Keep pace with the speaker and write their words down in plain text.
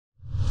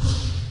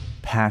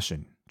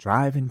passion,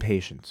 drive, and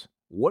patience.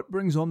 What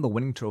brings home the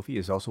winning trophy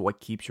is also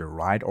what keeps your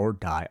ride or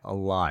die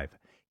alive.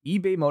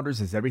 eBay Motors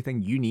has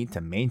everything you need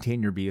to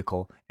maintain your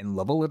vehicle and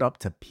level it up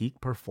to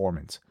peak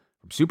performance.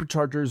 From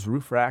superchargers,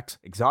 roof racks,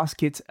 exhaust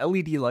kits,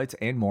 LED lights,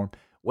 and more,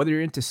 whether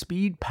you're into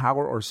speed,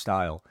 power, or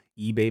style,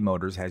 eBay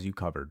Motors has you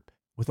covered.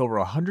 With over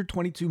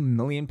 122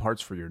 million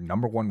parts for your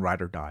number one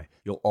ride or die,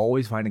 you'll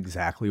always find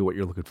exactly what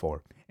you're looking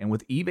for. And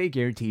with eBay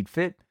Guaranteed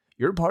Fit,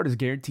 your part is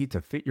guaranteed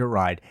to fit your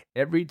ride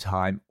every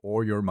time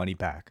or your money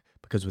back.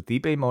 Because with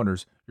eBay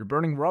Motors, you're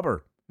burning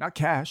rubber, not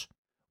cash.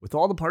 With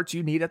all the parts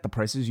you need at the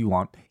prices you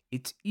want,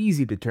 it's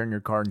easy to turn your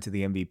car into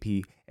the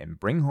MVP and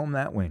bring home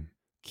that win.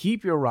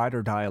 Keep your ride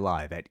or die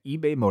alive at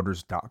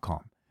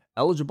ebaymotors.com.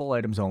 Eligible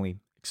items only.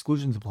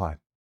 Exclusions apply.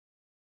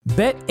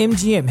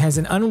 BetMGM has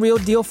an unreal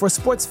deal for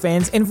sports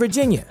fans in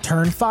Virginia.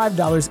 Turn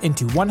 $5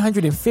 into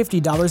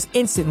 $150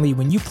 instantly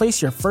when you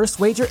place your first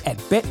wager at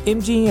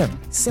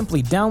BetMGM.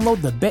 Simply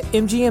download the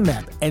BetMGM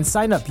app and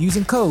sign up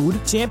using code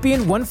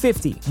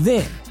Champion150.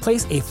 Then,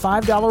 place a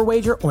 $5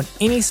 wager on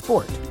any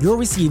sport. You'll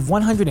receive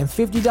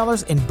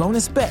 $150 in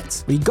bonus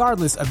bets,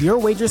 regardless of your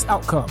wager's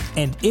outcome.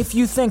 And if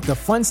you think the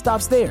fun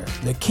stops there,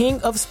 the King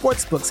of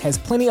Sportsbooks has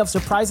plenty of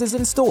surprises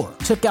in store.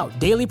 Check out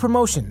daily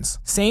promotions,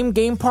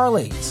 same-game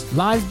parlays,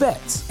 live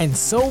bets, and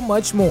so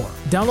much more.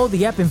 Download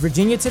the app in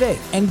Virginia today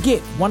and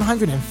get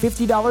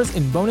 $150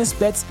 in bonus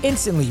bets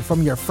instantly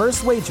from your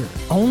first wager.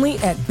 Only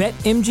at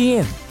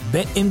BetMGM.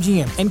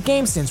 BetMGM and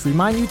GameSense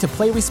remind you to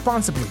play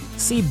responsibly.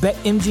 See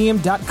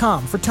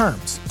BetMGM.com for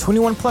terms.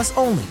 21 plus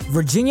only.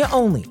 Virginia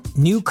only.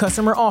 New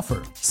customer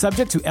offer.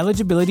 Subject to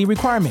eligibility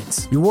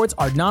requirements. Rewards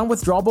are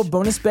non-withdrawable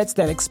bonus bets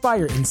that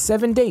expire in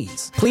 7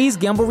 days. Please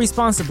gamble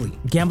responsibly.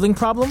 Gambling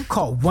problem?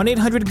 Call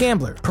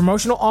 1-800-GAMBLER.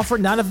 Promotional offer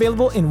not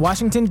available in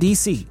Washington,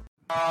 D.C.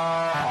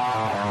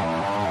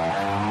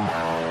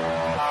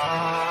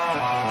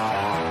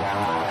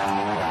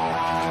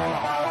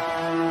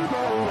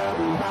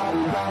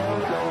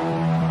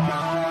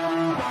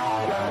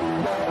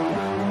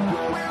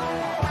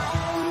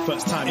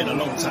 First time in a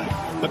long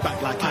time, but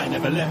back like I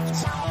never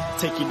left.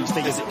 Taking each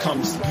day as it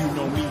comes, you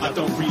know me, I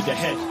don't read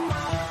ahead.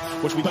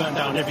 Watch me burn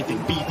down everything,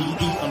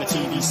 BDE on the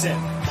TV set.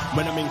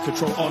 When I'm in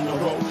control on the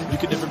road, you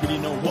could never really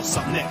know what's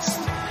up next.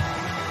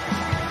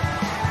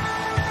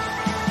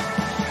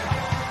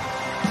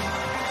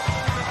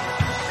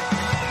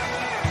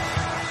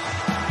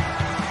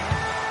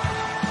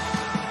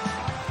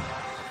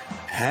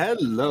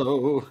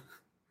 Hello.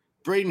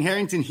 Braden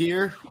Harrington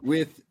here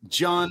with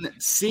John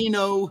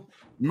No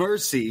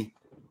Mercy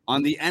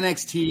on the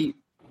NXT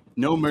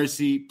No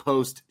Mercy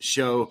post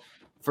show.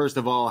 First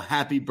of all,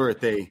 happy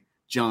birthday,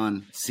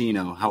 John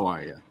Cena. How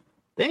are you?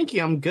 Thank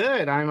you. I'm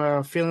good.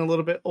 I'm feeling a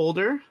little bit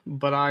older,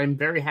 but I'm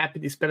very happy to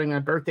be spending my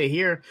birthday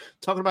here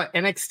talking about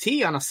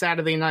NXT on a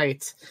Saturday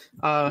night.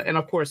 And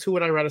of course, who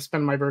would I rather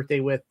spend my birthday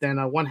with than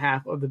one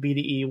half of the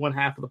BDE, one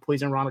half of the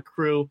Poison Rana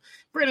crew,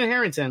 Braden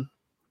Harrington.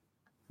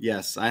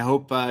 Yes, I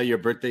hope your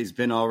birthday's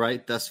been all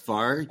right thus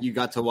far. You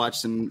got to watch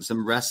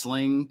some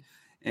wrestling.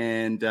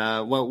 And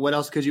what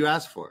else could you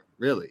ask for,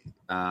 really?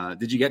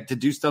 Did you get to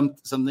do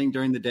something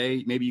during the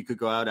day? Maybe you could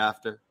go out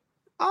after?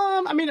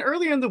 I mean,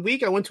 earlier in the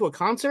week, I went to a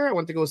concert. I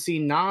went to go see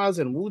Nas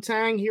and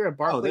Wu-Tang here at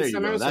Barclays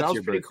Center. So that was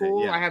pretty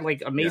cool. Yeah. I had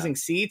like amazing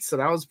seats, so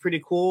that was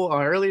pretty cool.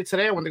 Earlier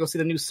today, I went to go see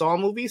the new Saw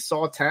movie,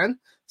 Saw 10.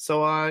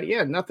 So,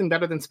 yeah, nothing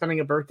better than spending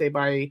a birthday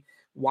by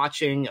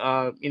watching,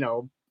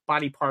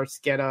 body parts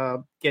get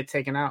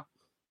taken out.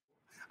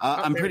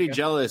 I'm pretty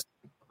jealous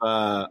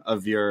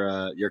of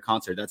your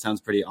concert. That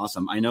sounds pretty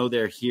awesome. I know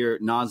they're here.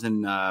 Nas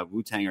and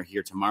Wu-Tang are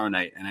here tomorrow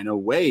night, and I know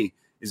Wei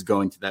is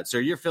going to that. So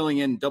you're filling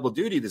in double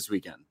duty this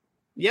weekend.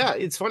 Yeah,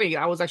 it's funny.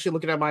 I was actually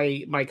looking at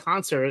my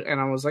concert, and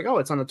I was like, oh,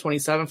 it's on the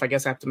 27th. I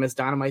guess I have to miss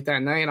Dynamite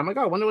that night. And I'm like,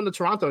 oh, I wonder when the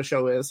Toronto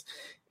show is.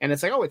 And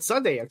it's like, oh, it's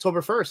Sunday,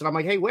 October 1st. And I'm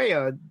like, hey,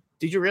 Wei,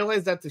 did you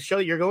realize that the show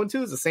you're going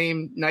to is the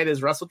same night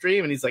as Wrestle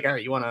Dream? And he's like, all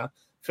right, you want to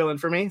fill in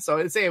for me? So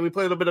it's we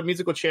played a little bit of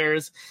musical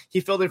chairs. He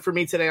filled in for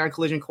me today on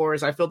Collision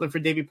Course. I filled in for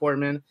Davey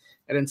Portman,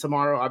 and then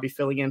tomorrow I'll be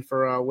filling in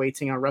for Wei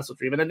Ting on Wrestle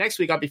Dream, and then next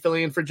week I'll be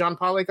filling in for John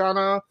Pollock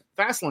on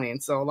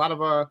Fastlane. So a lot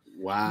of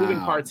moving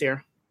parts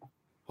here.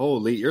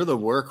 Holy, you're the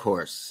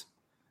workhorse.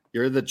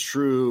 You're the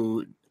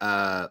true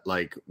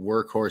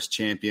workhorse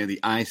champion. The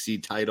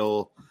IC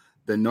title,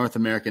 the North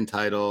American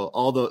title,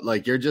 all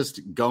the you're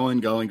just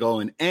going,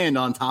 and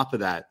on top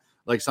of that,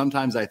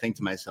 sometimes I think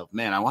to myself,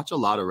 man, I watch a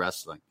lot of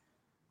wrestling.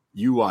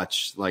 You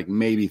watch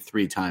maybe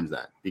 3 times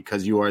that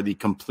because you are the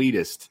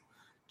completest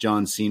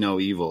John Cena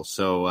evil.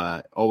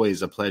 So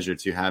always a pleasure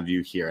to have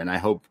you here. And I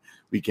hope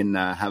we can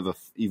have a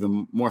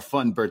even more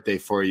fun birthday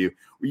for you.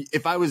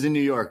 If I was in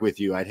New York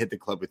with you, I'd hit the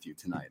club with you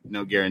tonight.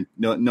 No guarantee,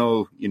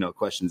 no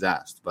questions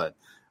asked, but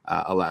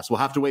alas, we'll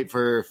have to wait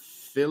for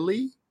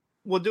Philly.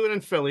 We'll do it in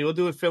Philly.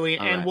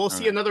 We'll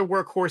see another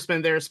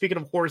workhorseman there. Speaking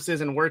of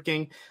horses and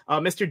working,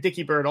 Mr.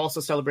 Dickie Bird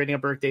also celebrating a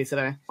birthday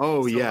today.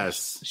 Oh, so,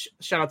 yes.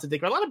 Shout out to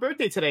Dickie Bird. A lot of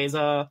birthday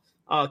todays.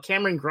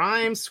 Cameron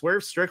Grimes,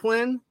 Swerve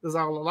Strickland. There's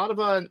a lot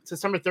of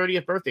December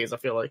 30th birthdays, I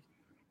feel like.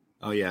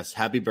 Oh, yes.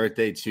 Happy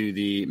birthday to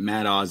the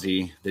Mad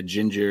Aussie, the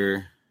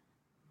Ginger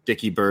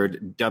Dickie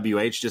Bird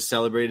WH just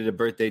celebrated a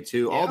birthday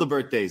too. Yeah. All the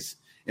birthdays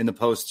in the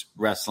post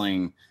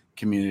wrestling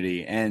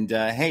community. And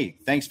hey,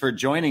 thanks for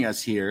joining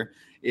us here.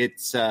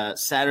 It's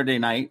Saturday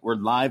night. We're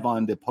live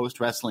on the post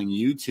wrestling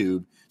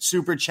YouTube.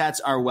 Super chats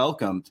are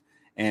welcomed,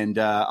 and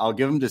I'll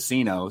give them to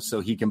Sino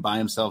so he can buy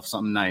himself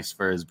something nice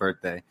for his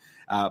birthday.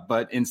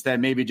 But instead,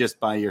 maybe just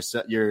buy your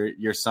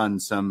son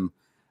some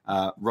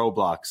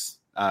Roblox,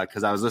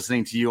 because I was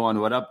listening to you on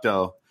What Up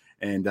Doe,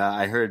 and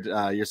I heard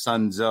your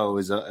son Zoe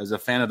is a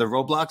fan of the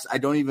Roblox. I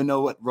don't even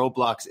know what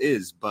Roblox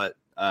is, but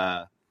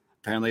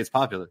apparently it's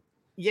popular.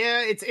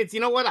 Yeah, it's you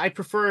know what I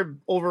prefer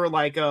over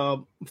like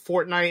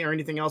Fortnite or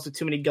anything else with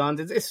too many guns.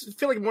 It's I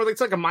feel like more like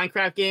it's like a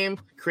Minecraft game,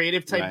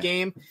 creative type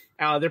game.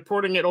 They're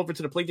porting it over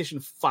to the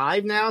PlayStation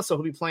 5 now, so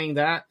he'll be playing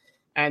that.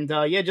 And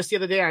yeah, just the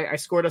other day I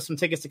scored us some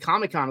tickets to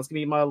Comic-Con. It's gonna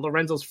be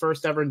Lorenzo's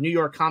first ever New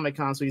York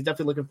Comic-Con, so he's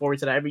definitely looking forward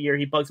to that. Every year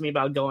he bugs me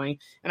about going,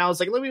 and I was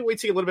like, let me wait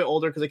till you get a little bit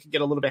older because it could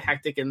get a little bit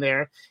hectic in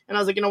there. And I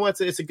was like, you know what,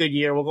 it's a good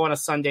year. We'll go on a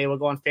Sunday, we'll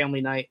go on family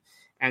night,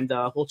 and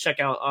we'll check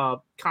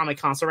out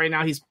Comic-Con. So right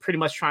now he's pretty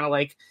much trying to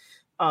like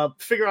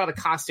figure out a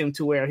costume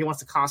to wear. He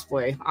wants to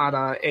cosplay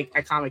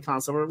at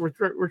Comic-Con. So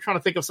we're trying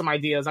to think of some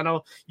ideas. I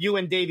know you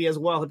and Davey as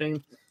well have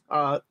been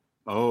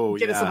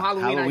getting some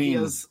Halloween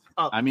ideas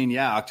up. I mean,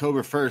 yeah,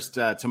 October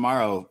 1st,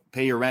 tomorrow,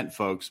 pay your rent,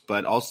 folks,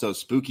 but also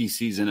spooky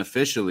season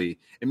officially.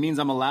 It means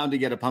I'm allowed to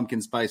get a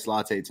pumpkin spice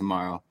latte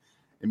tomorrow.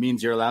 It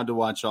means you're allowed to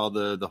watch all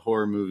the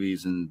horror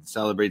movies and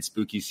celebrate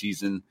spooky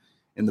season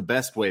in the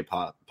best way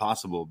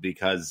possible,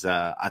 because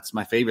that's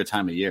my favorite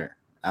time of year.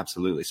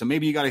 Absolutely. So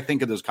maybe you got to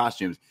think of those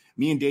costumes.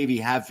 Me and Davey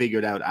have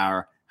figured out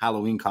our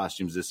Halloween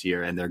costumes this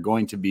year, and they're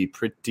going to be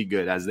pretty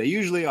good, as they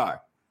usually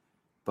are.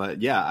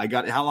 But yeah, I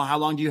got how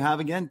long do you have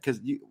again? Because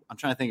I'm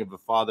trying to think of a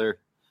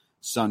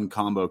father-son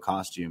combo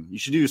costume. You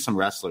should do some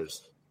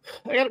wrestlers.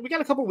 We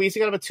got a couple weeks. We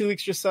got about 2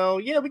 weeks or so.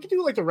 Yeah, we could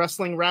do like the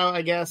wrestling route,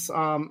 I guess.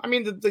 I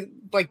mean,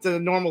 the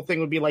normal thing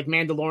would be like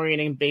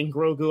Mandalorian and Bane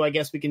Grogu. I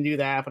guess we can do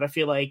that, but I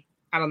feel like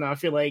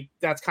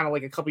that's kind of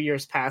like a couple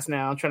years past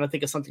now. I'm trying to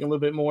think of something a little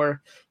bit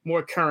more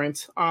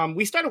current.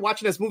 We started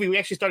watching this movie. We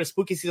actually started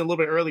spooky season a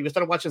little bit early. We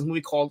started watching this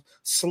movie called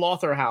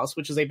Slaughterhouse,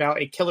 which is about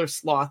a killer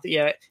sloth.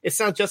 Yeah, it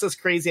sounds just as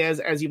crazy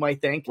as you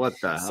might think. What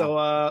the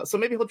hell? So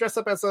maybe he'll dress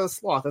up as a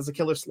sloth, as a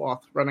killer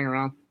sloth running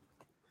around.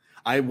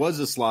 I was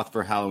a sloth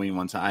for Halloween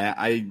once.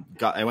 I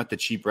went the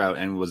cheap route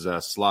and was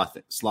a sloth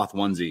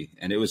onesie,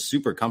 and it was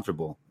super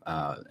comfortable.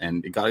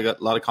 And it got a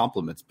lot of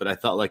compliments, but I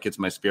felt like it's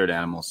my spirit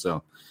animal,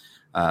 so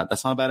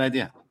that's not a bad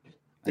idea.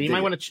 You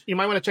might want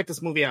to check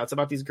this movie out. It's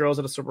about these girls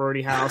at a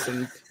sorority house,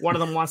 and one of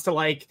them wants to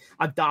like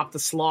adopt a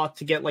sloth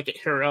to get like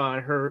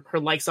her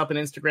likes up on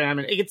Instagram,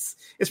 and it's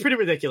pretty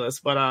ridiculous,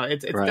 but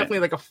it's right. Definitely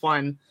like a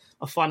fun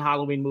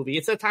Halloween movie.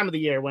 It's that time of the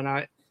year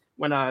when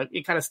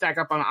you kind of stack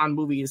up on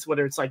movies,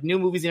 whether it's like new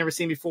movies you never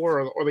seen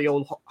before or the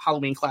old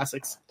Halloween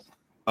classics.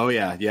 Oh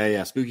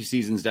yeah. Spooky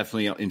season's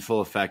definitely in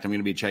full effect. I'm going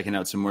to be checking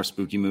out some more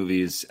spooky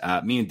movies.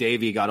 Me and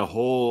Davey got a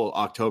whole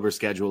October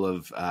schedule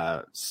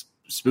of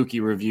spooky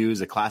reviews,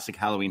 a classic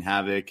Halloween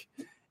Havoc,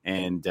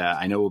 and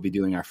I know we'll be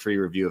doing our free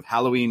review of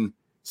Halloween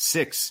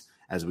 6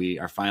 as we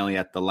are finally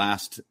at the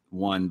last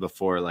one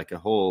before like a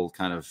whole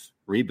kind of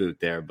reboot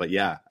there. But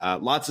yeah,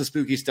 lots of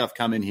spooky stuff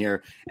coming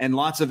here, and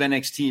lots of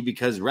NXT,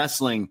 because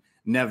wrestling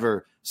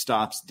never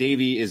stops.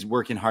 Davey is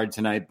working hard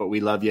tonight, but we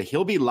love you.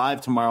 He'll be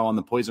live tomorrow on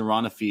the Poison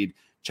Rana feed.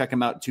 Check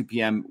him out 2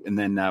 p.m. And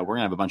then we're going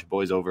to have a bunch of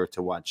boys over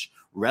to watch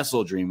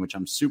Wrestle Dream, which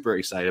I'm super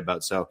excited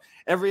about. So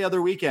every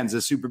other weekend's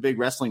a super big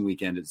wrestling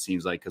weekend, it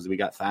seems like, because we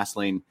got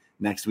Fastlane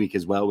next week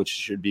as well, which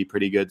should be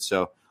pretty good.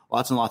 So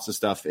lots and lots of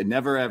stuff. It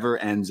never, ever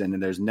ends,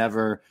 and there's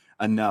never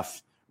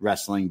enough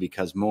wrestling,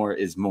 because more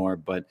is more.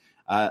 But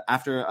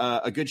after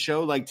a good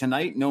show like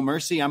tonight, No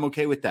Mercy, I'm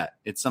okay with that.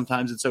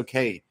 Sometimes it's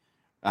okay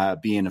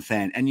being a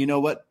fan. And you know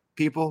what,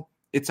 people?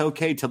 It's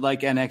okay to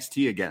like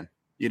NXT again.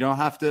 You don't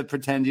have to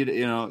pretend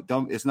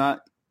it's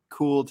not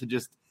cool to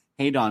just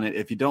hate on it.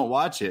 If you don't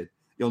watch it,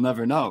 you'll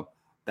never know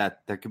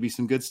that there could be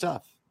some good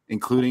stuff,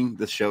 including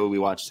the show we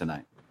watched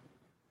tonight.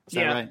 Is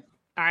that right?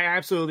 I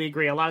absolutely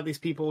agree. A lot of these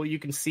people you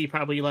can see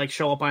probably like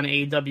show up on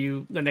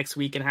AEW the next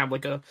week and have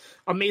like a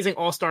amazing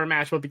all-star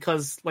match, but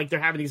because like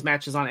they're having these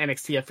matches on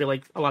NXT, I feel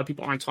like a lot of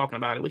people aren't talking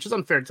about it, which is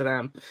unfair to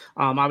them.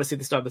 Obviously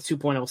they still have the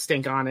 2.0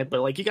 stink on it,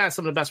 but like you got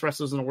some of the best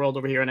wrestlers in the world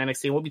over here in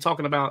NXT. We'll be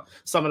talking about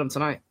some of them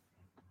tonight.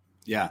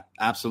 Yeah,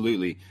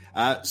 absolutely.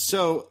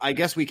 So I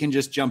guess we can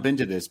just jump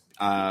into this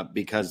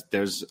because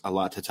there's a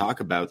lot to talk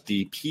about.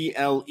 The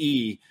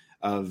PLE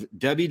of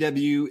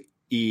WWE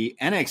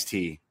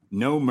NXT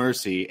No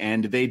Mercy.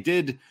 And they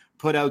did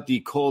put out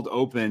the cold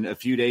open a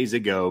few days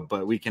ago,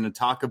 but we can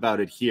talk about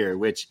it here,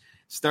 which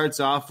starts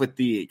off with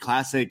the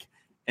classic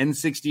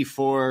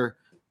N64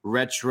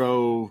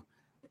 retro,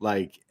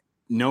 like,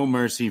 No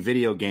Mercy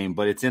video game,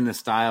 but it's in the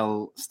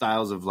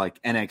styles of like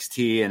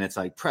NXT, and it's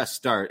like press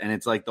start, and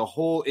it's like the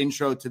whole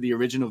intro to the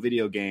original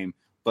video game,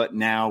 but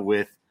now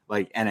with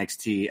like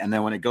NXT. And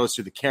then when it goes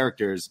through the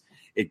characters,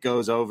 it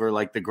goes over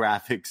like the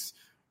graphics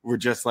were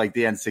just like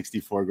the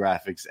N64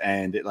 graphics,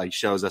 and it like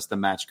shows us the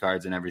match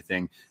cards and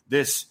everything.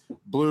 This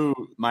blew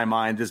my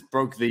mind. This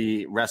broke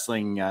the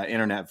wrestling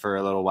internet for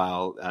a little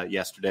while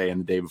yesterday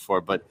and the day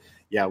before. But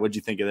yeah, what'd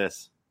you think of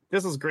this?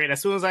 This was great.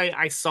 As soon as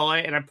I saw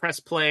it and I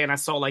pressed play and I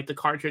saw like the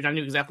cartridge, I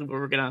knew exactly what we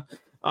were gonna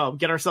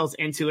get ourselves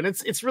into. And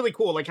it's really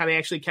cool, like how they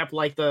actually kept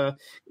like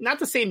not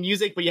the same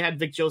music, but you had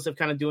Vic Joseph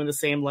kind of doing the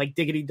same like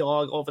Diggity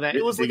Dog over that.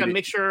 It was like a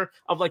mixture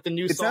of like the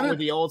new song with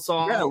the old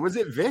song. Yeah, was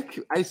it Vic?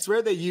 I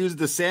swear they used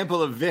the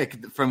sample of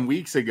Vic from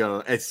weeks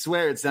ago. I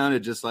swear it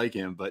sounded just like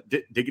him, but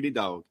Diggity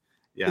Dog.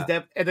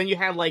 Yeah. And then you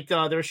had like they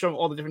were showing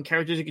all the different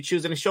characters you could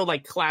choose, and it showed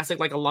like classic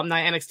like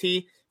alumni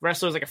NXT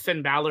wrestlers, like a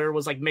Finn Balor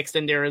was like mixed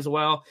in there as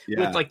well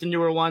with like the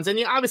newer ones. And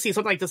obviously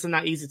something like this is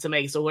not easy to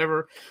make. So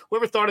whoever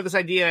thought of this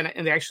idea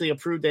and they actually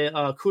approved it,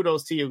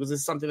 kudos to you, because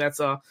it's something that's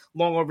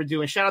long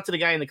overdue. And shout out to the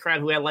guy in the crowd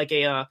who had like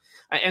a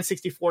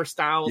N64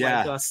 style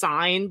like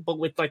sign, but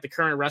with like the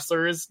current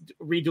wrestlers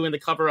redoing the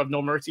cover of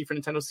No Mercy for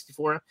Nintendo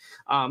 64.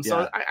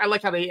 So I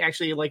like how they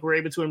actually like were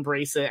able to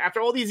embrace it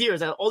after all these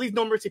years, all these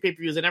No Mercy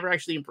pay-per-views. They never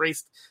actually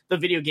embraced the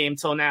video game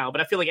till now.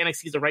 But I feel like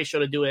NXT is the right show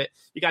to do it.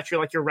 You got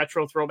your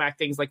retro throwback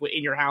things like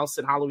In Your House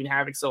and Halloween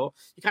Havoc, so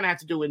you kind of have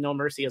to do it with No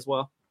Mercy as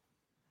well.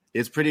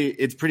 It's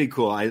pretty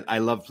cool. I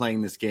love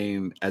playing this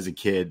game as a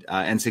kid.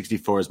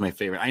 N64 is my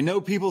favorite. I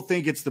know people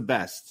think it's the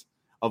best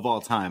of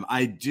all time.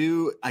 I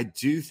do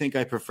think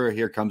I prefer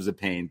Here Comes the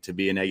Pain to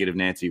be a negative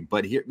Nancy,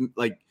 but here,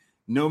 like,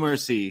 No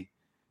Mercy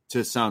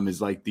to some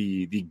is like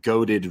the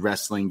goated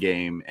wrestling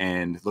game.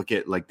 And look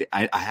at like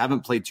I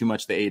haven't played too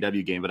much the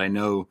AEW game, but I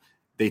know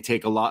they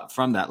take a lot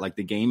from that, like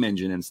the game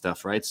engine and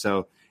stuff, right?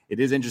 So it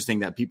is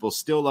interesting that people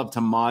still love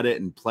to mod it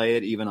and play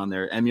it even on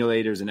their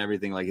emulators and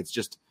everything. Like, it's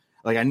just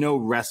like, I know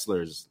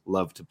wrestlers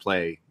love to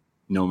play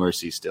No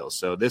Mercy still.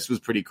 So this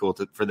was pretty cool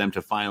for them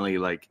to finally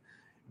like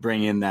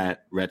bring in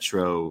that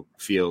retro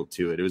feel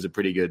to it. It was a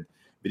pretty good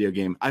video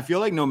game. I feel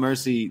like No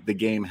Mercy, the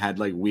game, had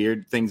like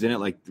weird things in it,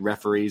 like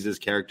referees as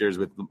characters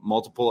with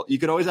multiple, you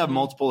could always have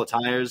multiple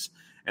attires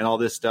and all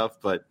this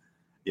stuff. But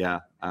yeah,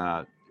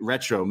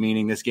 retro,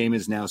 meaning this game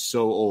is now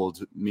so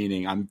old,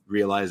 meaning I'm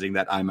realizing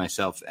that I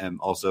myself am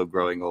also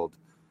growing old.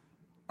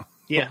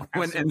 Yeah.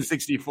 When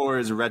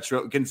N64 is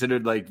retro,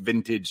 considered like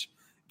vintage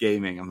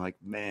gaming, I'm like,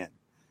 man.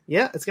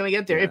 Yeah, it's gonna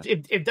get there. Yeah.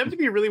 If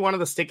WWE really wanted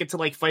to stick it to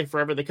like Fight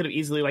Forever, they could have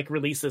easily like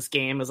released this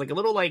game as like a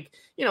little like,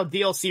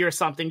 DLC or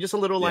something, just a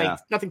little like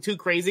nothing too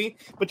crazy,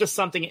 but just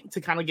something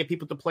to kind of get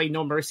people to play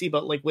No Mercy,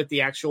 but like with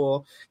the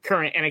actual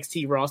current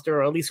NXT roster,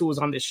 or at least who was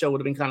on this show,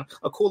 would have been kind of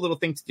a cool little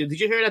thing to do. Did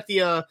you hear that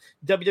the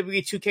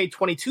WWE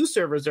 2K22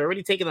 servers are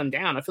already taking them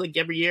down? I feel like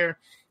every year,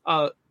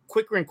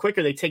 quicker and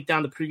quicker they take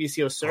down the previous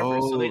year's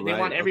servers. So they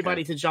want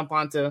everybody to jump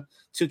onto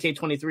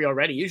 2K23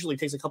 already. Usually it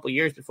takes a couple of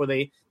years before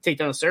they take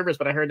down the servers,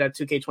 but I heard that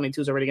 2K22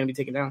 is already going to be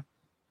taken down.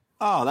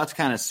 Oh, that's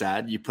kind of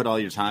sad. You put all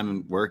your time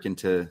and work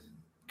into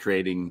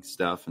creating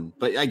stuff,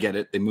 but I get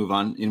it. They move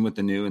on in with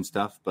the new and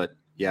stuff. But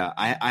yeah,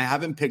 I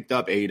haven't picked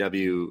up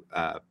AEW,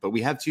 but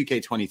we have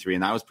 2K23,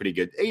 and that was pretty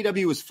good.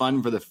 AEW was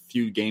fun for the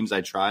few games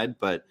I tried,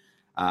 but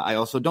I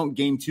also don't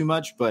game too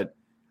much. But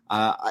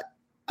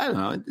I don't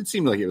know. It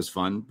seemed like it was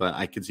fun, but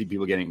I could see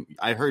people getting.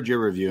 I heard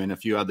your review and a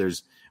few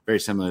others very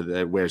similar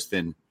that wears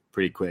thin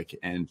pretty quick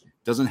and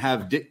doesn't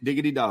have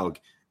Diggity Dog.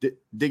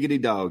 Diggity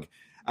Dog.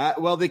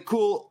 Well, the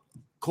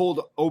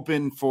cold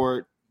open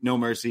for No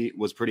Mercy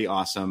was pretty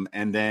awesome.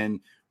 And then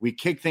we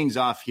kick things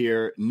off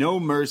here. No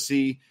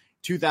Mercy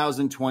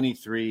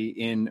 2023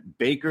 in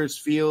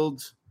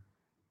Bakersfield,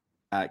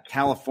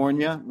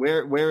 California.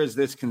 Where is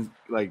this?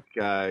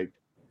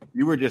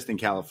 You were just in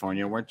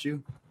California, weren't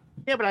you?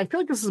 Yeah, but I feel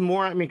like this is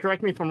more,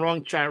 correct me if I'm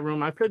wrong, chat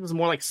room. I feel like this is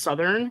more like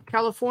Southern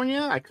California.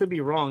 I could be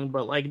wrong,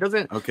 but like it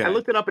doesn't, I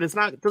looked it up and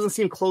it doesn't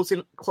seem close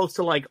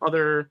to like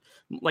other,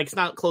 like it's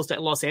not close to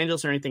Los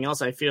Angeles or anything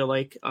else, I feel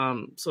like.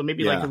 So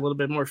maybe like a little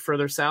bit more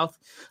further south.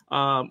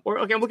 I'm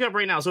looking up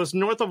right now. So it's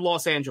north of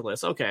Los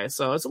Angeles. Okay.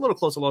 So it's a little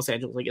close to Los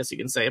Angeles, I guess you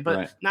can say,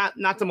 but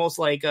not the most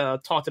like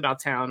talked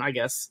about town, I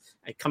guess,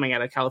 coming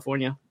out of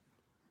California.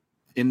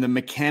 In the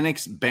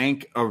Mechanics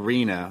Bank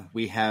Arena,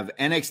 we have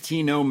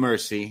NXT No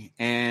Mercy,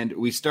 and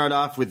we start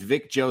off with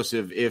Vic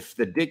Joseph. If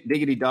the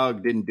Diggity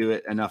Dog didn't do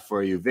it enough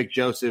for you, Vic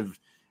Joseph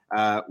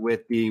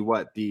with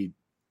the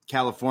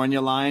California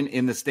line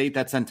in the state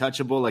that's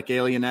untouchable, like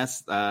Alien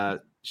S.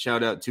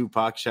 Shout out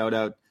Tupac, shout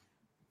out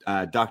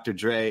Dr.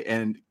 Dre,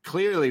 and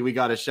clearly we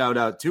got to shout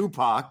out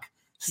Tupac.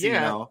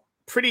 Yeah,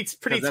 pretty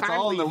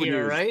timely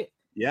here, right?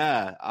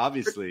 Yeah,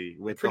 obviously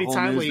with pretty the whole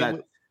timely news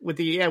that with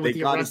the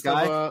arrest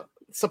of.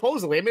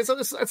 Supposedly,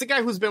 it's a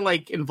guy who's been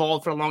like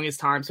involved for the longest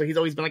time, so he's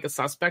always been like a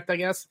suspect, I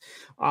guess.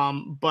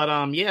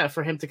 Yeah,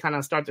 for him to kind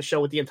of start the show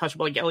with the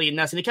untouchable like Elliot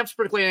Ness, and he kept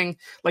sprinkling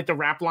like the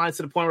rap lines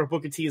to the point where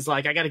Booker T is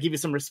like, "I got to give you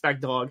some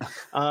respect, dog,"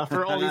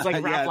 for all these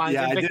like rap lines.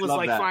 And Vic was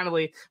like, that.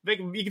 "Finally, Vic,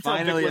 you can tell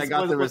finally, I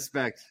got the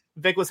respect."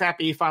 Vic was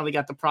happy he finally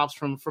got the props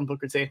from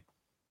Booker T.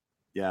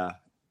 Yeah,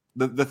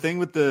 The thing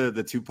with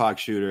the Tupac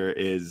shooter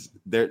is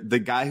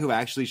the guy who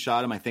actually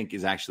shot him, I think,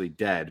 is actually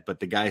dead. But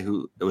the guy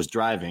who was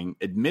driving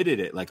admitted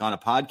it, like on a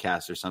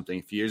podcast or something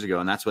a few years ago,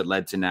 and that's what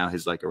led to now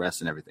his like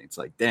arrest and everything. It's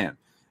like, damn,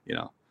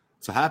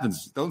 so it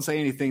happens. Don't say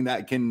anything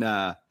that can,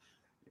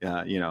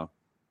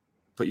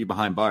 put you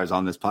behind bars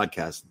on this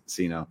podcast,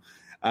 Cino.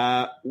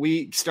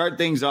 We start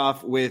things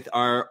off with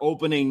our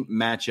opening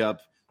matchup: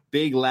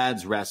 Big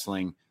Lads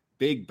Wrestling,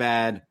 Big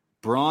Bad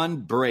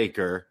Braun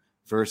Breaker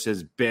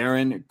versus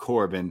Baron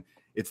Corbin.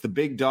 It's the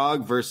big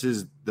dog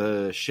versus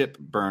the ship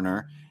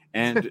burner.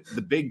 And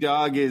the big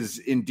dog is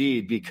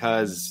indeed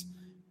because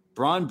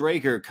Braun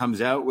Breaker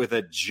comes out with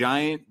a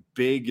giant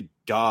big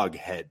dog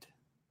head.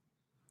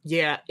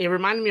 Yeah, it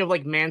reminded me of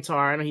like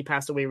Mantar. I know he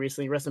passed away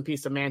recently. Rest in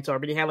peace to Mantar.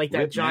 But he had like that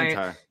Rip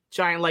giant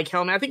Mantar. like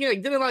helmet. I think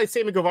didn't like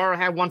Sammy Guevara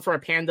have one for a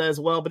panda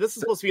as well. But this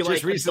is supposed to be like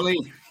just recently.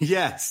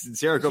 Yes,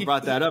 Jericho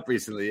brought that up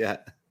recently. Yeah.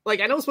 Like,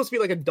 I know it's supposed to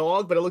be like a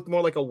dog, but it looked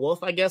more like a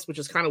wolf, I guess, which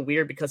is kind of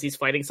weird because he's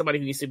fighting somebody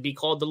who needs to be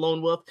called the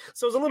lone wolf.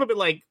 So it's a little bit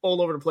like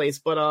all over the place.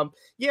 But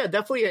yeah,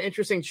 definitely an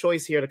interesting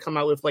choice here to come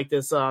out with like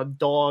this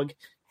dog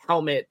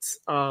helmet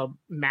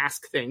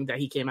mask thing that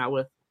he came out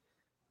with.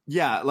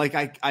 Yeah,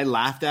 like I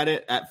laughed at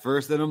it at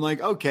first, and I'm like,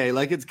 okay,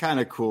 like it's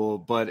kind of cool,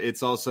 but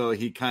it's also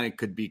he kind of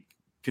could be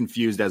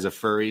confused as a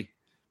furry.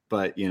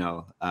 But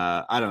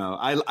I don't know.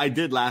 I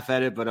did laugh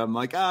at it, but I'm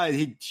like,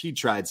 he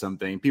tried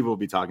something. People will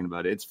be talking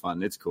about it. It's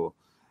fun. It's cool.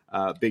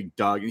 Big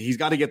dog. He's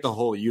got to get the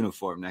whole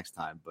uniform next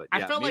time. But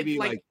yeah, I felt maybe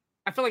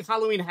I feel like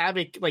Halloween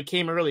Havoc like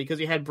came early because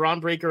you had Braun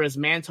Breaker as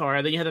Mantar,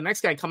 and then you had the next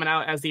guy coming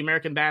out as the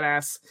American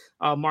Badass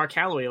Mark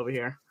Calloway over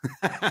here.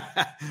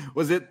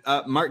 Was it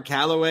Mark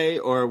Calloway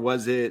or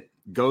was it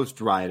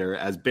Ghost Rider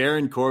as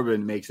Baron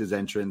Corbin makes his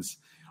entrance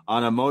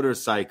on a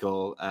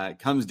motorcycle,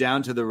 comes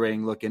down to the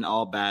ring looking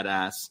all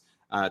badass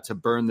to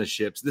burn the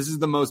ships. This is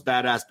the most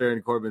badass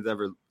Baron Corbin's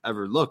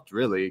ever looked,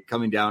 really,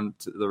 coming down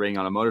to the ring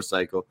on a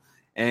motorcycle.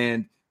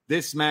 And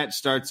this match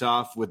starts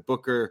off with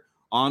Booker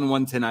on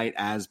one tonight,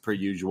 as per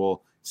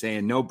usual,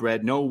 saying no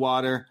bread, no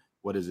water.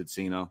 What is it,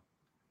 Cino?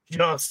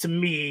 Just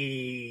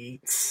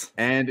meat.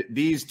 And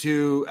these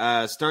two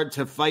start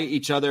to fight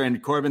each other,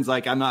 and Corbin's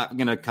like, I'm not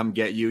going to come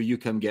get you. You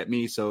come get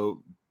me.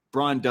 So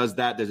Braun does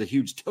that. There's a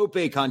huge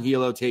tope con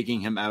hilo taking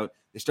him out.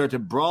 They start to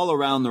brawl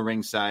around the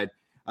ringside.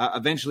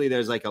 Eventually,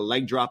 there's like a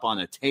leg drop on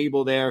a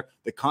table there.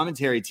 The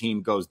commentary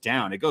team goes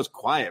down. It goes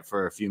quiet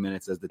for a few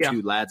minutes as the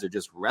two lads are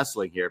just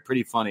wrestling here.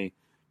 Pretty funny.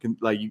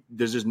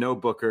 There's just no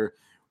Booker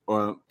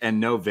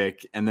and no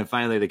Vic. And then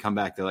finally they come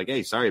back. They're like,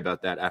 hey, sorry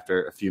about that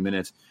after a few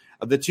minutes.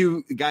 The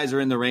two guys are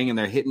in the ring, and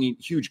they're hitting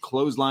huge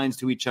clotheslines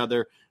to each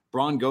other.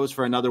 Braun goes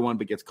for another one,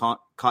 but gets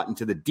caught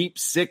into the deep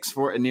six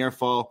for a near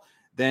fall.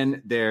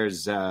 Then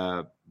there's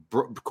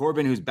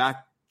Corbin, who's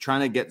back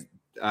trying to get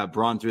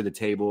Braun through the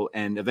table,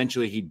 and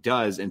eventually he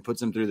does and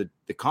puts him through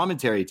the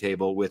commentary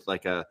table with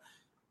like a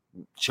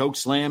choke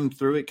slam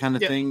through it kind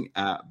of thing.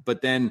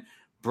 But then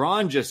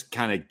Braun just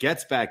kind of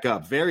gets back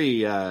up,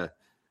 very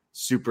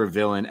super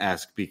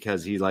villain-esque,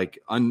 because he's like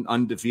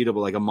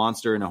undefeatable, like a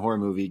monster in a horror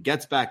movie,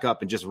 gets back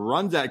up and just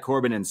runs at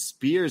Corbin and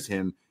spears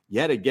him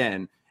yet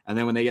again. And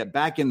then when they get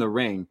back in the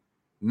ring,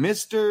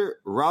 Mr.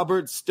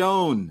 Robert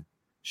Stone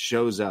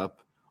shows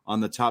up on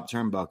the top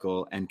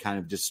turnbuckle and kind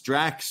of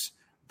distracts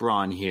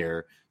Braun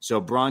here. So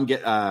Braun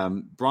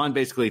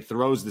basically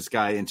throws this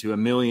guy into a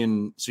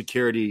million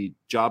security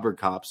jobber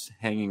cops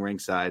hanging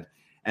ringside.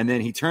 And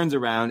then he turns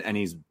around and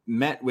he's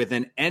met with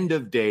an end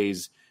of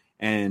days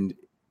and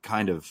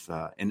kind of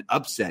an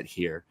upset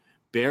here.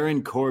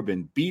 Baron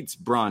Corbin beats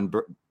Braun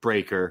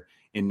Breaker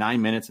in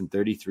 9 minutes and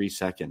 33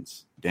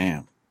 seconds.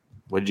 Damn.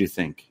 What did you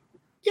think?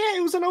 Yeah,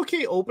 it was an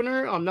okay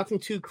opener. Nothing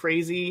too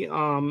crazy.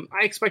 I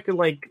expected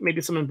like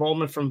maybe some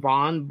involvement from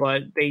Vaughn,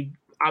 but they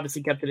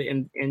obviously kept it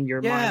in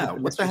your mind. Yeah,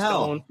 what the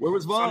hell? Stone. Where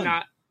was Vaughn?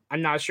 So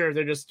I'm not sure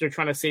if they're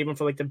trying to save him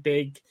for like the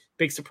big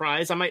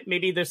surprise.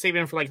 Maybe they're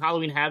saving him for like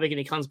Halloween Havoc, and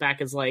he comes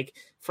back as like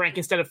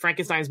instead of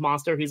Frankenstein's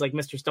monster, he's like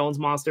Mr. Stone's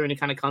monster, and he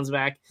kind of comes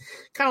back,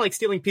 kind of like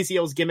stealing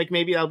PCO's gimmick.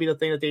 Maybe that'll be the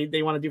thing that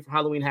they want to do for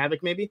Halloween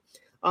Havoc. Maybe.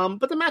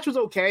 But the match was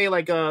okay.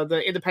 Like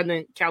the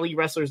independent Cali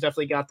wrestlers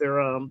definitely got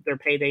their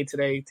payday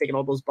today, taking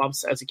all those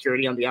bumps as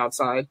security on the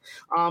outside.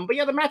 But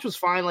yeah, the match was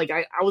fine. Like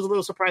I was a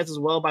little surprised as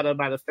well by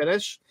the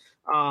finish.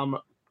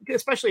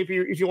 Especially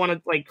if you want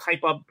to like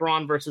hype up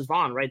Braun versus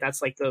Vaughn, right?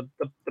 That's like the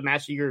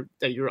match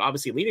that you're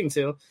obviously leading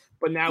to.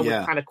 But now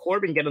with kind of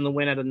Corbin getting the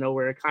win out of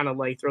nowhere, it kind of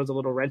like throws a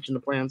little wrench in the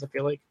plans, I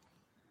feel like.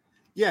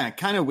 Yeah,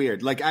 kind of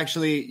weird. Like,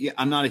 actually,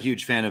 I'm not a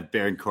huge fan of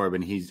Baron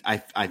Corbin.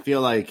 I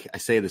feel like, I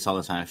say this all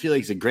the time, I feel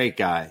like he's a great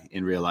guy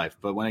in real life,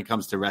 but when it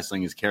comes to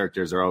wrestling, his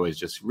characters are always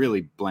just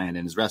really bland,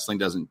 and his wrestling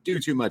doesn't do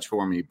too much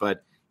for me.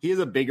 But he is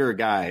a bigger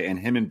guy, and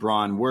him and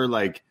Braun were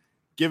like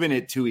giving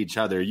it to each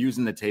other,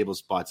 using the table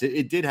spots.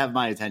 It did have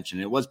my attention.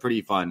 It was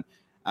pretty fun.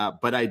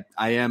 But I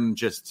am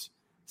just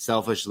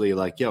selfishly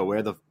like, yo,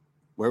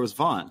 where was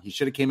Vaughn? He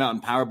should have came out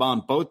and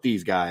powerbombed both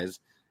these guys,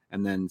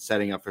 and then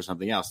setting up for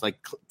something else. Like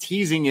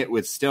teasing it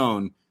with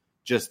Stone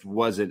just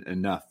wasn't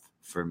enough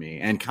for me,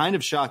 and kind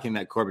of shocking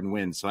that Corbin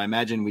wins. So I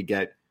imagine we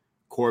get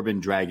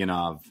Corbin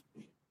Dragunov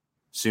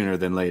sooner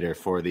than later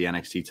for the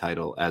NXT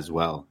title as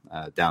well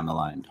down the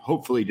line.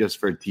 Hopefully just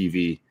for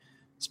TV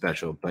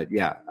special. But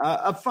yeah,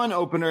 a fun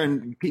opener,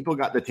 and people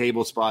got the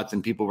table spots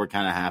and people were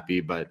kind of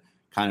happy, but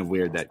kind of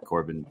weird that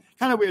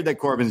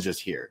Corbin's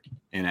just here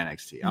in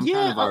NXT. I'm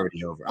kind of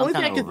already over. I'm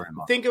kind of over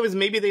him. I think it was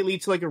maybe they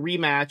lead to like a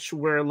rematch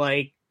where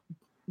like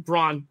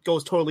Braun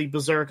goes totally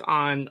berserk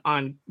on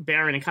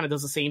Baron and kind of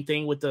does the same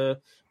thing with the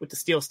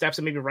steel steps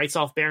and maybe writes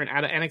off Baron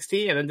out of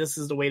NXT, and then this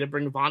is the way to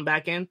bring Vaughn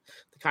back in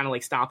to kind of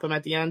like stop him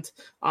at the end.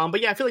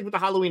 But yeah, I feel like with the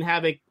Halloween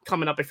Havoc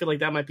coming up, I feel like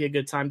that might be a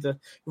good time to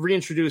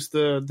reintroduce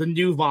the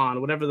new Vaughn,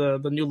 whatever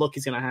the new look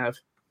he's gonna have.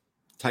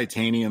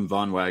 Titanium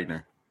Von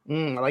Wagner. I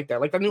like that.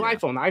 Like the new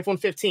iPhone, the iPhone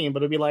 15,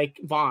 but it'd be like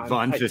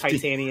Vaughn 15.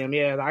 Titanium.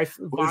 Yeah, the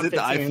Vaughn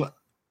 15.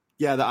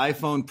 The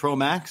iPhone Pro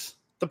Max.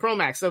 The Pro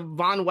Max, the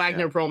Von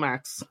Wagner Pro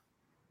Max.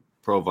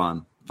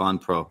 Von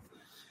Pro.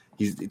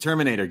 He's the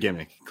Terminator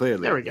gimmick,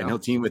 clearly. There we go. And he'll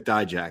team with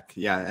Dijak.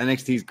 Yeah,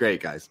 NXT's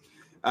great, guys.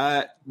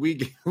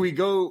 We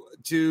go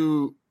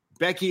to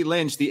Becky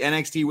Lynch, the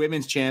NXT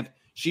Women's Champ.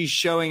 She's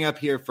showing up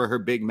here for her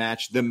big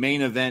match, the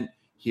main event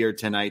here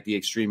tonight, the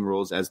Extreme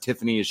Rules, as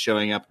Tiffany is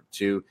showing up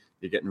too.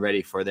 They're getting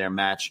ready for their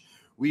match.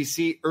 We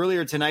see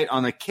earlier tonight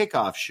on the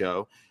kickoff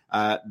show,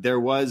 there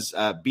was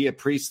Bea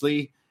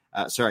Priestley.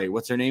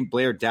 What's her name?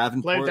 Blair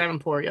Davenport. Blair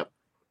Davenport, yep.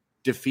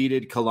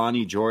 Defeated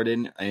Kalani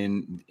Jordan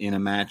in a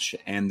match,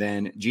 and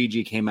then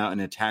Gigi came out and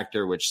attacked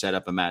her, which set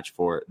up a match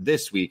for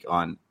this week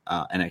on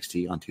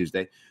NXT on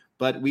Tuesday.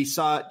 But we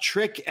saw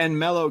Trick and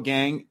Mello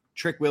Gang,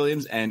 Trick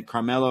Williams and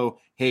Carmelo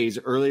Hayes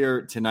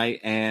earlier tonight,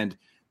 and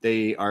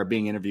they are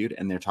being interviewed,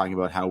 and they're talking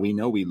about how we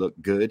know we look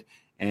good,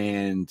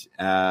 and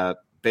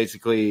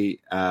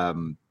basically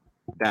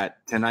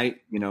that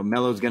tonight,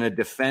 Mello's going to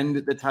defend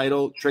the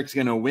title, Trick's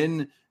going to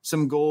win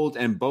some gold,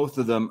 and both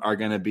of them are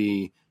going to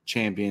be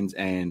champions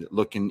and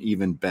looking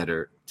even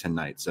better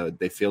tonight. So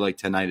they feel like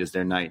tonight is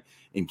their night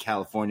in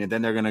California.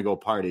 Then they're going to go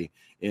party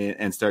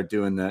and start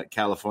doing the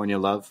California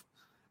love.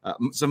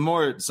 Some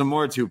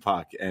more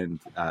Tupac and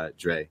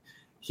Dre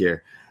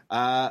here.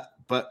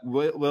 But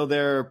will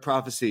their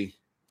prophecy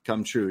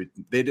come true?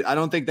 I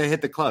don't think they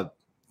hit the club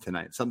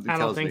tonight. Something tells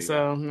me. I don't think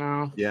so.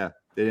 No. Yeah,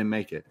 they didn't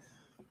make it.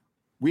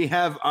 We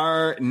have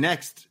our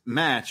next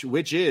match,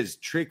 which is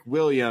Trick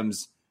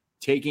Williams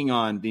taking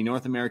on the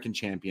North American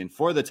champion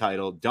for the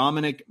title,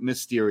 Dominic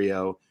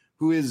Mysterio,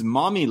 who is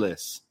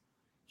mommyless.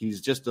 He's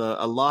just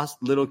a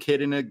lost little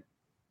kid in a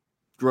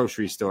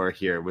grocery store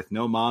here with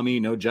no mommy,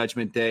 no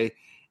Judgment Day.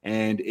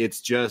 And it's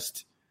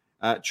just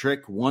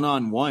Trick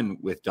one-on-one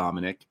with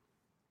Dominic.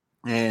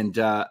 And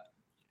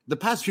the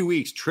past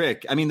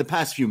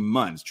few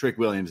months, Trick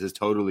Williams has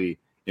totally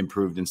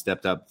improved and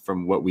stepped up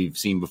from what we've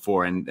seen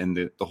before. And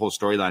the whole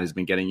storyline has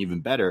been getting even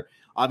better.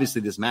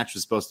 Obviously, this match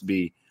was supposed to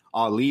be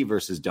Ali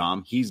versus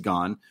Dom. He's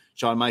gone.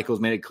 Shawn Michaels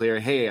made it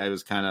clear, hey, I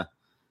was kind of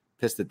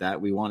pissed at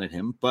that. We wanted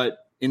him. But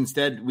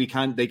instead,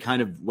 they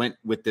kind of went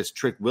with this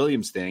Trick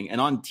Williams thing.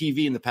 And on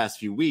TV in the past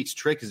few weeks,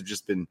 Trick has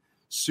just been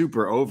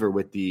super over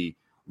with the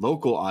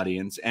local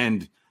audience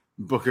and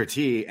Booker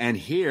T. And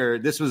here,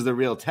 this was the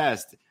real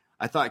test.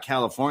 I thought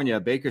California,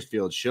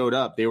 Bakersfield showed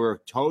up. They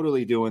were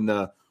totally doing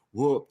the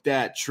whoop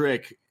that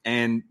Trick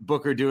and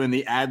Booker doing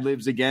the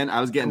ad-libs again.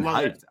 I was getting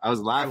hyped. I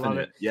was laughing.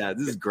 It. Yeah,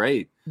 this is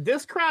great.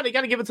 This crowd, you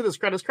got to give it to this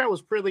crowd. This crowd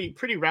was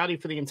pretty rowdy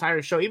for the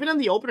entire show. Even in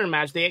the opener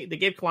match, they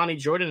gave Kalani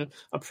Jordan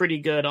a pretty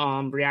good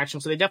reaction.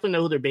 So they definitely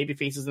know who their baby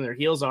faces and their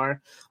heels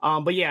are.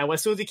 But yeah,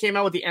 as soon as he came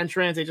out with the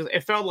entrance,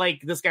 it felt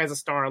like this guy's a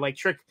star. Like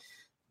Trick,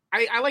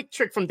 I like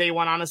Trick from day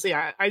one. Honestly,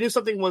 I knew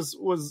something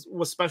was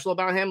special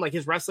about him. Like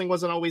his wrestling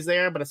wasn't always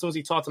there, but as soon as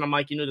he talked to the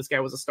mic, you knew this guy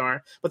was a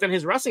star. But then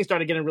his wrestling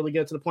started getting really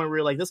good to the point where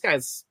you're like, this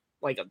guy's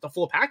like the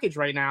full package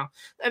right now.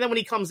 And then when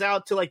he comes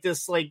out to like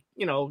this, like,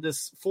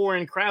 this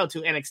foreign crowd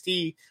to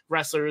NXT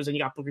wrestlers, and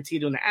you got Booker T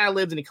doing the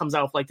ad-libs, and he comes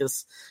out with like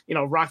this,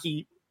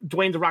 Rocky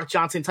Dwayne The Rock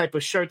Johnson type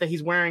of shirt that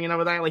he's wearing and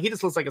everything. Like he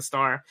just looks like a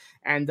star.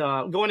 And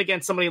going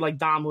against somebody like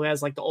Dom, who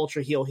has like the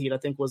ultra heel heat, I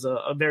think was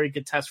a very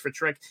good test for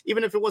Trick.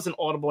 Even if it wasn't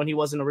audible and he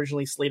wasn't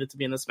originally slated to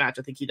be in this match,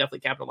 I think he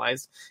definitely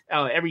capitalized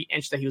every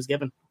inch that he was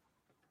given.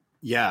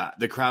 Yeah,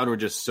 the crowd were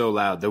just so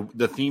loud.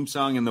 The theme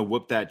song and the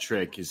whoop that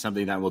Trick is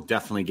something that will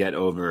definitely get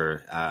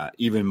over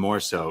even more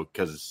so,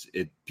 because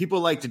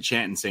people like to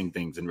chant and sing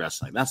things in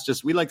wrestling.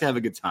 We like to have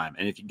a good time.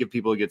 And if you give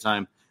people a good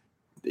time,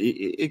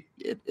 it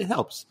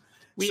helps.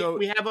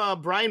 We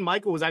have Brian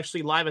Michael was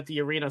actually live at the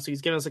arena, so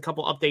he's giving us a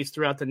couple updates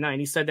throughout the night.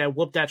 He said that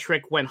whoop that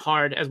Trick went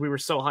hard as we were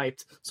so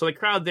hyped. So the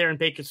crowd there in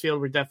Bakersfield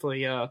were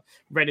definitely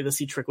ready to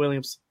see Trick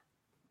Williams.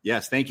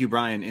 Yes, thank you,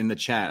 Brian, in the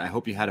chat. I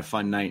hope you had a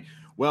fun night.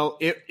 Well,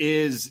 it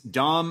is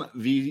Dom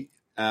v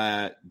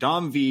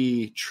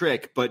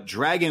Trick, but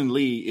Dragon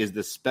Lee is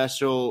the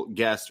special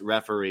guest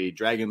referee.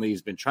 Dragon Lee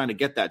has been trying to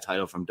get that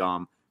title from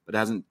Dom, but it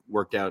hasn't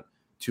worked out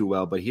too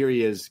well. But here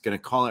he is, going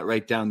to call it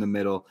right down the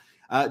middle.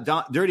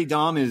 Dirty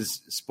Dom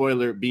is,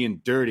 spoiler,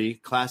 being dirty.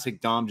 Classic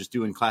Dom, just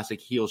doing classic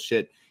heel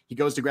shit. He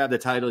goes to grab the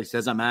title. He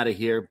says, I'm out of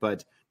here.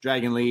 But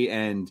Dragon Lee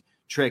and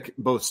Trick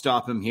both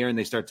stop him here, and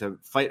they start to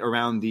fight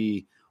around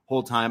the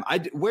whole time.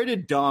 Where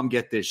did Dom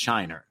get this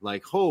shiner?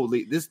 Like,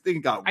 holy, this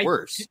thing got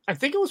worse. I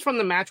think it was from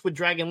the match with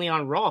Dragon Lee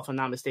on Raw, if I'm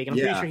not mistaken. I'm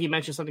pretty sure he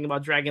mentioned something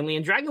about Dragon Lee.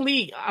 And Dragon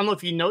Lee, I don't know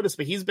if you noticed,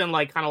 but he's been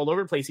like kind of all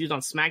over the place. He was on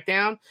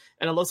SmackDown,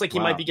 and it looks like he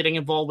might be getting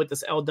involved with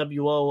this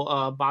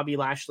LWO Bobby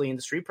Lashley and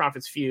the Street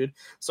Profits feud.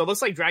 So it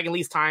looks like Dragon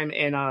Lee's time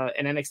in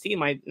NXT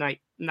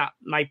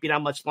might be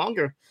that much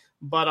longer.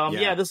 But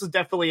this is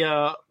definitely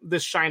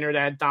this shiner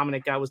that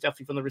Dominic got was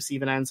definitely from the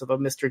receiving ends of a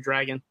Mr.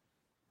 Dragon.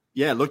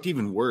 Yeah, it looked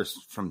even worse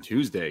from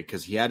Tuesday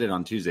because he had it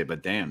on Tuesday,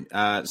 but damn.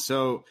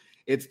 So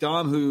it's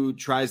Dom who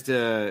tries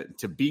to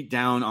beat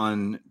down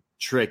on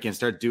Trick and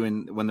start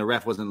doing, when the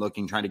ref wasn't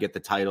looking, trying to get the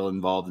title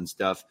involved and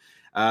stuff.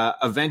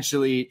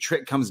 Eventually,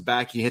 Trick comes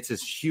back. He hits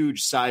this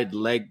huge side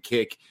leg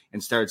kick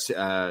and starts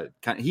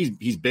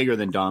he's bigger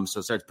than Dom,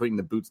 so starts putting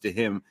the boots to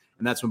him.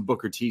 And that's when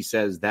Booker T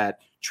says that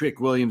Trick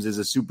Williams is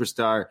a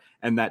superstar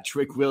and that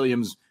Trick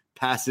Williams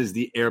passes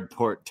the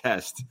airport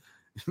test.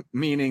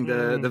 Meaning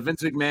the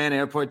Vince McMahon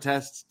airport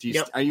test.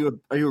 Are you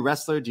a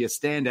wrestler? Do you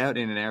stand out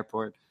in an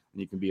airport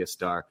and you can be a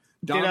star?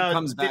 Dom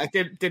comes back.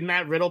 Did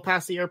Matt Riddle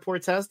pass the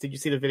airport test? Did you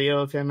see the video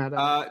of him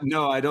at?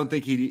 No, I don't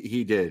think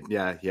he did.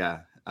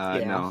 Yeah.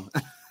 No.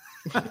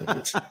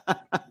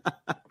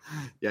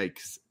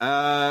 Yikes!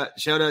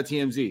 Shout out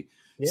TMZ.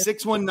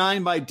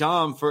 619 by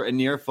Dom for a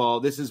near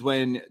fall. This is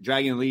when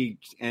Dragon Lee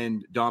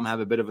and Dom have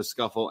a bit of a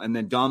scuffle, and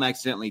then Dom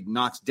accidentally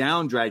knocks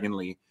down Dragon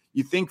Lee.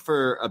 You think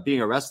for being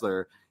a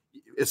wrestler,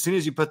 as soon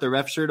as you put the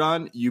ref shirt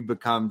on, you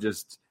become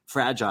just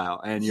fragile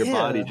and your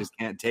body just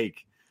can't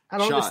take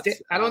shots.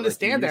 I don't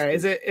understand that.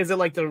 Is it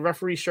like the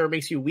referee shirt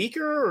makes you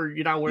weaker, or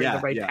you're not wearing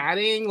the right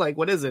padding? Like,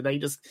 what is it? That you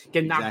just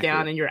get knocked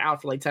down and you're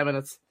out for like 10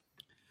 minutes?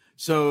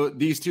 So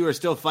these two are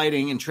still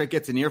fighting and Trick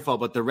gets an ear fall,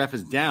 but the ref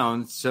is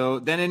down. So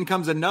then in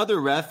comes another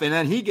ref and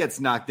then he gets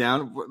knocked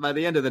down. By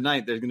the end of the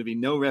night, there's going to be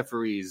no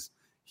referees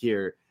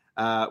here.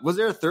 Was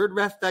there a third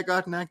ref that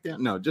got knocked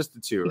down? No, just the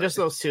two. Right? Just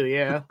those two,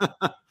 yeah.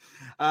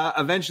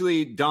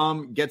 Eventually,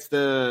 Dom gets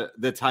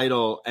the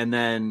title, and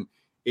then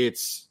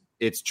it's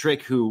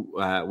Trick who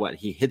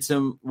he hits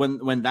him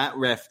when that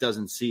ref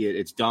doesn't see it.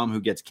 It's Dom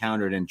who gets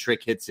countered, and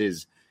Trick hits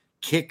his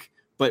kick,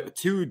 but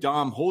to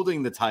Dom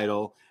holding the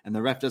title, and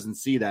the ref doesn't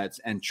see that,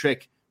 and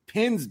Trick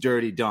pins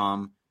Dirty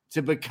Dom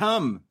to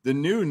become the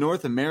new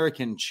North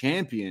American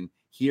champion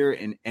here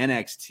in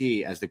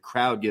NXT as the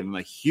crowd give him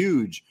a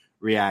huge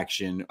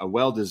reaction, a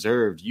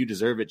well-deserved, you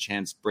deserve it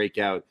chance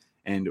breakout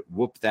and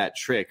whoop that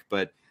Trick.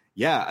 But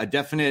yeah, a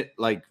definite,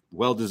 like,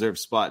 well-deserved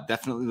spot.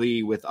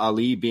 Definitely with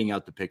Ali being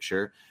out the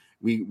picture.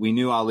 We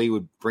knew Ali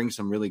would bring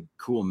some really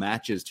cool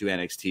matches to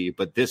NXT,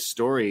 but this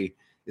story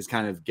is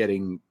kind of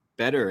getting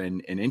better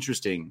and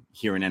interesting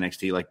here in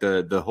NXT. Like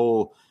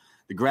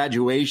the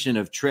graduation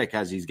of Trick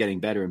as he's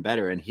getting better and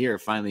better. And here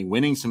finally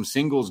winning some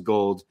singles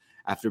gold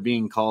after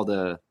being called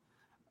a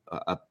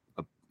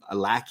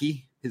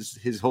lackey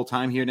his whole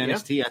time here in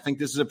NXT. Yeah. I think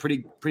this is a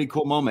pretty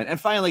cool moment. And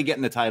finally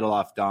getting the title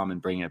off Dom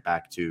and bringing it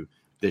back to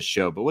this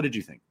show. But what did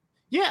you think?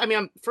 Yeah, I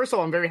mean, first of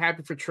all, I'm very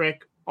happy for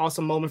Trick.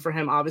 Awesome moment for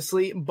him,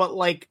 obviously. But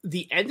like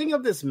the ending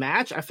of this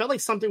match, I felt like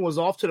something was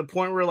off to the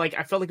point where like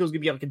I felt like it was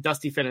gonna be like a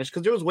dusty finish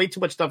because there was way too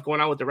much stuff going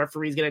on with the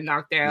referees getting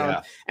knocked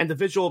down and the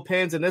visual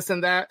pins and this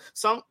and that.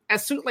 So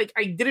as soon like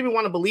I didn't even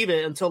want to believe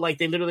it until like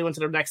they literally went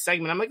to the next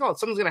segment. I'm like, oh,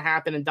 something's gonna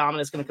happen and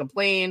Dominic's gonna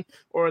complain,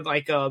 or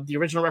like the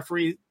original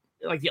referee,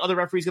 like the other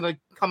referee's going to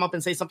come up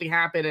and say something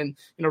happened and,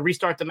 you know,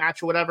 restart the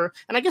match or whatever.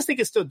 And I guess they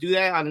could still do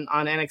that on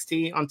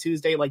NXT on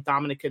Tuesday. Like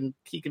Dominic can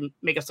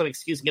make up some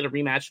excuse and get a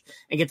rematch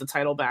and get the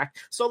title back.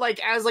 So like,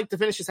 as like the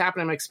finishes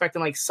happen, I'm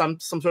expecting like some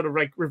sort of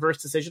like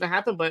reverse decision to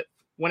happen. But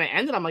when it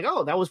ended, I'm like,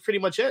 oh, that was pretty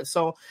much it.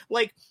 So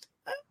like,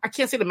 I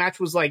can't say the match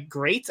was like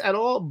great at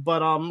all,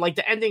 but like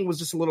the ending was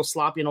just a little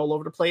sloppy and all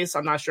over the place.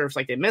 I'm not sure if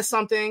like they missed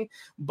something,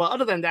 but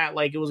other than that,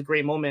 like it was a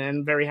great moment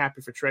and very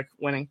happy for Trick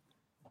winning.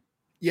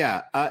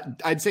 Yeah,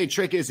 I'd say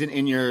Trick isn't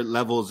in your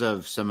levels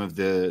of some of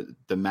the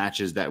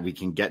matches that we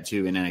can get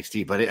to in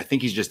NXT, but I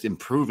think he's just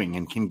improving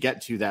and can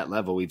get to that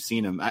level. We've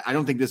seen him. I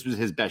don't think this was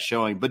his best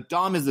showing, but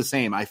Dom is the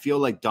same. I feel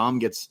like Dom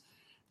gets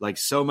like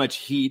so much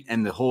heat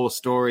and the whole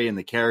story and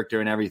the character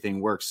and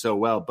everything works so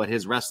well, but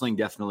his wrestling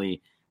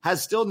definitely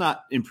has still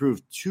not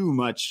improved too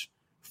much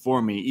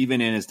for me, even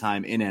in his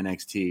time in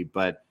NXT.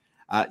 But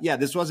yeah,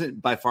 this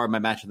wasn't by far my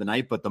match of the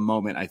night, but the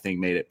moment I think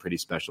made it pretty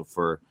special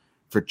for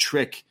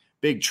Trick.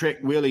 Big Trick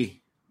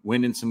really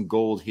winning some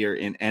gold here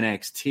in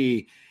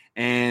NXT.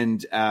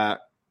 And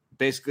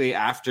basically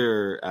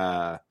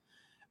after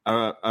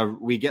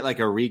we get like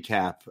a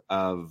recap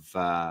of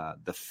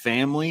the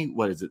family.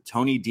 What is it?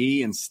 Tony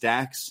D and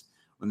Stax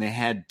when they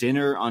had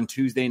dinner on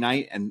Tuesday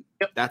night. And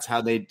that's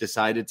how they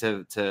decided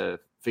to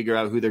figure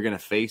out who they're going to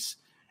face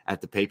at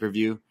the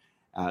pay-per-view.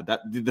 That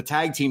the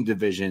tag team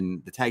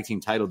division, the tag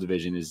team title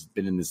division has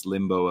been in this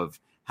limbo of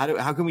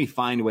how can we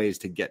find ways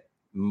to get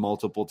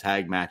multiple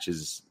tag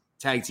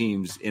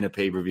teams in a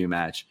pay-per-view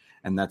match.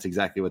 And that's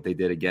exactly what they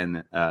did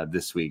again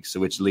this week. So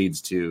which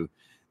leads to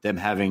them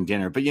having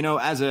dinner. But, you know,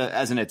 as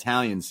an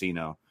Italian,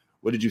 Sino,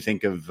 what did you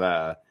think of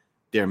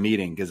their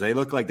meeting? Because they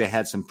look like they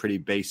had some pretty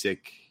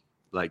basic,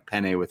 like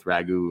penne with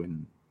ragu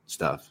and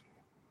stuff.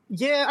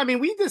 Yeah, I mean,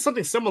 we did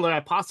something similar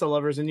at Pasta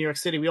Lovers in New York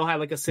City. We all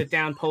had like a sit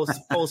down post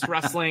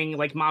wrestling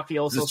like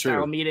mafioso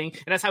style meeting,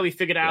 and that's how we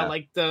figured out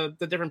like the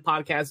different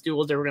podcast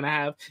duels that we're gonna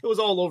have. It was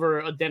all over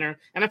a dinner,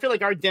 and I feel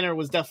like our dinner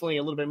was definitely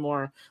a little bit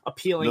more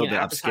appealing and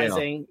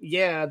appetizing,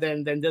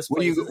 than this. What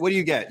do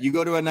you get? You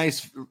go to a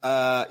nice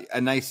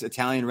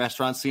Italian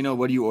restaurant, Sino.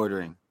 What are you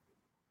ordering?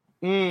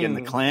 Getting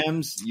the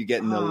clams? You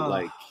getting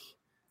the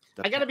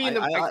I gotta be in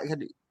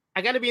the.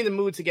 I got to be in the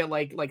mood to get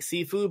like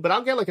seafood, but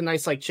I'll get like a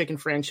nice like chicken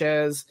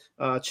franchise,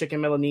 chicken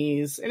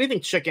Milanese. Anything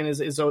chicken is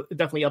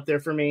definitely up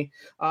there for me.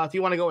 If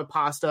you want to go with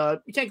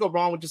pasta, you can't go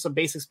wrong with just some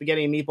basic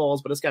spaghetti and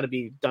meatballs, but it's got to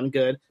be done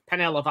good.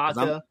 Penne alla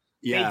vodka,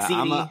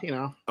 ziti, you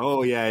know.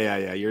 Oh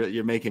yeah.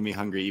 You're making me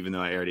hungry, even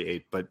though I already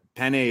ate. But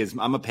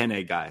I'm a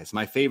penne guy. It's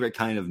my favorite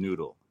kind of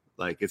noodle.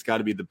 Like it's got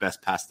to be the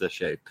best pasta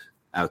shape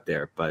out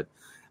there. But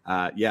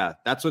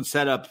that's what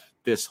set up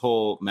this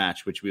whole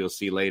match, which we'll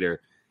see later.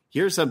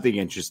 Here's something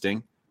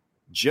interesting.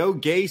 Joe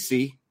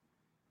Gacy,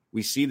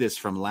 we see this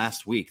from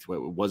last week, what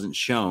wasn't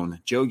shown.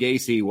 Joe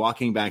Gacy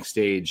walking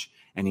backstage,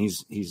 and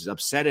he's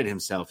upset at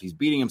himself. He's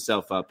beating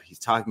himself up. He's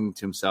talking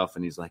to himself,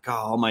 and he's like, "Oh,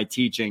 all my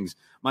teachings,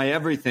 my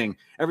everything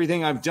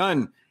I've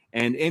done."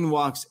 And in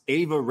walks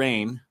Ava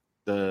Raine,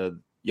 the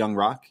young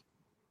rock,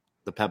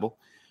 the pebble.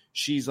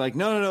 She's like,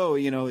 "No,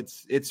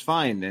 it's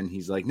fine." And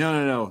he's like,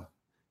 "No,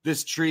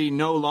 this tree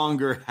no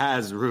longer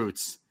has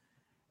roots."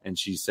 And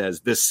she says,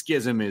 "The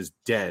schism is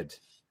dead."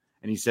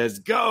 And he says,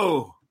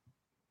 "Go!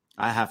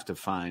 I have to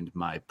find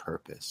my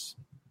purpose."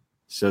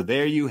 So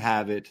there you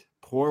have it.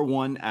 Pour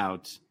one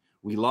out.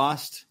 We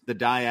lost the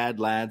Dyad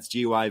lads,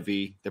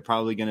 GYV. They're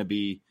probably going to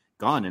be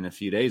gone in a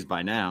few days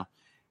by now.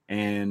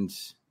 And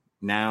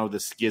now the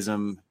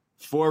schism,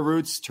 4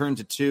 roots turn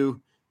to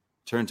 2,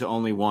 turn to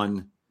only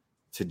 1,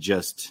 to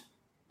just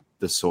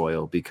the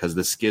soil, because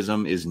the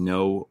schism is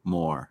no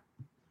more.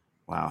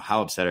 Wow.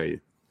 How upset are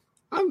you?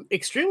 I'm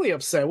extremely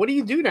upset. What do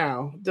you do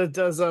now?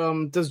 Does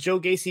Joe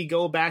Gacy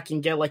go back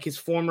and get like his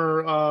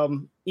former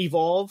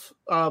Evolve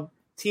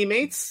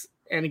teammates,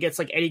 and he gets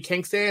like Eddie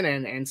Kingston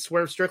and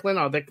Swerve Strickland?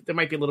 Oh, they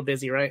might be a little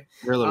busy, right?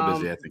 They're a little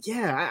busy, I think.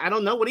 Yeah, I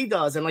don't know what he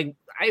does, and like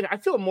I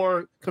feel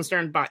more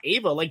concerned about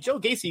Ava. Like Joe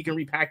Gacy, you can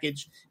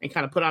repackage and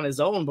kind of put on his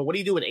own, but what do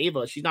you do with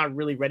Ava? She's not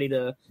really ready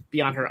to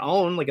be on her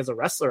own, like as a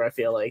wrestler. I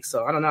feel like,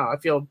 so I don't know. I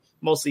feel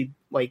mostly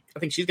like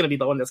I think she's going to be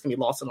the one that's going to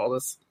be lost in all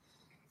this.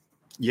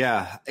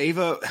 Yeah,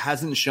 Ava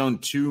hasn't shown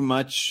too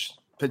much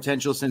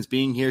potential since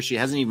being here. She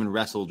hasn't even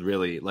wrestled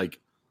really. Like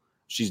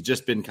she's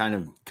just been kind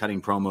of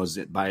cutting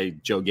promos by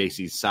Joe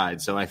Gacy's side.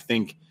 So I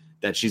think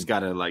that she's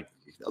got to like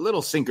a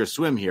little sink or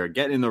swim here.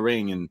 Get in the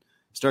ring and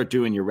start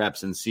doing your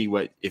reps and see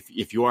what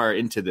if you are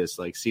into this,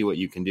 like see what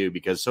you can do,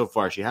 because so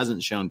far she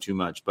hasn't shown too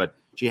much, but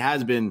she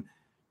has been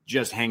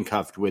just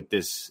handcuffed with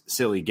this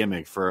silly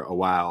gimmick for a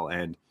while.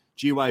 And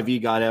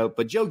GYV got out,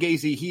 but Joe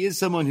Gacy, he is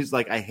someone who's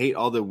like, I hate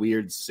all the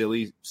weird,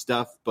 silly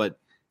stuff, but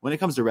when it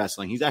comes to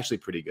wrestling, he's actually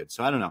pretty good.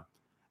 So I don't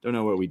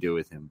know what we do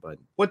with him, but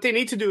what they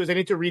need to do is they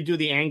need to redo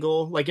the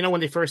angle. Like, you know,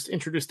 when they first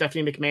introduced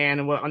Stephanie McMahon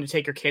and what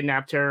Undertaker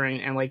kidnapped her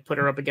and like put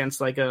her up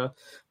against like a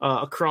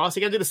cross.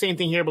 You got to do the same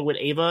thing here, but with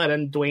Ava, and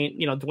then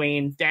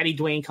Daddy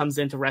Dwayne comes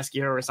in to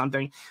rescue her or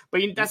something.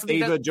 But that's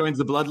Ava joins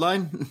the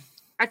bloodline.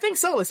 I think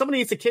so. Like somebody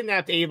needs to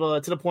kidnap Ava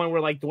to the point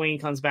where like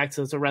Dwayne comes back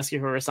to rescue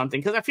her or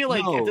something. Because I feel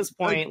like at this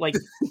point, like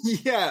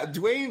yeah,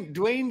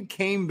 Dwayne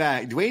came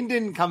back. Dwayne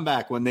didn't come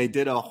back when they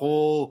did a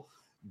whole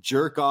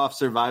jerk off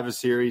Survivor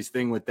Series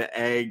thing with the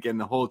egg and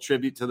the whole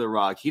tribute to The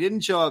Rock. He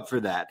didn't show up for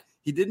that.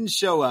 He didn't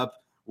show up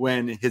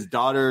when his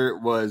daughter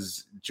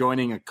was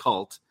joining a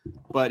cult,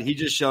 but he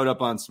just showed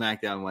up on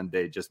SmackDown one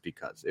day just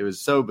because. It was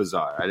so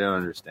bizarre. I don't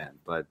understand,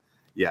 but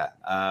yeah,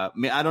 I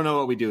don't know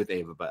what we do with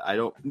Ava, but I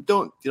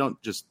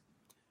don't just.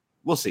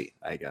 We'll see,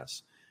 I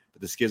guess.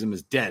 But the schism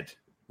is dead,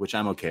 which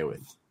I'm okay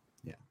with.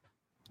 Yeah.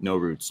 No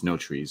roots, no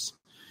trees.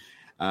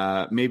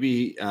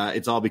 Maybe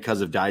it's all because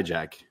of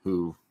Dijak,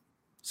 who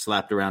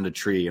slapped around a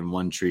tree and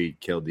one tree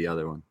killed the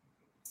other one.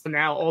 So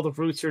now all the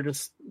roots are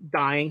just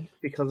dying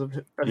because of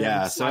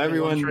yeah, so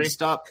everyone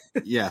stop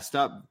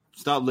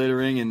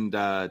littering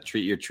and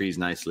treat your trees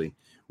nicely.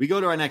 We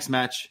go to our next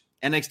match.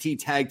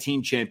 NXT Tag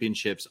Team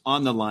Championships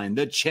on the line.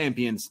 The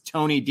champions,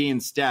 Tony D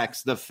and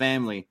Stacks, the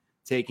family,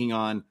 taking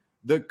on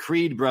the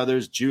Creed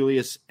brothers,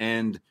 Julius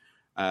and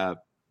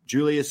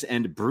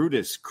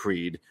Brutus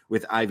Creed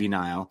with Ivy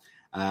Nile.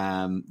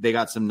 They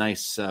got some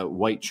nice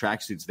white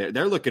tracksuits there.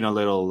 They're looking a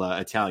little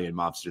Italian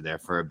mobster there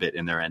for a bit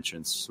in their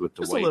entrance with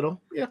the just white. A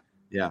little, yeah.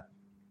 Yeah.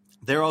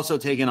 They're also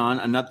taking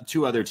on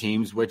two other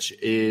teams, which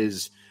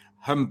is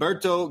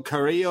Humberto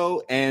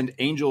Carrillo and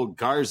Angel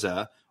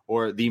Garza,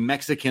 or the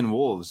Mexican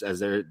Wolves, as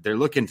they're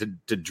looking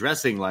to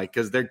dressing like,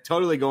 because they're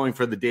totally going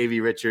for the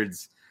Davey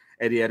Richards,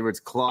 Eddie Edwards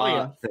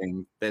claw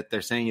thing that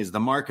they're saying is the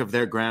mark of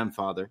their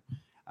grandfather,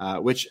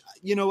 which,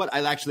 you know what,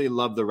 I actually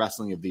love the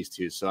wrestling of these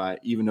two. So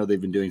even though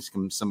they've been doing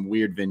some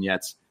weird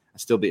vignettes, I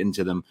still be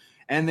into them.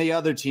 And the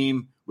other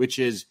team, which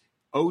is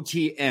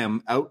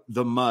OTM, Out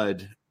the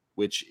Mud,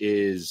 which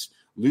is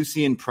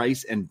Lucian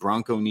Price and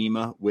Bronco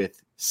Nima with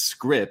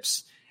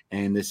Scripps.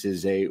 And this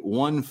is a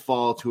one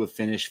fall to a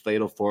finish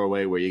fatal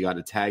 4-way where you got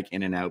to tag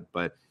in and out.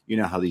 But you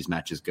know how these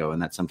matches go,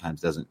 and that sometimes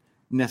doesn't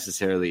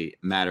necessarily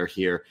matter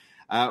here.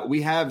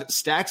 We have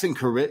Stax and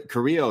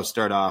Carrillo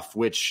start off,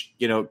 which,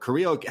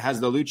 Carrillo has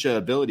the lucha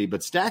ability,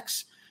 but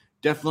Stax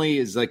definitely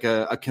is like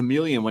a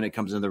chameleon when it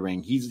comes in the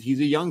ring. He's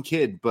a young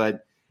kid,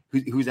 but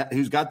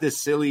who's got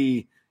this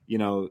silly,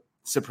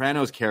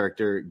 Sopranos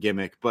character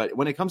gimmick. But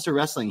when it comes to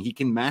wrestling, he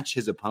can match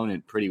his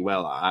opponent pretty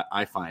well,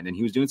 I find. And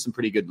he was doing some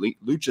pretty good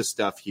lucha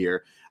stuff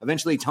here.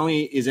 Eventually,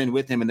 Tony is in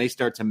with him, and they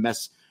start to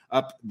mess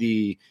up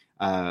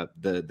are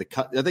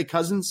they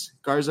cousins,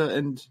 Garza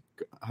and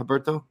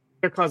Humberto?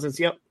 They're cousins,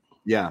 yep.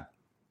 Yeah.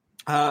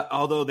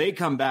 Although they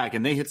come back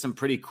and they hit some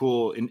pretty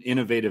cool and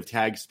innovative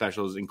tag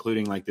specials,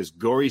 including like this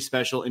gory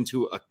special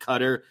into a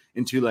cutter,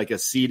 into like a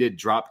seated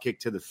drop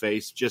kick to the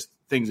face, just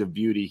things of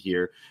beauty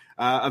here.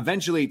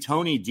 Eventually,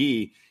 Tony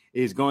D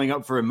is going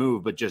up for a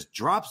move, but just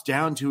drops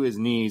down to his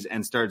knees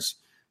and starts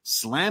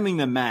slamming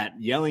the mat,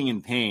 yelling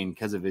in pain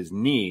because of his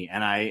knee.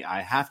 And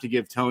I have to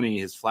give Tony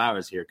his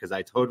flowers here because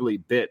I totally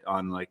bit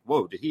on like,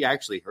 whoa, did he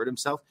actually hurt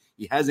himself?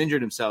 He has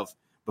injured himself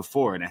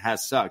before, and it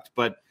has sucked.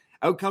 But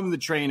out come the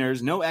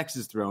trainers, no X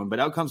is thrown, but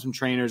out comes some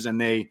trainers, and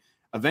they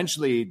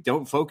eventually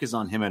don't focus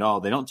on him at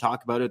all. They don't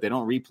talk about it. They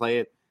don't replay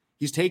it.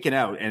 He's taken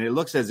out, and it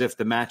looks as if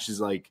the match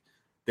is like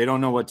they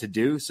don't know what to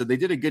do. So they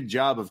did a good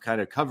job of kind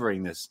of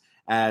covering this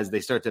as they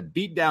start to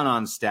beat down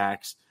on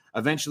Stax.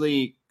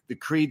 Eventually, the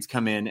Creeds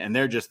come in, and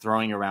they're just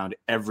throwing around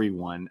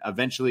everyone.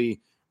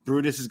 Eventually,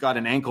 Brutus has got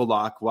an ankle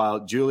lock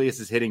while Julius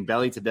is hitting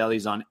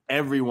belly-to-bellies on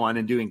everyone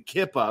and doing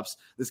kip-ups.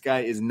 This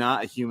guy is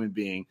not a human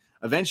being.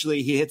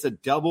 Eventually, he hits a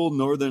double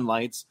Northern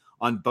Lights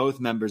on both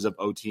members of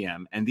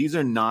OTM. And these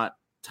are not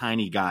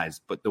tiny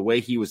guys, but the way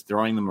he was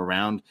throwing them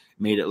around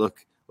made it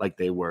look like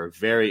they were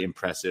very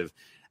impressive.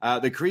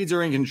 The Creeds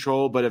are in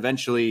control, but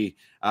eventually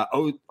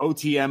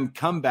OTM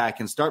come back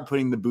and start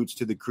putting the boots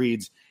to the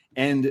Creeds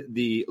and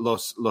the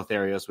Los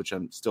Lotharios, which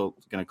I'm still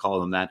going to call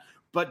them that.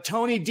 But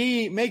Tony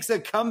D makes a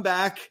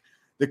comeback.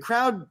 The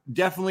crowd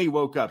definitely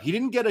woke up. He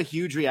didn't get a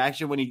huge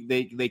reaction when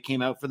they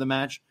came out for the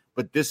match,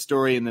 but this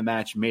story in the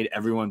match made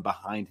everyone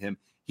behind him.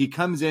 He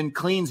comes in,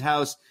 cleans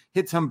house,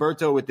 hits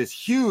Humberto with this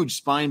huge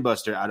spine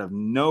buster out of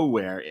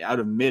nowhere, out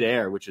of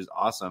midair, which is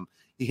awesome.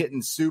 He hit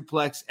in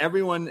suplex.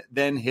 Everyone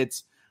then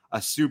hits a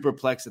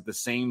superplex at the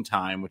same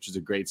time, which is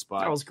a great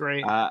spot. That was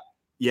great.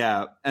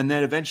 Yeah. And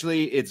then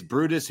eventually it's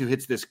Brutus who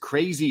hits this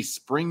crazy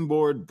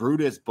springboard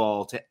Brutus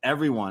ball to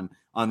everyone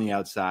on the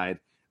outside,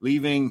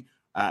 leaving,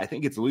 I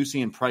think it's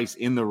Lucy and Price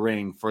in the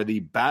ring for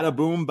the bada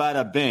boom,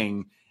 bada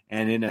bing.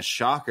 And in a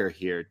shocker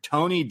here,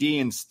 Tony D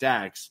and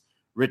Stax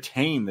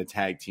retain the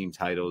tag team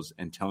titles,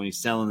 and Tony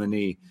selling the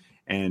knee.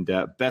 And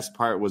best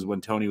part was when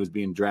Tony was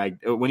being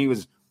dragged, when he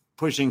was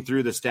pushing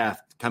through the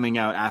staff, coming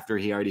out after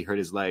he already hurt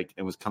his leg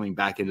and was coming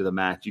back into the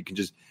match. You can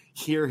just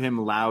hear him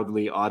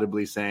loudly,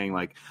 audibly saying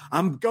like,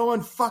 I'm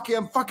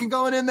fucking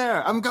going in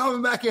there. I'm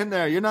going back in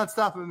there. You're not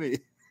stopping me.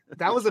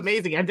 That was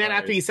amazing. And then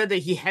after he said that,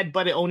 he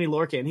headbutted Oni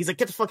Lorcan. He's like,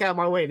 get the fuck out of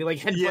my way. And he like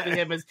headbutting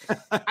him.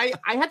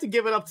 I had to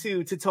give it up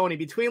to Tony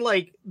between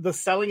like the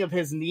selling of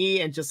his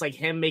knee and just like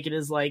him making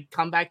his like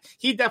comeback.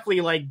 He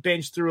definitely like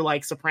binged through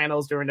like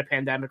Sopranos during the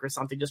pandemic or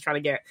something, just trying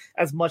to get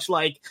as much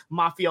like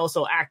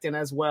mafioso acting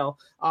as well.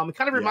 It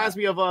kind of reminds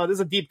me of this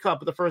is a deep cut,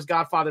 but the first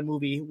Godfather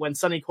movie when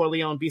Sonny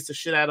Corleone beats the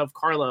shit out of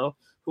Carlo,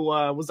 who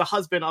was the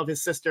husband of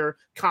his sister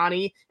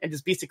Connie, and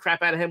just beats the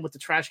crap out of him with the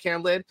trash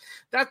can lid.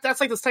 That's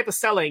like this type of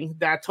selling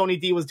that Tony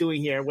D was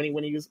doing here when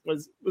he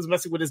was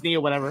messing with his knee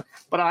or whatever.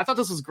 But I thought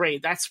this was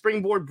great. That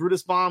springboard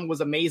Brutus bomb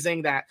was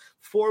amazing. That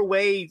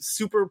 4-way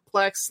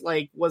superplex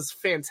like was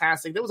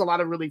fantastic. There was a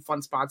lot of really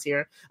fun spots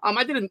here.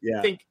 I didn't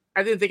think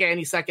at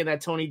any second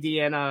that Tony D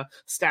and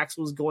Stax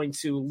was going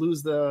to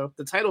lose the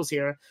titles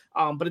here.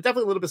 But it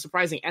definitely a little bit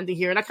surprising ending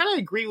here. And I kind of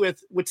agree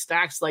with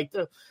Stax. Like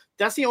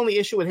that's the only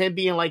issue with him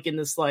being like in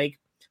this like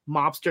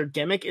mobster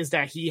gimmick is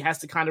that he has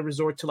to kind of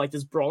resort to like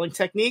this brawling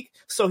technique.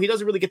 So he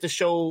doesn't really get to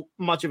show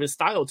much of his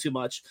style too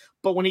much.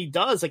 But when he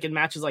does, like in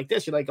matches like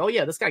this, you're like, oh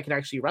yeah, this guy can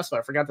actually wrestle.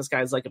 I forgot this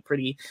guy's like a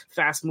pretty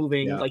fast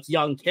moving, like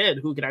young kid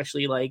who can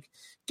actually like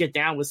get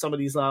down with some of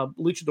these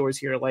luchadors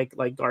here, like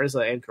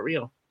Garza and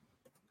Carrillo.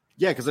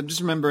 Yeah, because I'm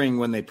just remembering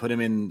when they put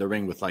him in the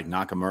ring with like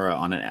Nakamura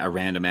on a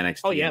random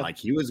NXT. Oh yeah, and, like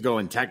he was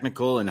going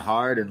technical and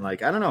hard, and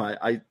like I don't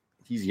know,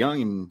 he's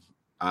young, and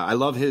I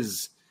love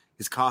his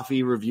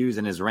coffee reviews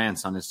and his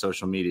rants on his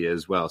social media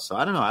as well. So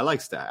I don't know, I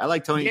like Stack. I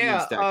like Tony.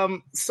 Yeah.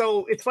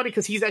 So it's funny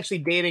because he's actually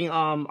dating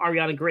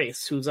Ariana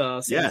Grace, who's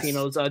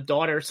Santino's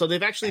daughter. So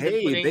they've actually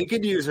they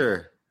could use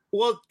her.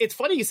 Well, it's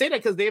funny you say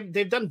that because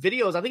they've done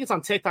videos. I think it's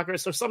on TikTok or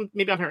some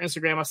maybe on her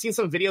Instagram. I've seen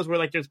some videos where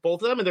like there's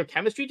both of them and their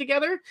chemistry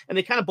together, and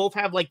they kind of both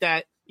have like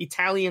that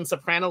Italian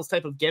Sopranos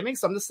type of gimmick.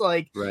 So I'm just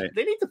like,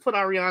 they need to put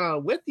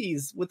Ariana with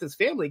this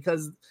family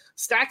because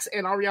Stax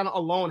and Ariana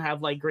alone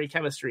have like great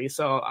chemistry.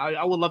 So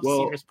I would love to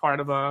see her as part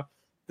of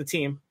the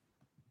team.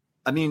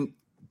 I mean,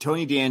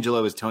 Tony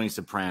D'Angelo is Tony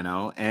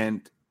Soprano,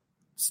 and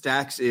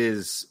Stax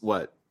is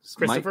what?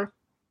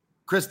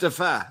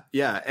 Christopher.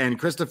 Yeah, and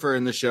Christopher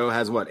in the show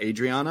has what?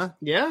 Adriana?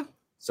 Yeah.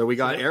 So we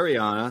got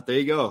Ariana. There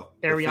you go.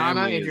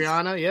 Ariana,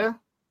 Adriana, yeah.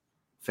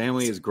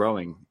 Family is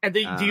growing. And do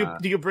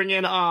you bring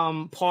in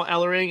Paul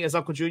Ellering as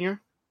Uncle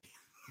Junior?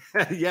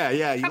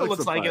 yeah. He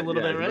looks like it a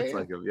little bit, right? Looks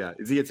like him. Yeah.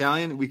 Is he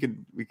Italian? We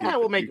could. Yeah,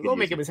 we'll make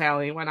him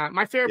Italian. Why not?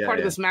 My favorite part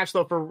of this match,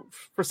 though,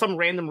 for some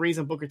random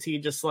reason, Booker T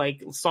just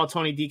like saw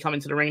Tony D come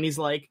into the ring and he's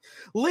like,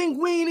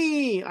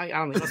 Linguini. I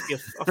don't know. He must be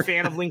a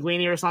fan of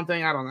Linguini or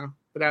something. I don't know.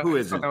 But who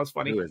is it? That was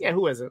funny.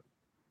 Who is it?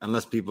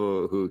 Unless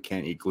people who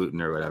can't eat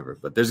gluten or whatever.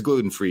 But there's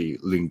gluten-free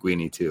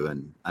linguini too,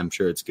 and I'm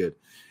sure it's good.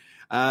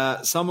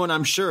 Someone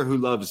I'm sure who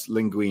loves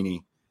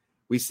linguini.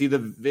 We see the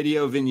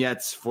video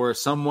vignettes for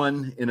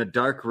someone in a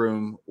dark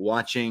room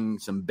watching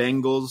some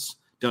Bengals.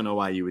 Don't know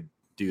why you would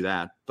do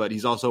that, but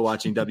he's also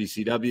watching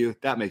WCW.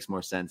 That makes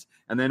more sense.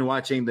 And then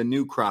watching the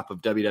new crop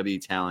of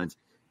WWE talent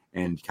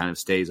and kind of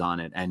stays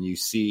on it. And you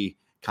see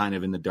kind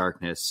of in the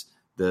darkness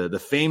the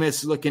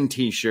famous looking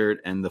T-shirt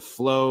and the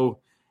flow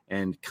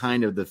and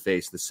kind of the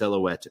face, the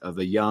silhouette of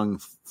a young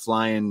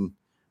flying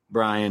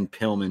Brian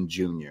Pillman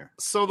Jr.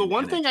 So the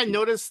one thing I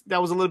noticed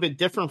that was a little bit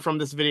different from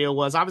this video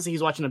was obviously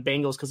he's watching the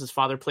Bengals because his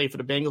father played for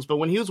the Bengals. But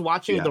when he was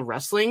watching the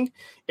wrestling,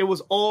 it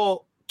was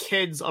all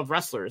kids of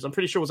wrestlers. I'm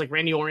pretty sure it was like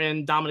Randy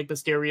Orton, Dominic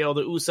Mysterio,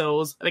 the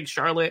Usos, I think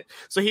Charlotte.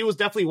 So he was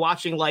definitely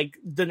watching like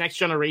the next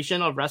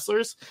generation of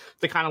wrestlers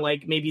to kind of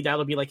like maybe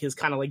that'll be like his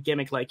kind of like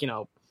gimmick, like, you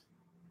know,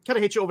 kind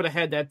of hit you over the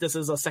head that this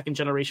is a second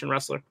generation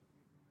wrestler.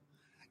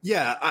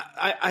 Yeah,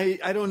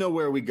 I don't know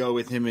where we go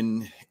with him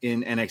in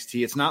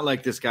NXT. It's not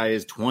like this guy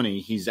is 20.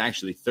 He's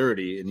actually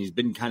 30, and he's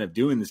been kind of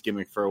doing this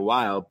gimmick for a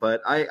while.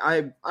 But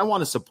I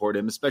want to support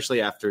him,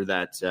 especially after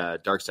that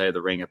Dark Side of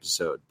the Ring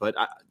episode. But,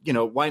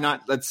 why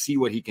not? Let's see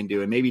what he can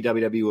do. And maybe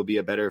WWE will be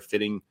a better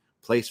fitting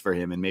place for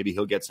him, and maybe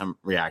he'll get some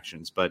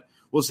reactions. But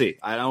we'll see.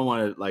 I don't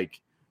want to,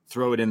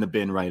 throw it in the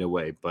bin right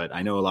away. But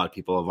I know a lot of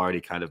people have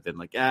already kind of been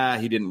like,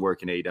 he didn't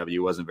work in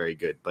AEW. Wasn't very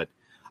good. But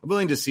I'm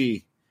willing to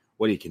see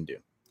what he can do.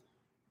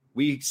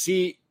 We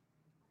see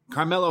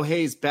Carmelo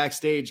Hayes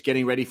backstage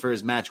getting ready for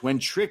his match when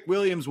Trick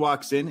Williams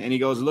walks in and he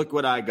goes, "Look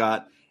what I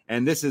got."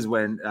 And this is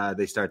when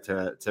they start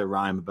to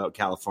rhyme about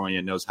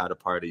California knows how to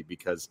party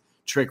because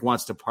Trick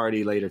wants to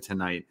party later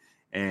tonight.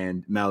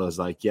 And Melo's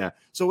like, yeah.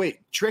 So wait,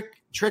 Trick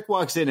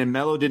walks in and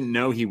Melo didn't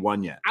know he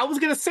won yet. I was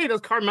going to say,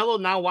 does Carmelo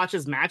now watch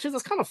his matches?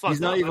 That's kind of fucked up. He's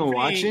not even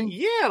watching?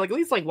 Yeah, at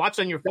least watch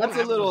on your phone.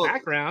 That's a little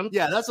background.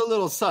 Yeah, that's a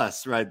little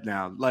sus right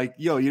now.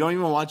 You don't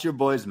even watch your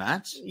boy's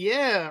match?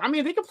 Yeah. I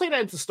mean, they could play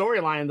that into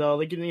storyline though.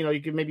 You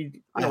could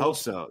maybe. I hope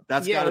so.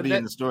 That's got to be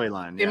in the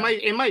storyline. Yeah.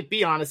 It might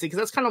be, honestly, because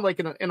that's kind of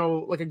like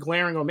a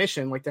glaring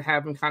omission, to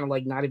have him kind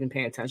of not even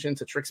paying attention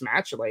to Trick's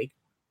match.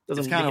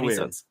 Doesn't make any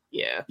sense.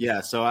 Yeah.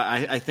 Yeah. So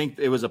I think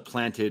it was a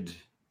planted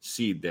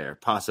seed there,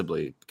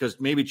 possibly, because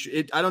maybe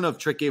I don't know if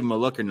Trick gave him a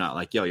look or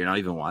not. You're not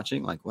even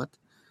watching. What?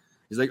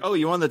 He's like, oh,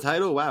 you won the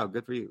title? Wow,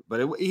 good for you.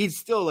 But he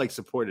still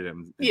supported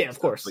him. Yeah, of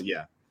course. But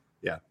yeah.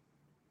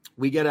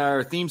 We get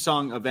our theme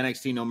song of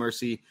NXT No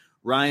Mercy,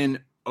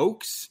 Ryan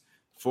Oakes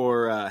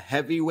for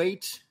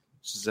Heavyweight.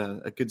 Which is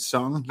a good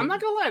song. I'm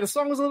not gonna lie, the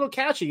song was a little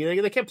catchy.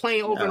 They kept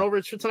playing over and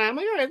over tonight. I'm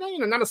like, all right,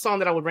 not a song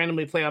that I would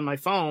randomly play on my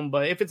phone,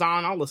 but if it's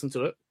on, I'll listen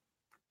to it.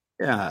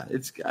 Yeah,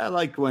 I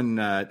like when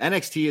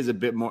NXT is a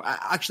bit more.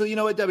 Actually, you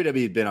know what?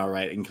 WWE has been all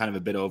right and kind of a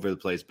bit over the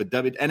place, but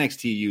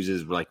NXT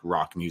uses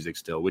rock music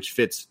still, which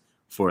fits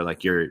for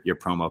your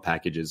promo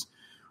packages.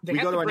 They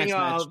got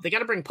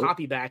to bring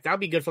Poppy back. That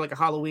would be good for a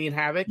Halloween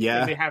Havoc.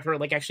 Yeah, maybe have her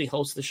actually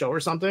host the show or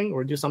something,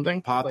 or do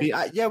something. Poppy,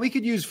 we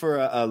could use for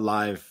a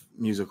live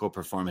musical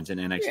performance in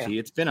NXT. Yeah.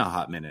 It's been a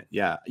hot minute.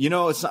 Yeah,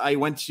 I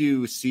went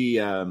to see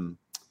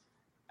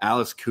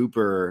Alice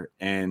Cooper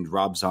and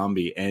Rob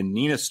Zombie and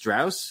Nina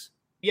Strauss.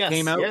 Yes,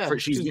 came out. Yeah,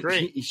 She's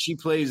great. She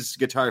plays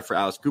guitar for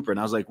Alice Cooper, and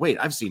I was like, wait,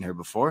 I've seen her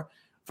before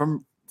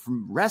from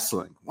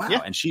wrestling. Wow,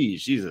 yeah. And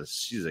she's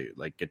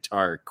a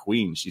guitar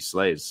queen. She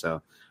slays.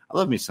 So I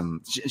love me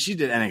some. She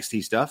did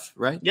NXT stuff,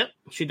 right? Yep,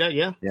 she did.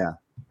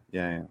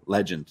 Yeah.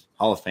 Legend,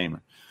 Hall of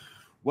Famer.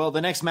 Well, the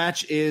next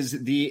match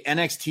is the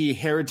NXT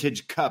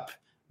Heritage Cup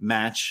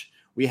match.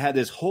 We had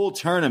this whole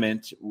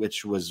tournament,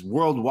 which was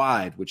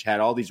worldwide, which had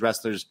all these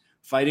wrestlers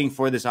fighting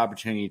for this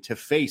opportunity to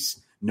face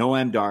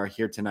Noam Dar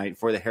here tonight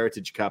for the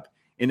Heritage Cup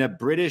in a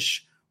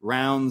British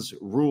rounds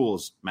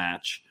rules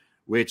match,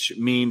 which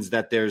means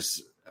that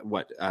there's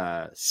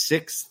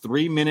 6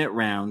 3-minute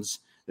rounds.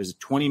 There's a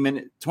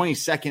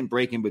 20-second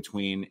break in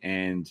between,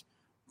 and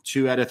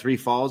 2 out of 3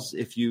 falls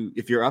if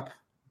you're up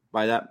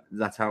by that.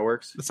 That's how it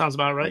works. That sounds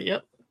about right.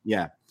 Yep.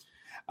 Yeah.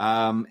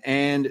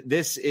 And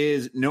this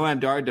is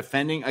Noam Dar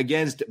defending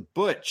against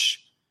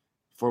Butch,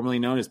 formerly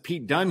known as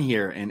Pete Dunne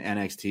here in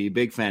NXT.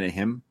 Big fan of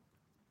him.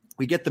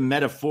 We get the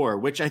metaphor,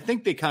 which I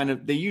think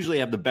they usually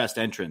have the best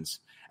entrance,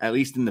 at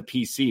least in the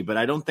PC, but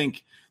I don't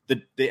think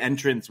the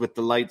entrance with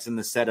the lights and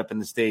the setup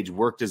and the stage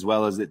worked as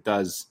well as it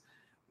does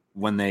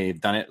when they've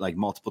done it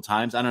multiple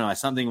times. I don't know.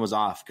 Something was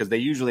off because they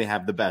usually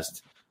have the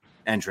best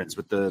entrance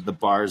with the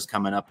bars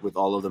coming up with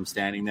all of them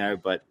standing there.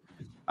 But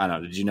I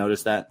don't know. Did you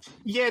notice that?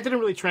 Yeah, it didn't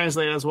really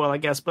translate as well, I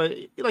guess. But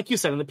like you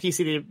said, in the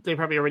PC, they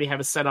probably already have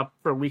it set up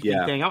for a weekly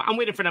thing. I'm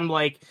waiting for them,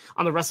 like,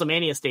 on the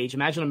WrestleMania stage.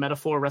 Imagine a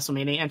Metaphor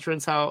WrestleMania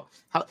entrance, how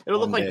it'll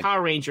look like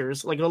Power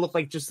Rangers. Like, it'll look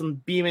like just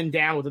them beaming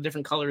down with the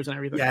different colors and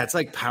everything. Yeah, it's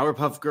like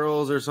Powerpuff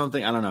Girls or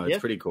something. I don't know. It's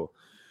pretty cool.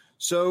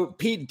 So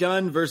Pete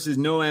Dunne versus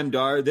Noam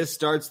Dar. This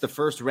starts the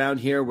first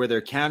round here where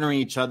they're countering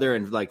each other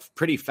and like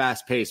pretty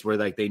fast paced, where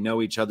like they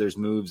know each other's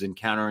moves and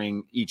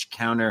countering each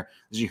counter.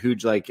 There's a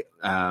huge like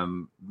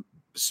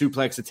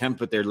suplex attempt,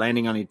 but they're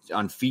landing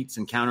on feet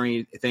and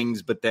countering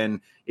things. But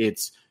then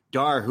it's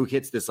Dar who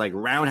hits this like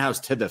roundhouse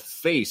to the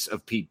face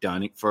of Pete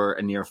Dunne for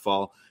a near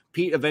fall.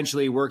 Pete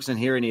eventually works in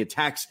here and he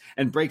attacks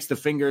and breaks the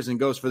fingers and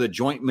goes for the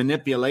joint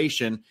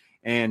manipulation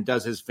and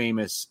does his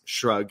famous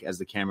shrug as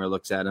the camera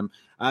looks at him.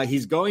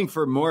 He's going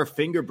for more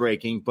finger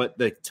breaking, but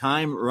the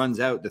time runs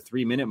out, the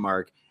 3-minute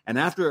mark. And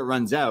after it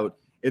runs out,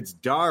 it's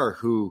Dar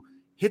who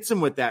hits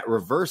him with that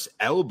reverse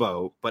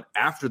elbow, but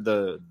after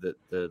the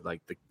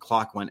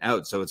clock went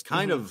out. So it's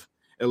kind of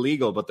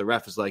illegal, but the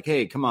ref is like,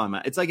 hey, come on,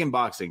 man. It's like in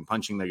boxing,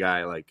 punching the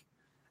guy like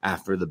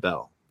after the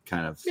bell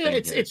kind of thing.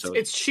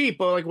 It's cheap,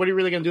 but like, what are you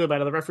really going to do about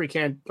it? The referee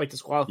can't like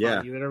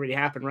disqualify you. It already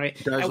happened, right?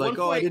 Dar's like,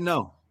 I didn't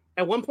know.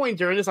 At one point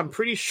during this, I'm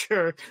pretty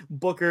sure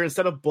Booker,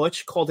 instead of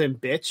Butch, called him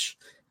bitch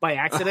by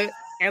accident.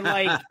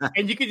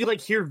 And you could like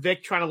hear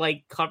Vic trying to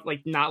like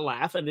not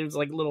laugh, and there was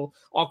like a little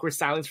awkward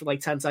silence for like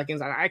 10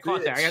 seconds. I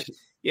caught that.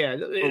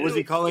 Or was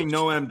he calling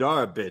Noam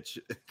Dar a bitch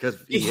because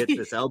he hit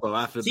this elbow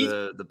after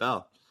the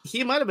bell?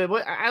 He might have been,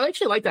 but I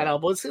actually like that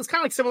elbow. It's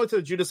kind of like similar to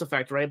the Judas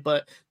effect, right?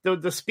 But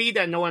the speed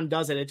that Noam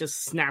does it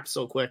just snaps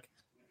so quick.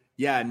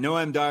 Yeah,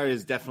 Noam Dar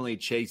is definitely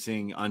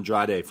chasing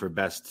Andrade for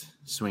best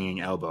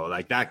swinging elbow.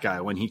 Like that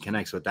guy, when he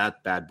connects with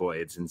that bad boy,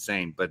 it's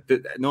insane. But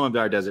Noam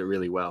Dar does it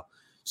really well.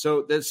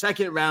 So the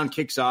second round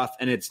kicks off,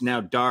 and it's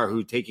now Dar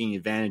who taking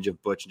advantage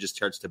of Butch and just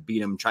starts to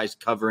beat him, tries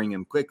covering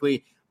him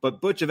quickly.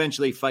 But Butch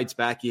eventually fights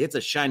back. He hits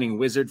a Shining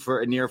Wizard for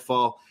a near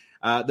fall.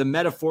 The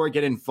Metaphor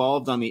get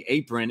involved on the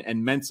apron,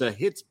 and Mensah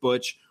hits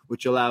Butch,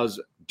 which allows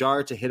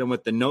Dar to hit him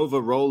with the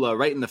Nova Rolla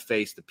right in the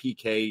face, the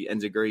PK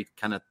Enziguri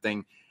kind of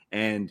thing.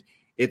 And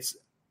it's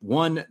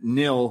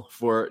 1-0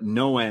 for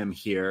Noam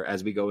here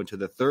as we go into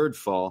the third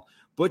fall.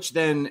 Butch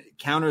then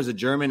counters a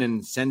German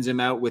and sends him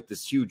out with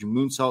this huge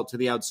moonsault to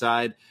the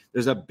outside.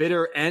 There's a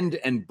bitter end,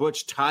 and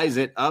Butch ties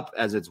it up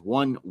as it's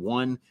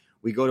 1-1.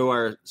 We go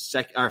to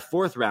our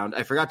fourth round.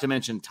 I forgot to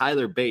mention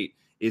Tyler Bate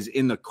is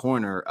in the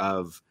corner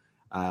of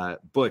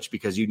Butch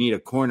because you need a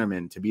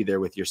cornerman to be there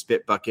with your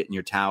spit bucket and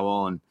your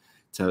towel and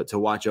to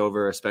watch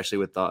over, especially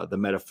with the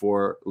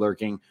Metaphor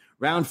lurking.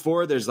 Round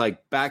 4, there's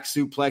like back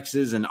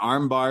suplexes and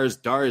arm bars.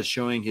 Dar is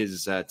showing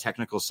his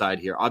technical side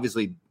here.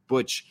 Obviously,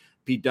 Butch,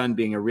 Pete Dunne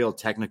being a real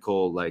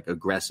technical, like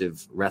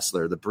aggressive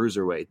wrestler, the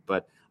bruiserweight.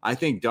 But I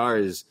think Dar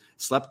is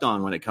slept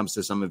on when it comes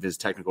to some of his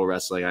technical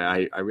wrestling.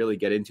 I really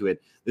get into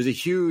it. There's a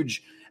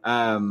huge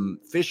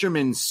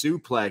fisherman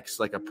suplex,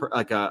 like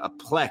a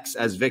plex,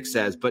 as Vic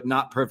says, but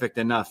not perfect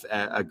enough.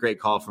 A great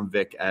call from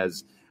Vic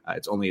as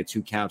it's only a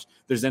 2 count.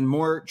 There's then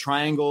more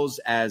triangles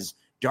as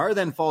Dar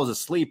then falls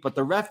asleep, but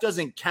the ref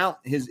doesn't count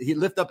he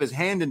lift up his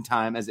hand in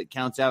time as it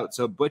counts out.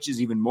 So Butch is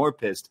even more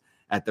pissed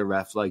at the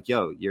ref, like,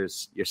 yo, you're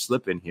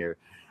slipping here.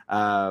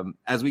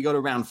 As we go to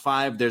round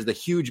 5, there's the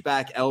huge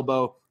back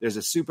elbow. There's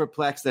a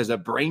superplex. There's a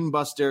brain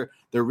buster.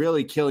 They're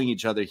really killing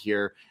each other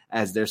here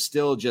as they're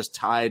still just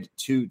tied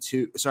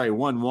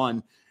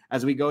 1-1.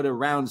 As we go to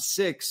round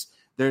 6,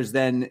 there's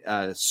then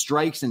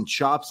strikes and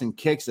chops and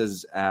kicks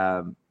as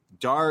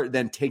Dar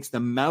then takes the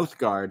mouth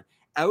guard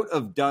out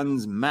of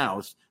Dunne's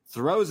mouth,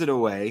 throws it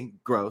away,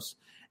 gross,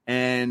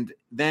 and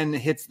then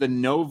hits the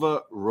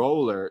Nova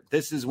Roller.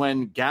 This is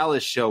when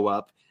Gallus show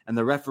up and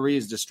the referee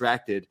is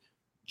distracted.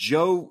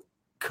 Joe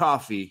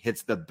Coffey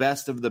hits the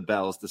best of the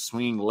bells, the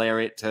swinging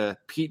lariat to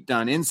Pete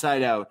Dunne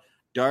inside out.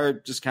 Dar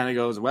just kind of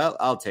goes, well,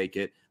 I'll take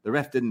it. The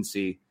ref didn't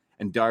see,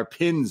 and Dar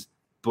pins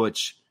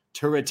Butch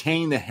to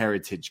retain the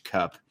Heritage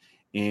Cup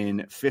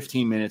in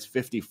 15 minutes,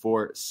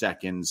 54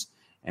 seconds,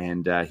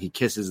 and he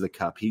kisses the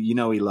cup. He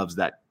loves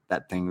that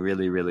thing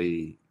really,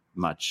 really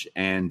much.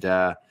 And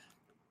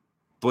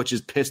Butch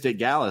is pissed at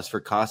Gallus for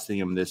costing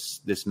him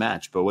this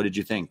match. But what did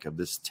you think of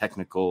this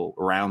technical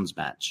rounds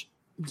match?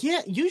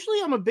 Yeah,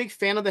 usually I'm a big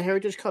fan of the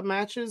Heritage Cup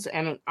matches,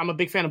 and I'm a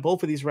big fan of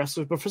both of these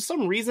wrestlers. But for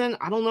some reason,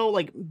 I don't know,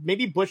 like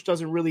maybe Butch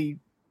doesn't really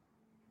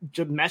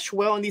mesh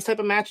well in these type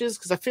of matches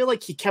because I feel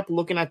like he kept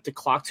looking at the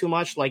clock too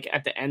much, like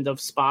at the end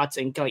of spots,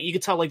 and like, you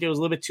could tell like there was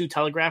a little bit too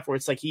telegraphed, where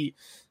it's like he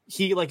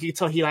like you could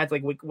tell he had to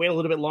like wait a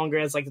little bit longer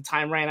as like the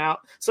time ran out.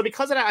 So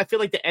because of that, I feel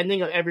like the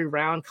ending of every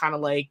round kind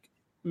of like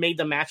made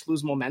the match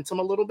lose momentum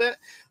a little bit.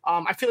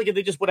 I feel like if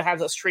they just would have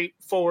had a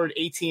straightforward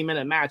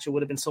 18-minute match, it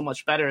would have been so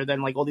much better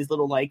than like all these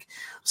little like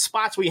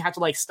spots where you have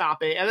to like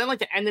stop it. And then like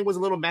the ending was a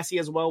little messy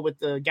as well with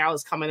the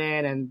Gallus coming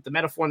in and the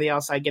Metaphor on the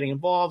outside getting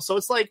involved. So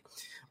it's like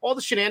all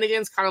the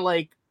shenanigans kind of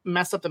like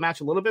messed up the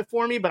match a little bit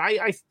for me, but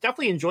I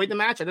definitely enjoyed the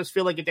match. I just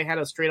feel like if they had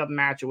a straight up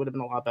match, it would have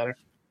been a lot better.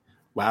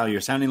 Wow,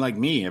 you're sounding like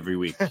me every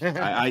week.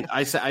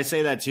 I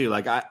say that too.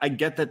 Like I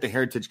get that the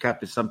Heritage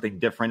Cup is something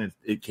different.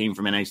 It came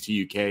from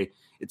NXT UK.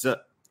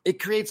 It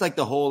creates like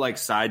the whole like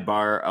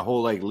sidebar, a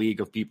whole like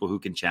league of people who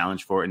can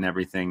challenge for it and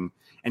everything.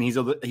 And he's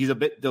a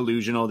bit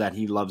delusional that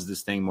he loves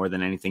this thing more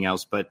than anything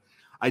else. But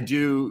I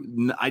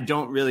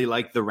don't really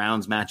like the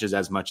rounds matches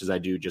as much as I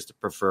do just to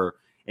prefer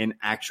an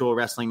actual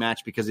wrestling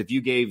match, because if you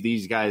gave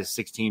these guys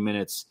 16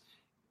 minutes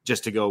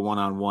just to go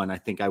one-on-one, I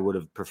think I would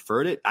have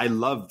preferred it. I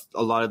loved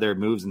a lot of their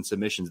moves and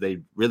submissions. They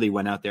really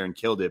went out there and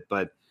killed it,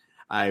 but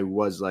I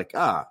was like,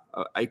 I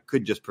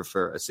could just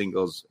prefer a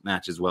singles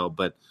match as well,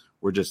 but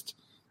we're just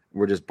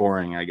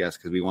boring, I guess,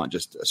 because we want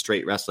just a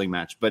straight wrestling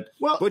match. But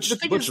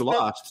Butch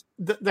lost.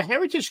 The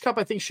Heritage Cup,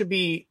 I think, should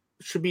be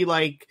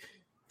like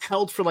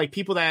held for like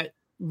people that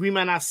we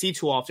might not see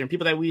too often,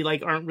 people that we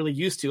like aren't really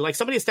used to. Like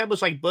somebody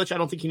established like Butch, I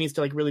don't think he needs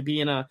to like really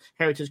be in a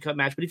Heritage Cup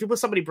match. But if you put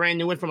somebody brand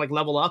new in from like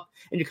Level Up,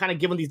 and you're kind of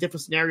giving these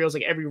different scenarios,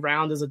 like every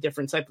round is a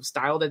different type of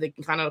style that they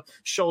can kind of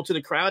show to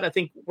the crowd, I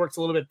think works a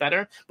little bit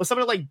better. But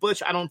somebody like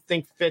Butch, I don't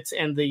think fits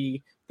in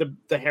the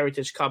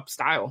Heritage Cup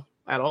style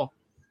at all.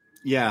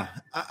 Yeah,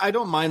 I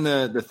don't mind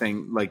the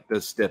thing, like the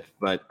stiff,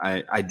 but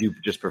I do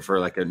just prefer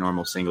like a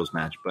normal singles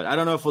match. But I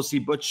don't know if we'll see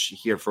Butch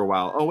here for a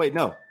while. Oh, wait,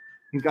 no.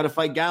 He's got to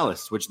fight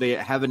Gallus, which they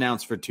have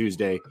announced for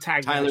Tuesday.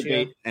 Tyler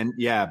Bate and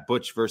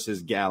Butch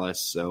versus Gallus.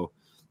 So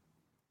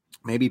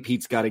maybe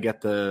Pete's got to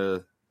get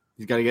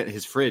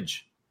his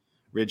Ridge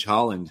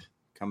Holland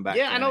come back.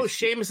 Yeah, I know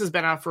Sheamus has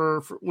been out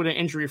for with an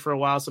injury for a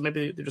while, so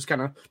maybe they're just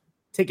kind of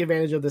take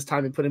advantage of this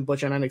time and put in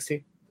Butch on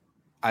NXT.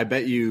 I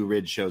bet you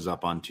Ridge shows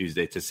up on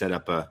Tuesday to set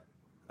up a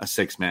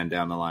 6-man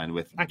down the line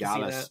with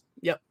Gallus.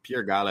 Yep,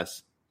 pure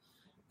Gallus.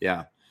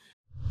 Yeah.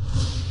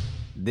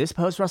 This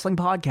post-wrestling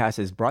podcast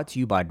is brought to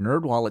you by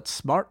NerdWallet's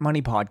Smart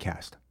Money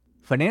Podcast.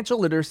 Financial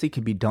literacy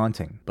can be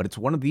daunting, but it's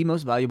one of the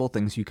most valuable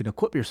things you can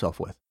equip yourself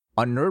with.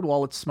 On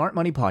NerdWallet's Smart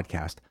Money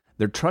Podcast,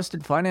 their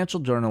trusted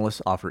financial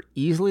journalists offer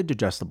easily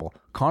digestible,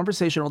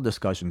 conversational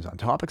discussions on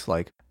topics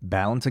like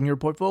balancing your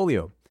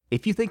portfolio.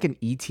 If you think an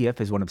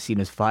ETF is one of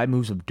Cena's 5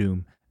 moves of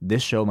doom,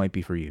 this show might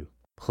be for you.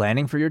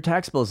 Planning for your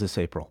tax bills this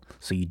April,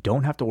 so you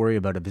don't have to worry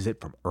about a visit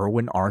from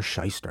Erwin R.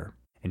 Shyster.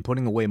 And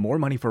putting away more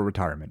money for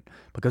retirement,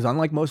 because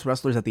unlike most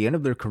wrestlers at the end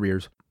of their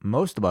careers,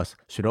 most of us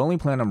should only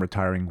plan on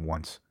retiring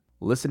once.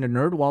 Listen to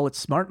NerdWallet's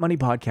Smart Money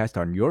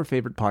Podcast on your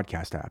favorite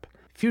podcast app.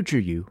 Future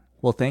you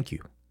will thank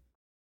you.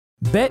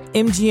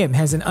 BetMGM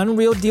has an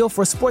unreal deal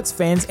for sports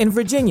fans in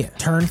Virginia.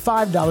 Turn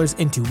 $5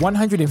 into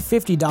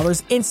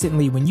 $150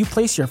 instantly when you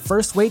place your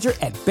first wager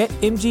at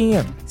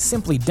BetMGM.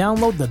 Simply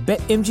download the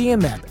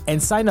BetMGM app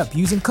and sign up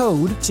using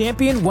code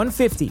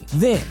Champion150.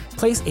 Then,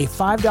 place a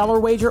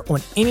 $5 wager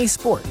on any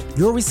sport.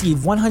 You'll receive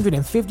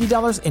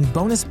 $150 in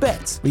bonus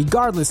bets,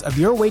 regardless of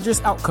your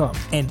wager's outcome.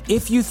 And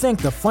if you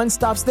think the fun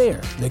stops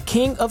there, the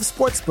king of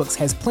sportsbooks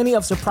has plenty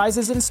of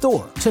surprises in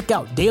store. Check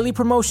out daily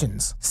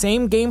promotions,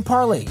 same-game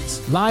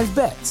parlays, live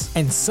bets,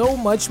 and so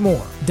much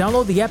more.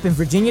 Download the app in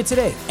Virginia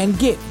today and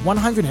get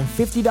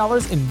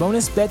 $150 in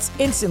bonus bets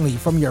instantly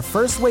from your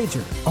first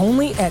wager.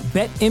 Only at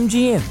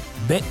BetMGM.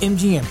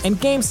 BetMGM and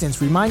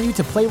GameSense remind you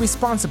to play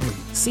responsibly.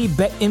 See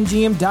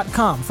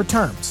BetMGM.com for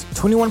terms.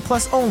 21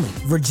 plus only.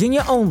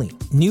 Virginia only.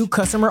 New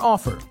customer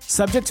offer.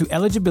 Subject to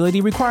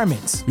eligibility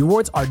requirements.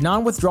 Rewards are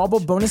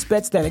non-withdrawable bonus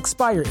bets that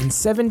expire in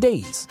 7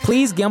 days.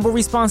 Please gamble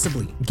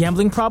responsibly.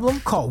 Gambling problem?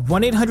 Call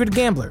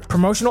 1-800-GAMBLER.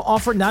 Promotional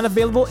offer not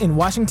available in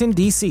Washington,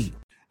 D.C.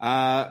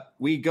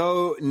 We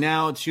go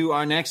now to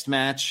our next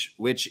match,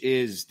 which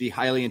is the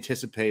highly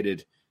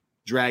anticipated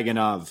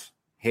Dragunov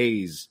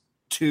Hayes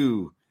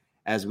 2.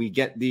 As we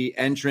get the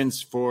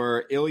entrance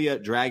for Ilya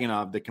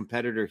Dragunov, the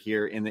competitor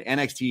here in the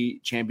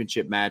NXT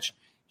Championship match.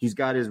 He's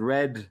got his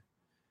red,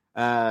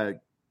 eye,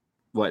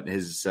 what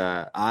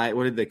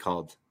are they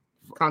called?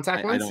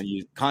 Contact lens? I don't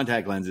use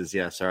contact lenses.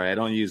 Yeah, sorry, I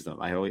don't use them.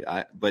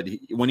 But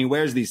when he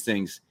wears these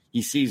things,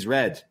 he sees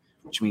red,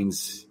 which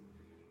means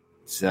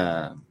he's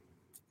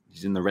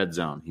in the red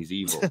zone. He's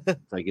evil.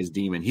 It's like his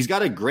demon. He's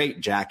got a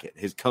great jacket.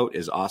 His coat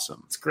is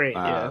awesome. It's great,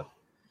 yeah.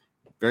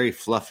 Very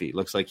fluffy.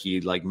 Looks like he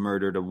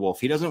murdered a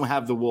wolf. He doesn't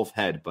have the wolf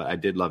head, but I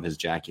did love his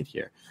jacket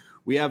here.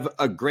 We have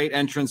a great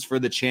entrance for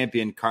the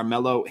champion,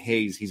 Carmelo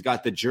Hayes. He's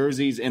got the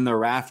jerseys in the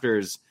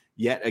rafters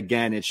yet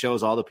again. It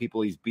shows all the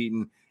people he's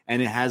beaten,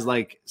 and it has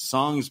like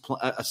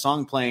a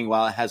song playing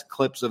while it has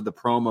clips of the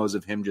promos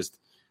of him just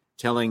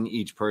telling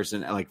each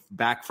person, like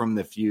back from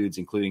the feuds,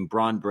 including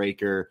Braun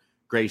Breaker,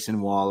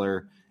 Grayson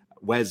Waller,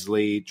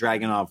 Wesley,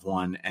 Dragunov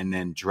 1, and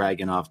then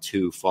Dragunov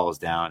 2 falls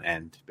down,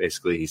 and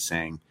basically he's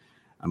saying,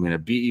 I'm going to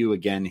beat you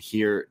again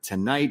here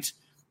tonight.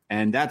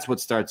 And that's what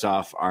starts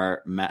off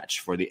our match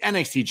for the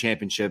NXT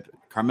Championship.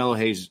 Carmelo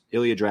Hayes,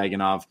 Ilya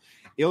Dragunov.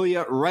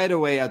 Ilya right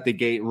away out the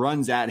gate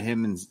runs at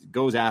him and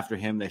goes after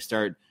him. They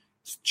start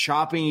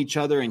chopping each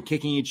other and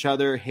kicking each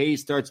other. Hayes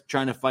starts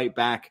trying to fight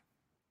back.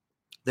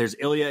 There's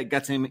Ilya,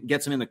 gets him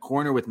in the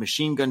corner with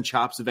machine gun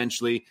chops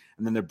eventually.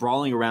 And then they're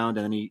brawling around,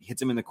 and then he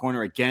hits him in the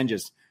corner again,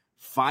 just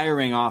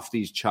firing off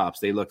these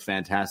chops. They look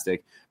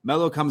fantastic.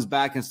 Melo comes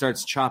back and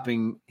starts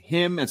chopping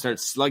him and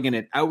starts slugging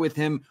it out with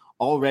him.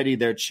 already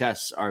their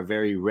chests are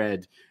very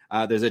red.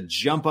 There's a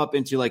jump up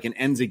into like an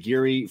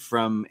enziguri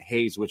from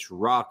Hayes, which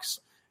rocks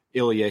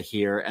Ilya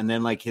here. And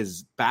then like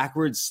his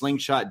backwards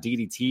slingshot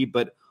DDT,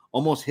 but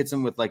almost hits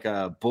him with like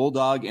a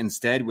bulldog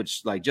instead,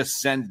 which like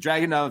just sends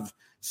Dragunov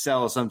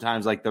sells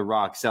sometimes like The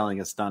Rock selling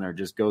a stunner,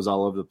 just goes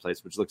all over the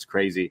place, which looks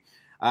crazy.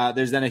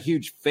 There's then a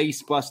huge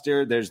face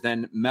buster. There's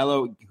then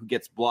Mello who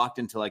gets blocked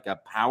into like a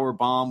power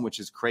bomb, which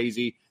is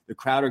crazy. The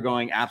crowd are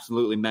going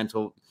absolutely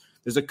mental.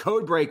 There's a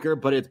code breaker,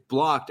 but it's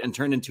blocked and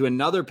turned into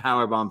another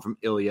power bomb from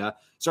Ilya.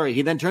 Sorry,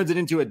 he then turns it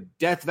into a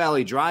Death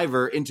Valley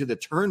driver into the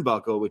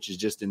turnbuckle, which is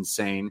just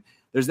insane.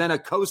 There's then a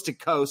coast to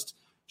coast.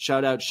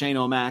 Shout out Shane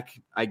O'Mac.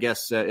 I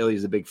guess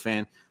Ilya's a big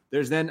fan.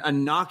 There's then a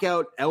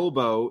knockout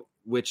elbow,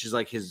 which is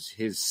like his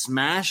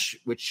smash,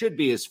 which should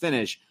be his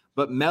finish,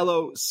 but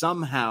Mello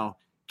somehow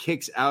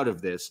kicks out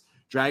of this.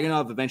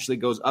 Dragunov eventually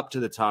goes up to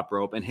the top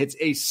rope and hits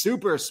a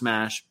super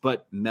smash,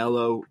 but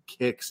Mello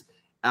kicks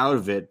out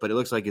of it, but it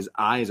looks like his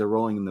eyes are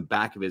rolling in the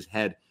back of his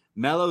head.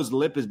 Mello's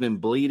lip has been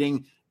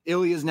bleeding.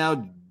 Ilya's now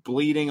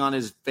bleeding on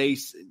his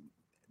face.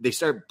 They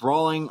start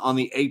brawling on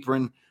the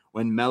apron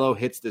when Mello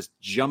hits this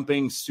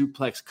jumping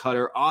suplex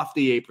cutter off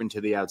the apron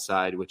to the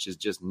outside, which is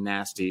just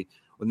nasty.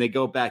 When they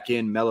go back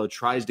in, Mello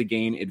tries to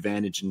gain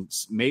advantage and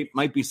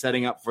might be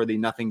setting up for the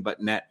nothing but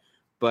net,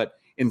 but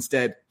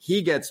instead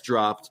he gets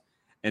dropped,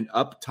 and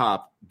up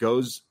top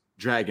goes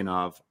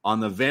Dragunov on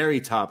the very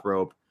top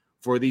rope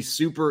for the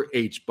super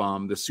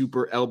H-bomb, the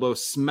super elbow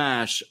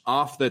smash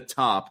off the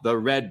top, the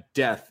Red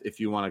Death, if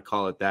you want to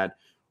call it that.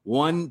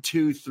 1,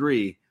 2,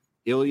 3,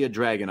 Ilya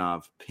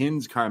Dragunov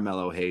pins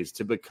Carmelo Hayes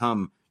to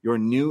become your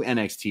new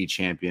NXT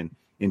champion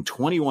in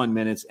 21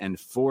 minutes and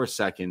 4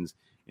 seconds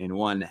in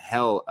one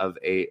hell of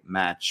a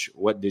match.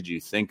 What did you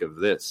think of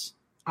this?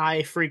 I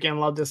freaking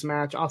love this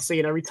match. I'll say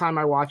it every time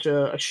I watch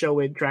a show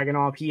with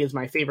Dragunov. He is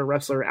my favorite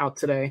wrestler out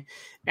today.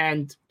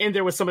 And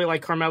there was somebody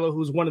like Carmelo,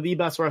 who's one of the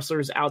best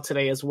wrestlers out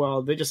today as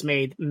well. They just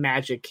made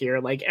magic here.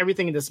 Like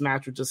everything in this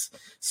match was just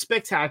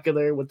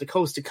spectacular with the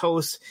coast to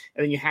coast.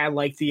 And then you had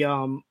like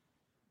the,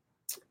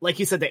 like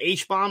you said, the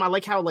H-bomb. I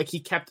like how like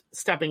he kept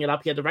stepping it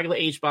up. He had the regular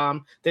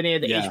H-bomb, then he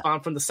had the H-bomb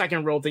from the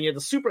second rope, then he had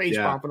the super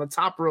H-bomb from the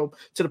top rope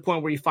to the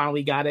point where he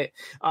finally got it.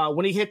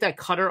 When he hit that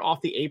cutter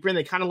off the apron,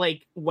 they kind of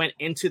like went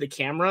into the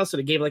camera, so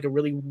they gave like a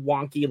really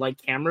wonky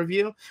like camera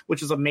view,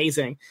 which was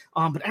amazing.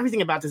 But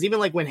everything about this, even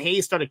like when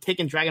Hayes started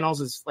kicking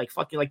Dragunov's like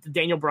fucking like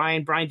the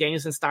Brian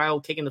Danielson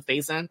style kicking the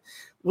face in,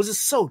 was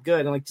just so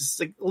good. And like just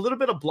like a little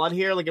bit of blood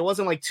here, like it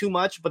wasn't like too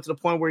much, but to the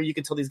point where you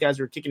could tell these guys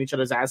were kicking each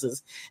other's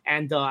asses.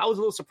 And I was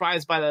a little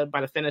surprised by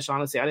the finish.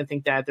 Honestly, I didn't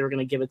think that they were going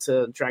to give it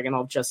to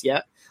Dragunov just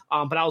yet.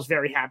 But I was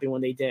very happy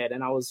when they did,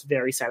 and I was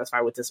very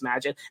satisfied with this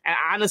match. And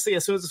honestly,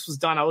 as soon as this was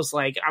done, I was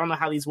like, I don't know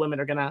how these women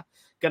are gonna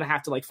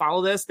have to like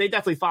follow this. They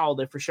definitely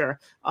followed it for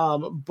sure.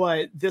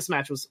 But this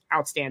match was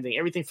outstanding.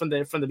 Everything from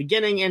the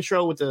beginning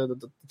intro with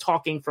the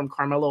talking from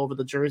Carmelo over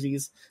the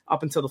jerseys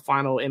up until the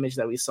final image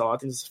that we saw. I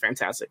think this is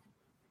fantastic.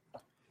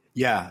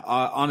 Yeah,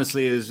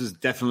 honestly, this is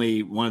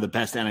definitely one of the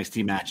best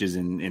NXT matches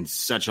in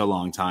such a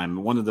long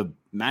time. One of the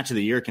match of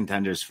the year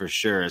contenders for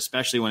sure,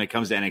 especially when it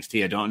comes to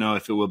NXT. I don't know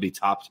if it will be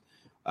topped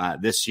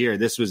this year.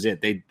 This was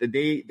it.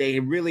 They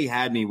really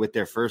had me with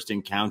their first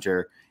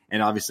encounter,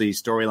 and obviously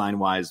storyline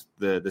wise,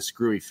 the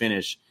screwy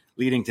finish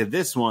leading to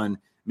this one,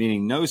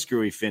 meaning no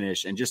screwy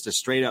finish and just a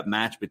straight up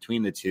match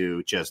between the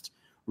two. Just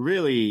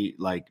really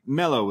like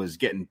Mello was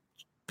getting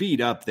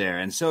beat up there.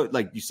 And so,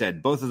 like you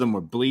said, both of them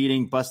were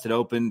bleeding, busted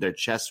open. Their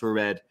chests were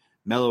red.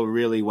 Mello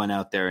really went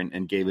out there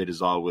and gave it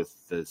his all with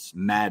this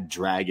mad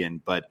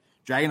dragon. But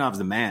Dragunov's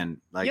the man.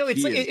 Like,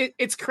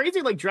 it's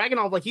crazy. Like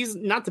Dragunov, like he's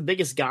not the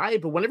biggest guy,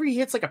 but whenever he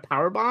hits like a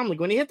power bomb, like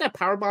when he hit that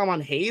power bomb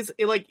on Hayes,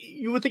 it like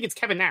you would think it's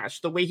Kevin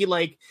Nash. The way he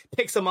like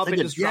picks him up and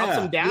just drops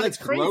him down, it's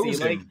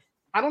crazy. Like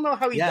I don't know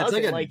how he does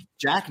it. Like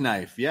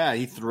jackknife. Yeah,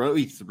 he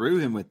threw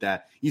him with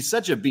that. He's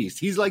such a beast.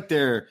 He's like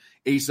their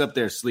ace up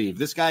their sleeve.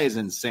 This guy is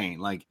insane.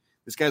 Like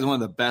this guy's one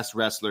of the best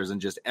wrestlers,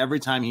 and just every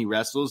time he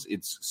wrestles,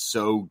 it's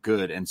so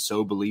good and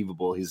so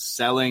believable. He's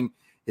selling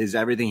his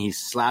everything. He's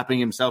slapping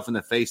himself in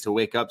the face to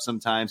wake up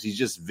sometimes. He's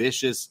just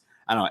vicious.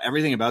 I don't know.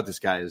 Everything about this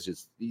guy is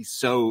just, he's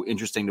so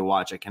interesting to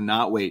watch. I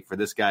cannot wait for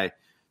this guy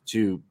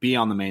to be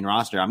on the main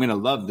roster. I'm going to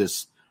love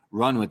this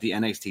run with the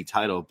NXT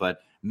title, but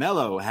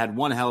Mello had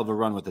one hell of a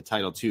run with the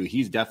title too.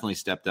 He's definitely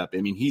stepped up.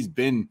 I mean, he's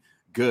been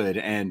good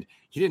and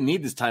he didn't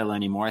need this title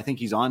anymore. I think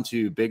he's on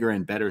to bigger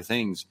and better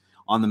things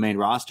on the main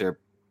roster,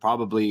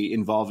 probably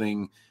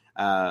involving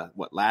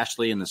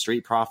Lashley and the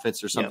Street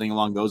Profits or something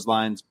along those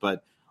lines.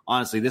 But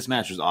honestly, this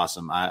match was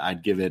awesome.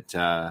 I'd give it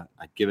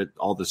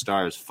all the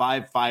stars.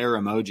 5 fire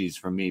emojis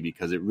from me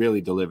because it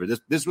really delivered.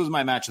 This was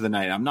my match of the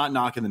night. I'm not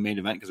knocking the main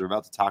event because we're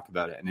about to talk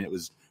about it, and it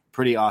was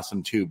pretty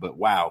awesome too. But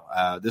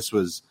wow, this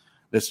was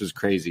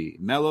crazy.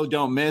 Mello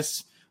don't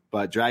miss,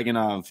 but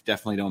Dragunov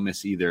definitely don't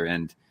miss either,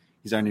 and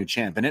he's our new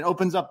champ. And it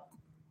opens up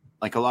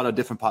like a lot of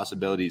different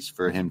possibilities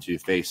for him to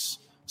face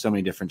so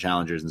many different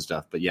challengers and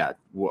stuff. But yeah,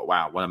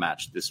 wow, what a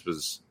match. This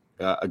was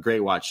a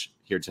great watch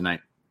here tonight.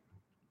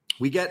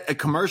 We get a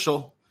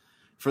commercial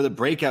for the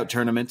breakout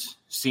tournament,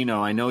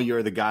 Sino, I know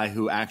you're the guy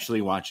who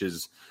actually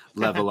watches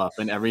Level Up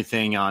and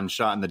everything on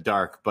Shot in the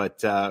Dark,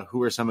 but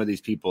who are some of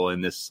these people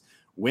in this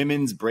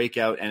women's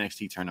breakout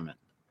NXT tournament?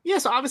 Yeah,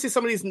 so obviously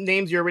some of these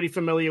names you're already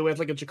familiar with,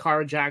 like a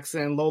Jakara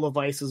Jackson, Lola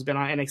Vice, who's been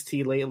on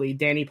NXT lately,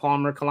 Danny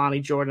Palmer,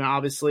 Kalani Jordan,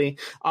 obviously.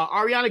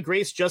 Ariana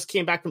Grace just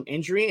came back from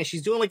injury, and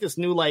she's doing like this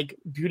new like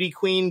beauty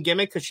queen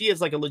gimmick because she is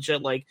like a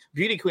legit like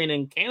beauty queen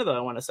in Canada,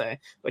 I want to say.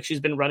 Like she's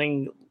been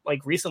running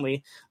like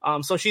recently.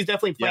 So she's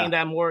definitely playing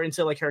that more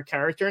into like her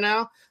character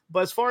now.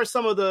 But as far as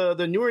some of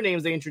the newer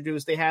names they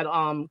introduced, they had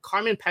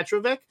Carmen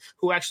Petrovic,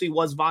 who actually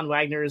was Von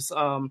Wagner's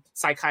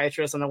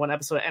psychiatrist on the one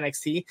episode of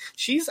NXT.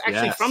 She's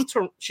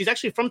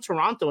actually from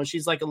Toronto, and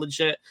she's like a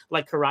legit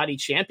like karate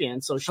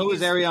champion. So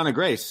is Ariana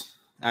Grace,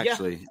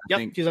 actually. Yeah. I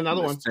think she's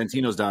another one.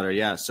 Santino's daughter,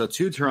 yeah. So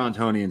 2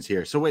 Torontonians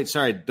here. So wait,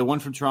 sorry, the one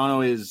from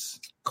Toronto is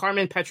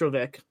Carmen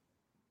Petrovic.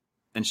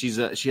 And she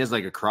has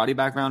like a karate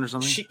background or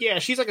something.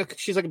 She's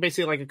like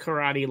basically like a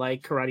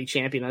karate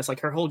champion. That's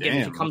like her whole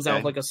gimmick. She comes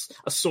out with like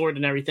a sword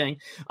and everything.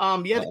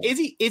 You have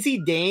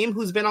Izzy Dame,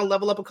 who's been on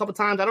Level Up a couple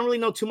times. I don't really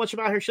know too much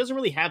about her. She doesn't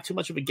really have too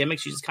much of a gimmick.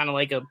 She's just kind of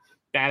like a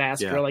badass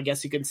girl, I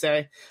guess you could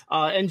say.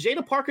 And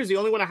Jada Parker's the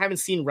only one I haven't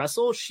seen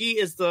wrestle. She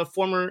is the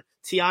former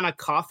Tiana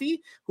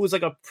Coffey, who's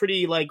like a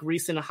pretty like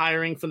recent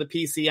hiring from the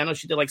PC. I know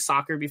she did like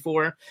soccer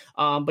before,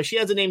 but she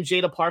has the name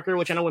Jada Parker,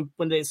 which I know as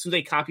soon as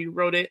they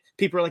copywrote it,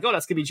 people were like, "Oh,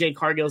 that's gonna be Jade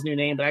Cargill's new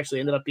name," but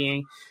actually ended up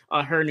being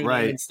her new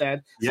name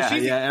instead. So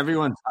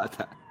everyone thought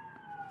that.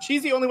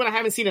 She's the only one I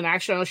haven't seen in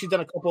action. I know she's done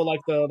a couple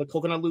like the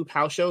Coconut Loop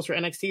house shows for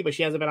NXT, but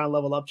she hasn't been on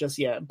Level Up just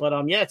yet. But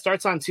it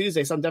starts on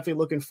Tuesday, so I'm definitely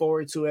looking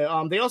forward to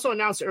it. They also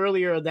announced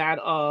earlier that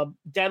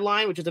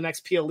Deadline, which is the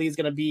next PLE, is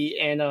going to be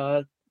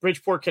in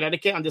Bridgeport,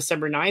 Connecticut on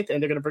December 9th,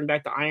 and they're going to bring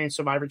back the Iron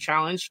Survivor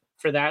Challenge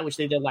for that, which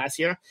they did last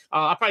year.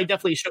 I'll probably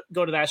definitely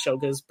go to that show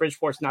because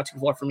Bridgeport's not too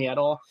far from me at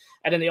all.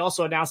 And then they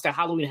also announced that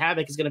Halloween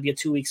Havoc is going to be a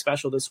 2-week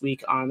special this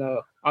week on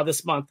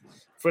this month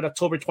for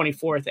October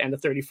 24th and the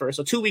 31st.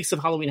 So 2 weeks of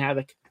Halloween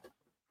Havoc.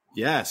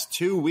 Yes,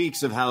 2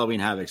 weeks of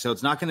Halloween Havoc. So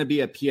it's not going to be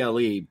a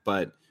PLE,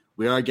 but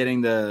we are getting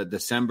the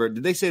December.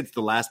 Did they say it's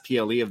the last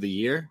PLE of the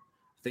year?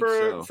 I think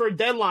so. For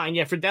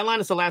Deadline, for Deadline,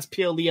 it's the last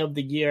PLE of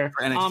the year.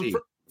 For NXT.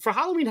 For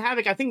Halloween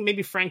Havoc, I think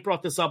maybe Frank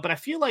brought this up, but I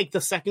feel like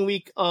the second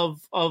week of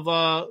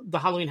the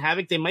Halloween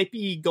Havoc, they might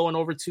be going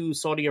over to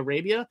Saudi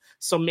Arabia.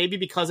 So maybe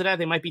because of that,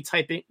 they might be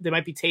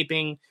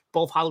taping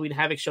both Halloween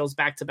Havoc shows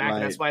back to back.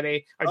 And that's why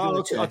they are doing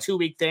a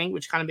 2-week thing,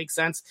 which kind of makes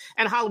sense.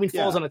 And Halloween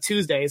falls on a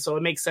Tuesday, so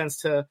it makes sense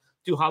to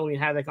do Halloween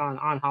Havoc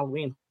on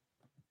Halloween.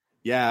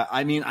 Yeah,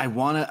 I mean,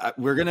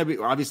 we're going to be,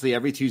 obviously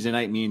every Tuesday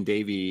night, me and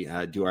Davey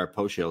do our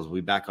post shows. We'll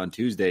be back on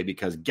Tuesday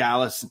because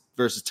Gallus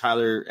versus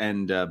Tyler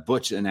and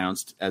Butch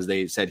announced, as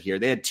they said here.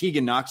 They had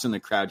Tegan Knox in the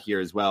crowd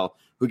here as well,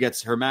 who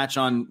gets her match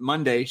on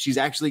Monday. She's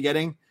actually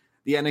getting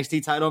the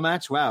NXT title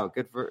match. Wow,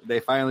 they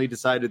finally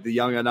decided the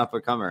young and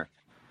up-and-comer.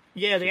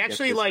 Yeah, they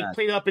actually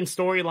played up in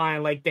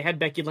storyline. Like they had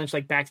Becky Lynch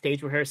like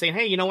backstage with her saying,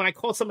 "Hey, when I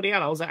called somebody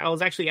out, I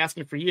was actually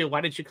asking for you.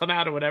 Why didn't you come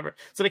out or whatever?"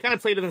 So they kind of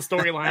played it in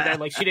storyline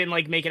that like she didn't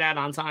like make it out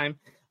on time.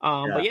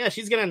 But yeah,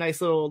 she's getting a nice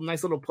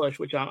little push,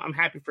 which I'm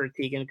happy for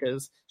Tegan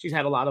because she's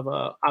had a lot of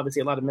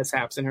obviously a lot of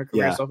mishaps in her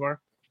career so far.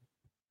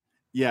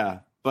 Yeah,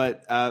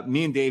 but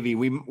me and Davey,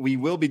 we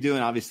will be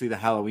doing obviously the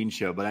Halloween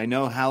show, but I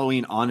know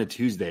Halloween on a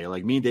Tuesday.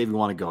 Like me and Davey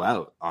want to go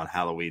out on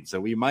Halloween, so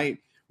we might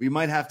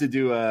have to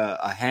do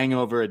a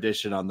hangover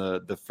edition on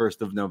the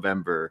 1st of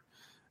November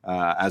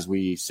as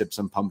we sip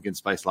some pumpkin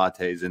spice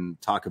lattes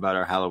and talk about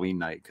our Halloween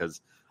night.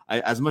 Because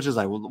as much as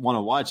I want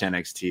to watch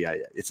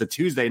NXT, it's a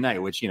Tuesday night,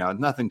 which,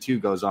 nothing too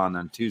goes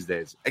on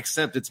Tuesdays,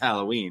 except it's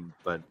Halloween.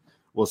 But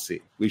we'll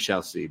see. We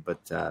shall see. But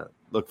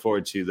look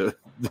forward to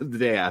the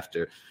day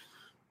after.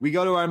 We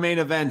go to our main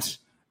event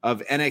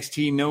of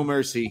NXT No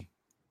Mercy,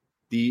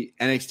 the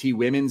NXT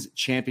Women's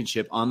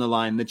Championship on the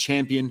line. The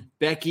champion,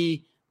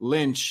 Becky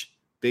Lynch.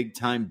 Big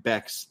time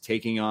Bex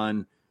taking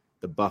on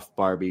the buff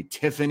Barbie,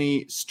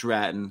 Tiffany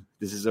Stratton.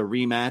 This is a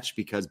rematch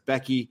because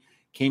Becky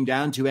came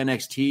down to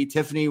NXT.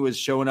 Tiffany was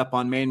showing up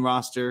on main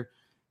roster.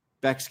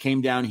 Bex came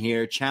down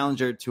here,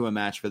 challenged her to a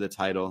match for the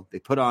title. They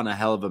put on a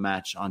hell of a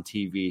match on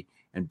TV,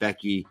 and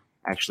Becky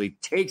actually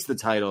takes the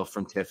title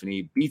from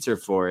Tiffany, beats her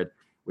for it,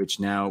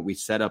 which now we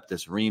set up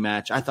this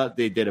rematch. I thought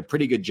they did a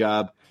pretty good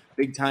job.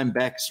 Big time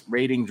Bex,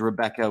 ratings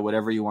Rebecca,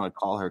 whatever you want to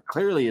call her,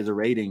 clearly is a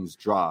ratings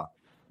draw.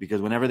 Because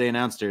whenever they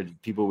announced her,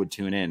 people would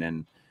tune in.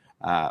 And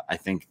I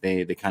think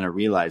they kind of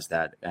realized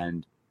that.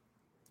 And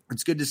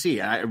it's good to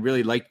see. I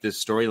really like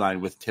this storyline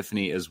with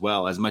Tiffany as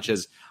well. As much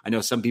as I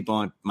know some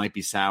people might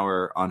be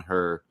sour on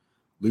her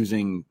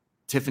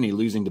Tiffany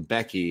losing to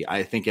Becky,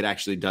 I think it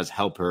actually does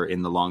help her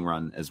in the long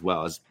run as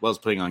well as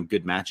putting on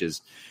good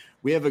matches.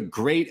 We have a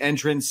great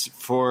entrance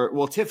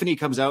Tiffany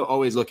comes out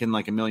always looking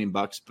like $1 million,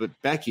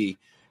 but Becky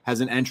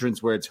has an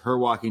entrance where it's her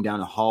walking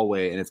down a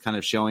hallway and it's kind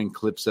of showing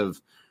clips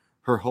of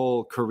her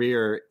whole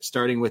career,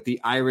 starting with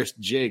the Irish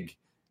jig,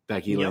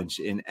 Becky Lynch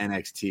in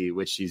NXT,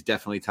 which she's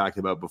definitely talked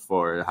about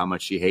before, how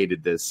much she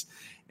hated this,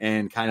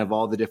 and kind of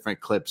all the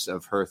different clips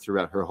of her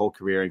throughout her whole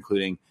career,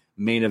 including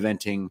main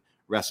eventing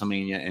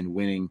WrestleMania and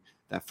winning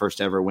that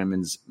first ever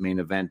women's main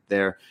event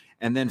there.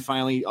 And then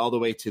finally, all the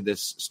way to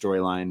this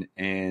storyline.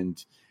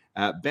 And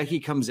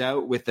Becky comes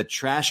out with the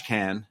trash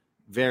can,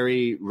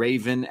 very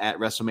Raven at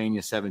WrestleMania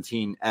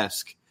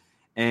 17-esque.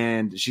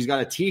 And she's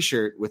got a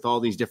T-shirt with all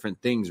these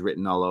different things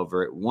written all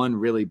over it. One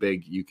really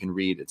big you can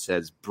read. It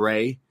says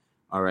Bray,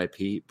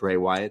 R.I.P., Bray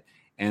Wyatt.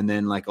 And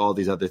then like all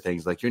these other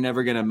things like you're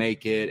never going to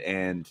make it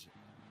and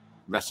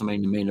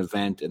WrestleMania main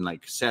event and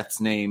like Seth's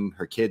name,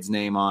 her kid's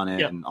name on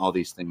it, and all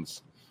these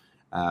things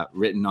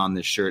written on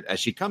this shirt as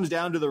she comes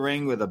down to the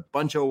ring with a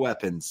bunch of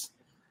weapons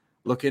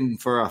looking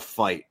for a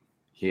fight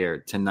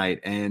here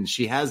tonight. And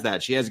she has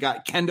that. She has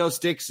got kendo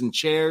sticks and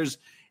chairs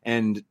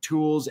and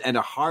tools and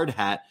a hard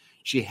hat.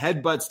 She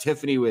headbutts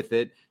Tiffany with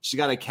it. She's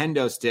got a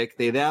kendo stick.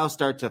 They now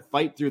start to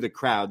fight through the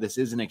crowd. This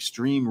is an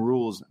Extreme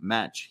Rules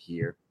match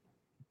here.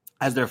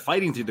 As they're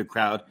fighting through the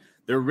crowd,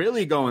 they're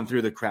really going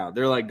through the crowd.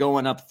 They're like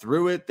going up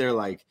through it. They're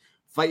like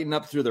fighting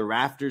up through the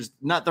rafters,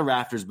 not the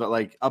rafters, but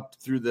like up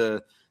through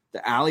the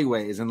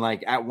alleyways. And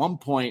like at one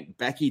point,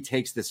 Becky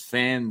takes this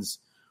fan's,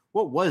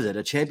 what was it?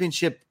 A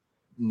championship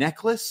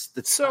necklace?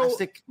 That's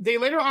plastic. They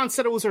later on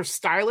said it was her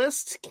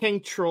stylist,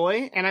 King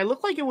Troy, and I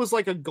looked like it was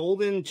like a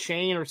golden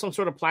chain or some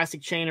sort of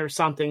plastic chain or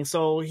something.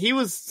 So he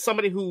was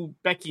somebody who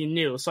Becky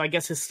knew. So I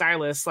guess his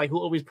stylist, like who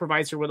always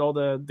provides her with all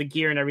the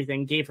gear and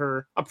everything, gave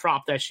her a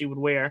prop that she would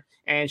wear,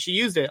 and she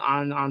used it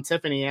on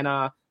Tiffany, and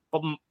I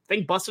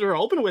think busted her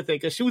open with it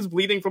because she was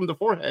bleeding from the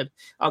forehead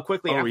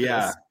quickly. Oh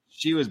yeah, this.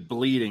 She was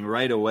bleeding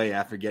right away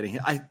after getting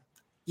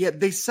hit.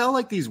 They sell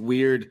like these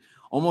weird,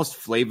 almost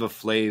Flava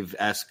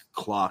Flav-esque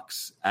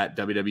clocks at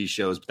WWE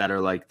shows that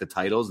are like the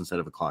titles instead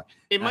of a clock.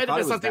 It might have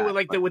been something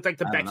with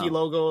the Becky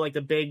logo, like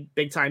the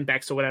big time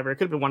Bex or whatever. It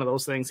could have been one of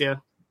those things, yeah.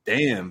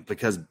 Damn,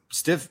 because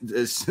stiff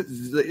is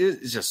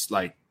just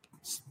like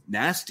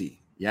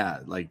nasty. Yeah,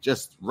 like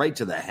just right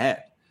to the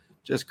head.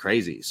 Just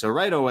crazy. So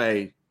right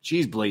away,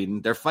 she's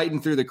bleeding. They're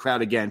fighting through the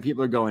crowd again.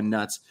 People are going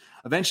nuts.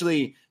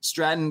 Eventually,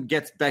 Stratton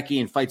gets Becky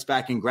and fights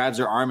back and grabs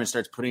her arm and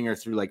starts putting her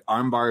through like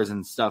arm bars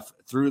and stuff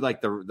through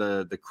like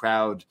the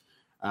crowd,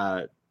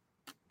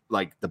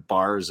 like the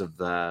bars of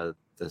the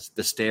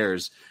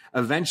stairs.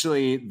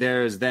 Eventually,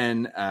 there's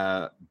then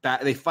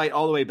they fight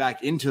all the way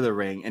back into the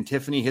ring, and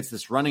Tiffany hits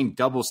this running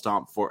double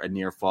stomp for a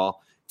near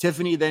fall.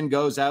 Tiffany then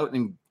goes out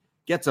and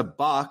gets a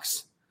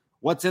box.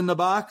 What's in the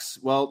box?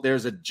 Well,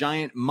 there's a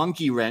giant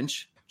monkey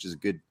wrench, which is a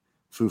good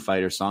Foo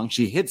Fighter song.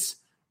 She hits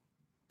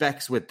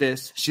Bex with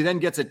this. She then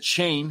gets a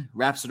chain,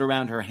 wraps it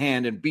around her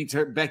hand, and beats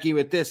Becky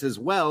with this as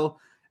well.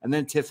 And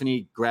then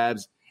Tiffany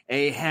grabs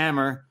a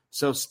hammer.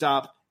 So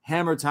stop,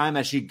 hammer time,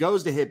 as she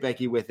goes to hit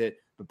Becky with it,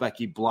 but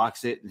Becky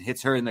blocks it and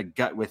hits her in the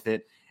gut with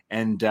it.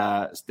 And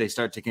they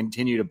start to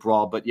continue to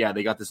brawl. But yeah,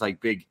 they got this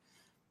like big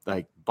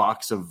like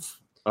box of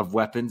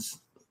weapons.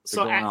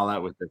 They're going all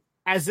out with it.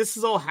 As this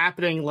is all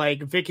happening,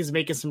 like Vic is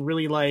making some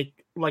really like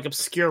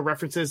obscure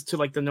references to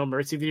like the No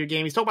Mercy video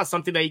game. He's talking about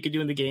something that you could do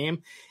in the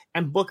game,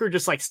 and Booker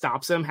just like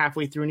stops him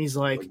halfway through, and he's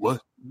like,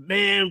 "What,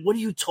 man? What are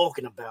you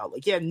talking about?"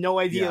 Like he had no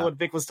idea what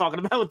Vic was talking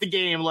about with the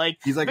game. Like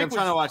he's like, Vic "I'm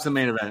trying to watch the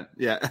main event."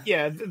 Yeah,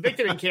 Vic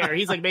didn't care.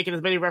 He's like making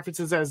as many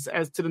references as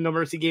to the No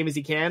Mercy game as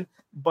he can,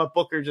 but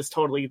Booker just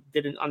totally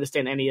didn't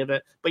understand any of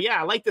it. But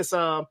yeah, I like this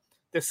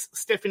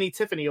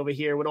Tiffany over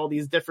here with all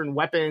these different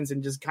weapons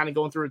and just kind of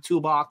going through a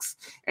toolbox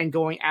and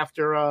going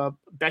after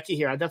Becky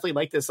here. I definitely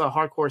like this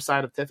hardcore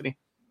side of Tiffany.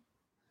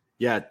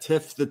 Yeah,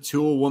 Tiff the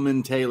Tool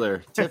Woman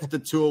Taylor. Tiff the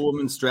Tool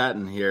Woman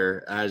Stratton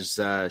here as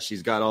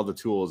she's got all the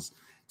tools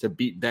to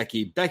beat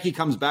Becky. Becky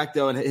comes back,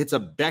 though, and hits a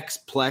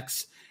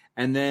Bexplex,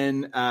 and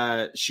then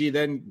she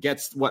then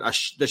gets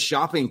the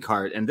shopping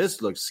cart, and this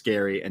looks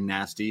scary and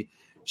nasty.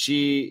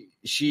 She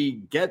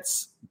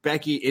gets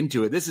Becky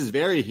into it. This is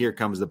very Here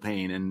Comes the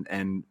Pain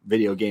and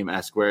video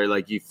game-esque, where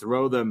like you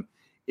throw them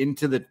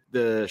into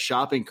the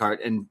shopping cart,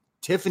 and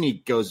Tiffany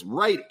goes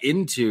right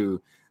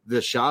into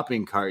the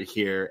shopping cart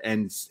here,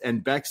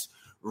 and Bex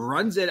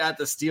runs it at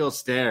the steel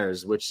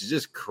stairs, which is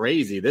just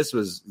crazy. This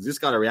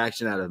got a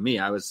reaction out of me.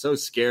 I was so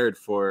scared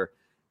for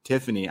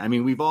Tiffany. I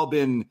mean, we've all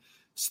been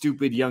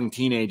stupid young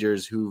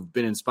teenagers who've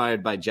been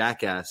inspired by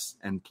Jackass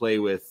and play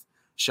with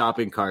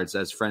shopping carts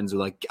as friends who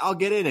are like, I'll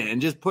get in it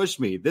and just push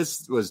me.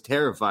 This was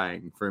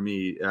terrifying for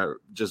me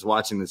just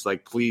watching this,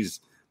 like, please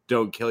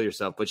don't kill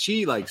yourself. But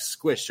she like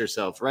squished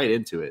herself right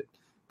into it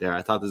there.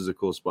 I thought this was a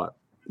cool spot.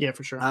 Yeah,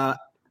 for sure.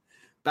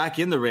 Back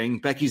in the ring,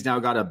 Becky's now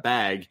got a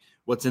bag.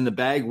 What's in the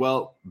bag?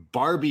 Well,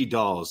 Barbie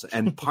dolls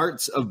and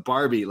parts of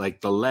Barbie,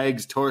 like the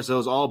legs,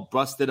 torsos, all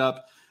busted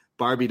up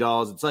Barbie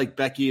dolls. It's like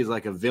Becky is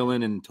like a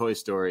villain in Toy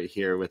Story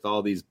here with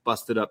all these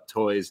busted up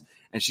toys.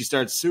 And she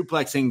starts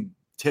suplexing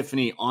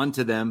Tiffany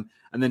onto them,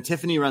 and then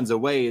Tiffany runs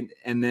away,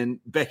 and then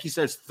Becky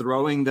starts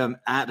throwing them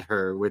at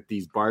her with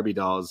these Barbie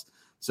dolls.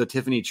 So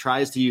Tiffany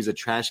tries to use a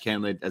trash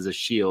can lid as a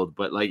shield,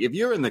 but like if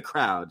you're in the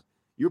crowd,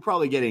 you're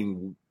probably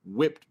getting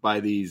whipped by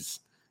these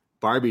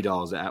Barbie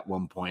dolls at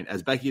one point,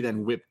 as Becky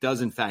then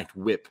does in fact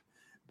whip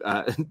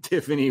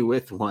Tiffany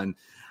with one.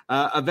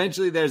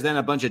 Eventually there's then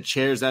a bunch of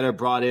chairs that are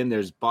brought in.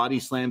 There's body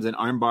slams and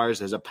arm bars.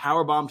 There's a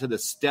power bomb to the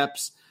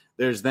steps.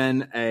 There's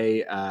then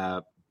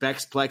a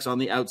Beck's Plex on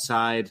the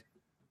outside.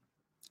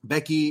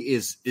 Becky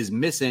is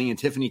missing, and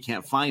Tiffany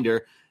can't find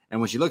her. And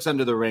when she looks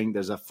under the ring,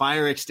 there's a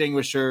fire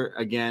extinguisher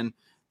again.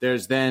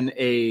 There's then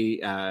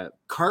a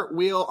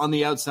cartwheel on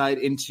the outside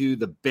into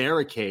the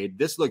barricade.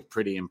 This looked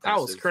pretty impressive.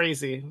 That was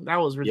crazy. That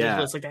was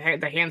ridiculous. Yeah.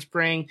 Like the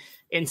handspring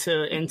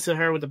into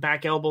her with the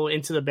back elbow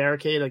into the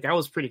barricade. Like that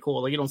was pretty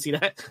cool. Like you don't see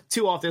that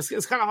too often.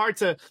 It's kind of hard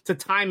to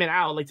time it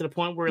out, like to the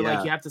point where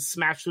like you have to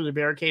smash through the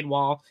barricade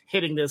while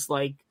hitting this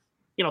like,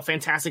 you know,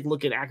 fantastic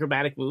looking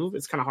acrobatic move.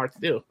 It's kind of hard to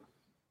do.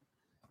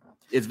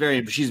 She's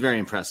very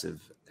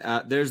impressive.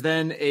 There's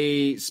then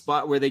a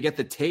spot where they get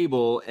the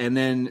table, and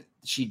then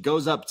she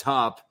goes up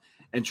top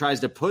and tries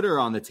to put her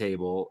on the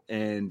table,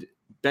 and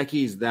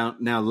Becky's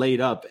now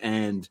laid up,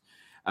 and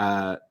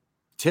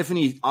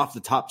Tiffany off the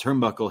top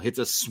turnbuckle hits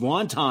a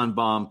swanton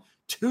bomb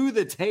to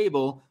the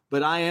table,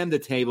 but I am the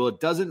table. It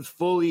doesn't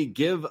fully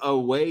give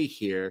away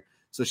here,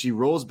 so she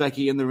rolls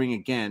Becky in the ring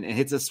again and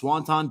hits a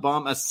swanton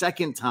bomb a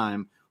second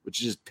time, which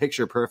is just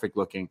picture perfect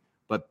looking,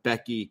 but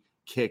Becky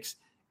kicks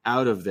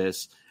out of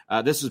this.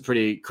 This was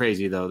pretty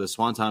crazy, though. The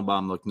swanton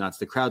bomb looked nuts.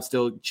 The crowd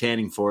still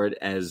chanting for it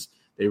as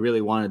they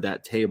really wanted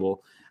that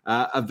table.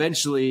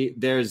 Eventually,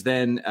 there's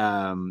then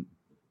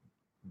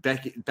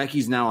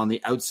Becky's now on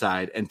the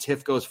outside, and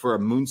Tiff goes for a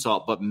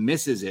moonsault but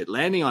misses it,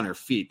 landing on her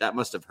feet. That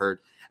must have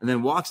hurt. And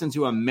then walks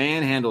into a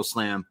manhandle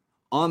slam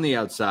on the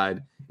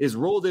outside, is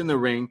rolled in the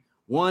ring.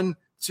 1,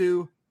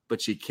 2,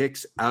 but she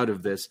kicks out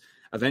of this.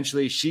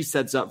 Eventually, she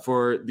sets up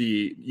for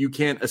the You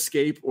Can't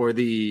Escape, or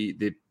the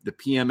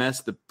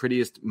PMS, the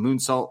prettiest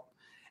moonsault.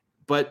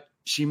 But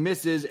she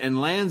misses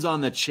and lands on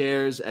the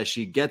chairs as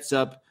she gets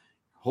up,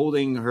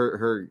 holding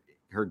her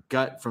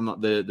gut from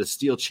the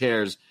steel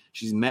chairs.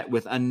 She's met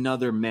with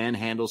another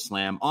manhandle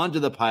slam onto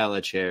the pile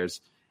of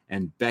chairs,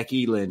 and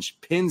Becky Lynch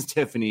pins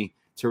Tiffany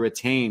to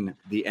retain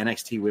the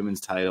NXT Women's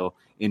title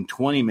in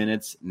 20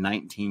 minutes,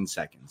 19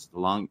 seconds,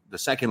 the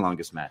second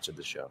longest match of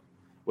the show.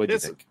 What do you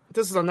think?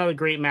 This is another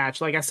great match.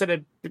 Like I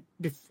said,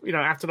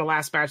 after the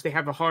last match, they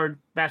have a hard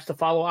match to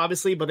follow,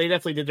 obviously, but they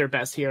definitely did their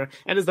best here.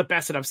 And it's the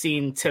best that I've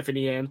seen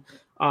Tiffany in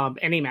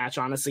any match,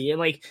 honestly. And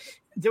like,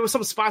 there were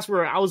some spots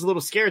where I was a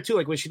little scared too.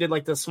 Like when she did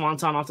like the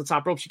swanton off the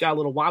top rope, she got a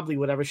little wobbly,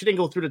 whatever. She didn't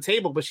go through the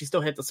table, but she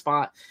still hit the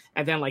spot.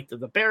 And then like the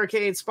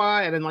barricade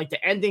spot, and then like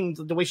the ending,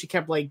 the way she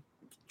kept like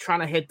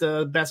trying to hit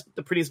the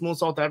prettiest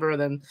moonsault ever, and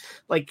then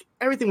like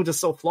everything was just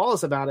so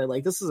flawless about it.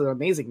 Like this is an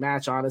amazing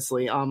match,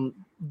 honestly.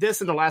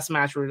 This and the last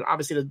match were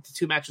obviously the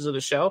two matches of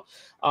the show.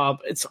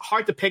 It's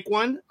hard to pick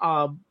one,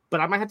 but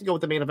I might have to go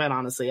with the main event,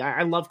 honestly.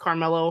 I love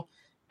Carmelo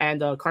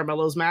and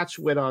Carmelo's match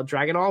with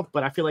Dragunov,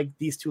 but I feel like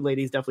these two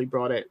ladies definitely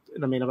brought it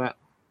in the main event.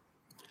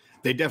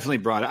 They definitely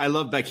brought it. I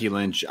love Becky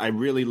Lynch. I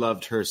really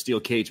loved her steel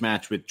cage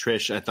match with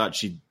Trish. I thought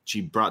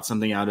she brought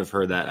something out of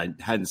her that I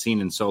hadn't seen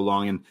in so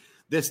long, and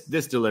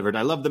this delivered.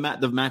 I love the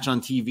match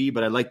on TV,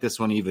 but I like this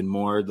one even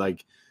more.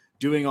 Like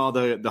doing all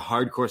the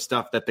hardcore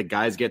stuff that the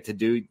guys get to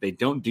do. They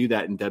don't do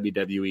that in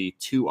WWE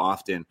too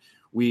often.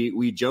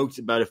 We joked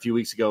about a few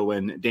weeks ago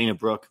when Dana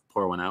Brooke,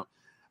 pour one out,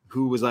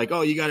 who was like,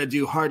 "Oh, you got to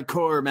do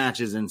hardcore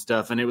matches and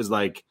stuff," and it was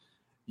like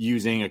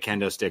using a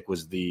kendo stick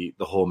was the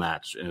whole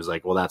match, and it was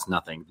like, well, that's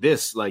nothing.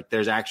 This, like,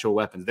 there's actual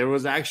weapons. There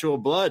was actual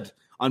blood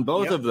on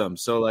both of them,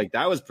 so like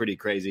that was pretty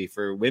crazy.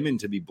 For women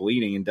to be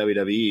bleeding in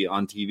WWE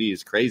on TV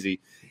is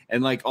crazy.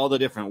 And like all the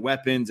different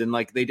weapons, and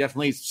like they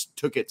definitely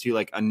took it to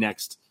like a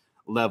next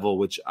level,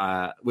 which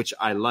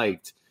I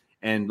liked.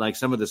 And like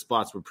some of the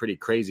spots were pretty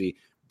crazy.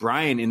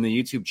 Brian in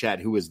the YouTube chat,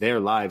 who was there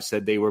live,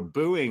 said they were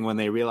booing when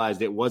they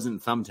realized it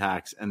wasn't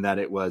thumbtacks and that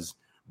it was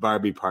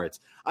Barbie parts.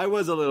 I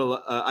was a little.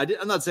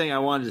 I'm not saying I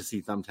wanted to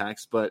see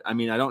thumbtacks, but I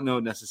mean I don't know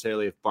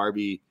necessarily if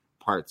Barbie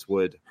parts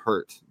would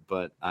hurt,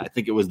 but I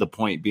think it was the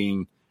point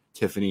being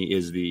Tiffany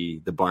is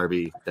the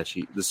Barbie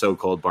the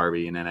so-called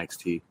Barbie in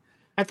NXT.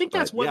 I think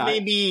that's what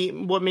made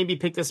me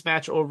pick this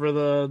match over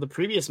the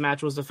previous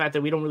match was the fact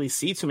that we don't really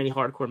see too many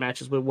hardcore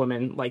matches with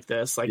women like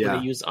this, like when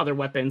they use other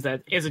weapons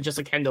that isn't just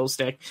a kendo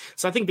stick.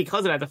 So I think because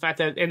of that, the fact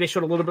that, and they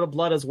showed a little bit of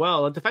blood as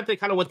well, and the fact that they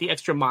kind of went the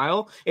extra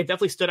mile, it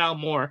definitely stood out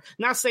more.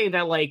 Not saying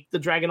that like the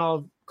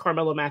Dragunov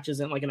Carmelo match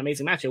isn't like an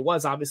amazing match. It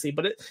was, obviously,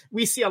 but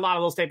we see a lot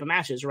of those type of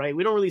matches, right?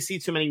 We don't really see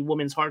too many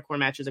women's hardcore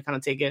matches that kind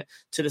of take it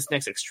to this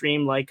next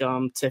extreme like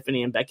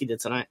Tiffany and Becky did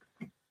tonight.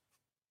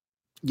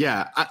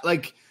 Yeah,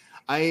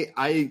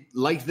 I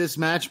liked this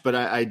match, but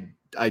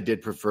I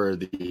did prefer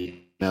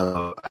the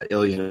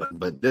Ilya.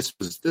 But this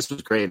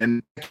was great,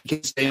 and she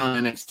can stay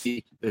on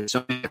NXT. There's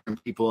so many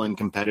different people and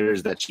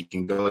competitors that she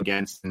can go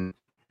against and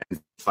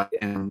fight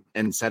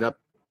and set up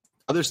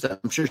other stuff.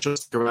 I'm sure she'll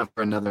stick around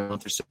for another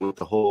month or so with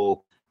the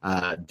whole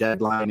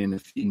deadline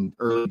in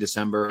early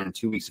December and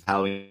 2 weeks of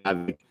Halloween.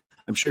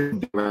 I'm sure she'll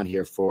be around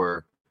here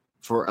for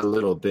a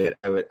little bit.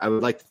 I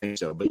would like to think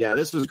so. But yeah,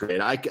 this was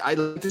great. I'd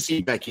like to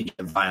see Becky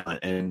get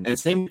violent. And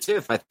same with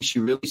Tiff. I think she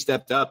really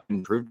stepped up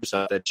and proved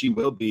herself that she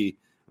will be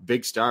a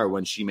big star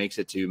when she makes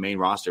it to main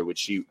roster,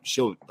 which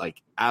she'll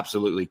like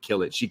absolutely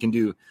kill it. She can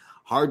do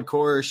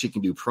hardcore, she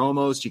can do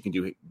promos, she can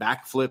do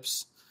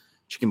backflips,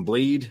 she can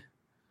bleed.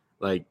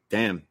 like,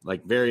 damn,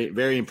 like very,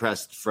 very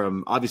impressed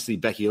from obviously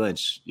Becky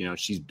Lynch. You know,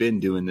 she's been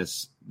doing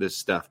this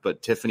stuff,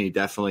 but Tiffany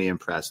definitely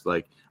impressed.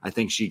 Like, I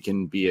think she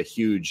can be a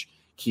huge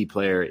key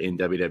player in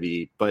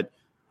WWE. But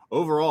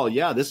overall,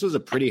 yeah, this was a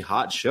pretty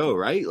hot show,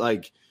 right?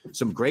 Like,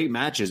 some great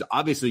matches.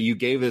 Obviously, you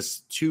gave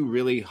us two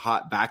really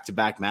hot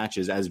back-to-back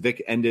matches as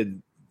it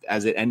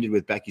ended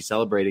with Becky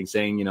celebrating,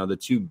 saying, you know, the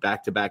two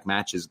back-to-back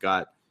matches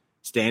got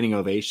standing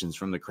ovations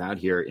from the crowd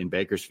here in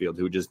Bakersfield,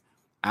 who just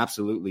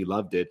absolutely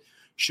loved it.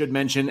 Should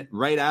mention,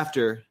 right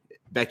after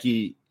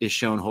Becky is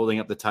shown holding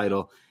up the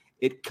title,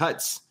 it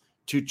cuts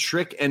to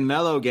Trick and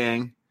Mello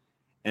gang,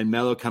 and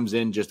Mello comes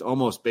in just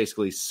almost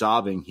basically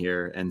sobbing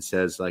here and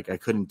says, like, I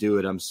couldn't do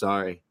it, I'm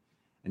sorry.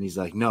 And he's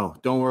like, no,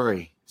 don't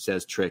worry,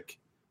 says Trick.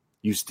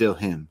 You still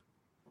him.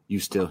 You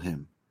still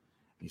him.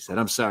 He said,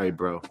 I'm sorry,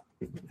 bro.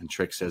 And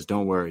Trick says,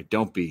 don't worry,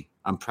 don't be.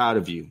 I'm proud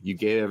of you. You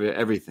gave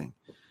everything.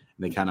 And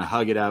they kind of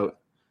hug it out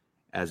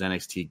as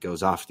NXT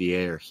goes off the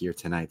air here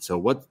tonight. So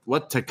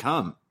what to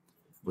come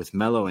with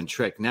Mello and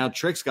Trick? Now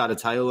Trick's got a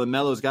title and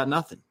Mello's got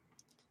nothing.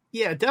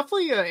 Yeah,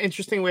 definitely an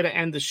interesting way to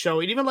end the show.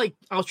 And even like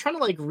I was trying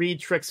to like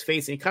read Trick's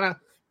face, and he kind of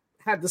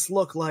had this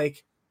look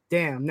like,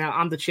 damn, now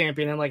I'm the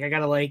champion, and like I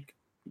gotta like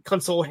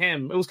console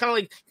him. It was kind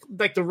of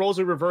like the roles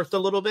are reversed a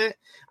little bit.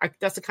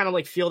 That's the kind of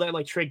like feel that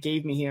like Trick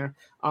gave me here.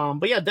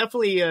 But yeah,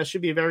 definitely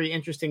should be a very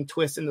interesting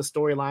twist in the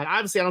storyline.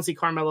 Obviously, I don't see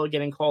Carmelo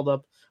getting called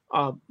up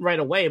right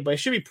away, but it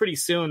should be pretty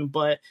soon.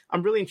 But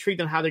I'm really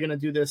intrigued on how they're going to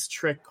do this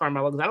Trick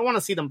Carmelo, because I don't want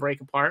to see them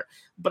break apart,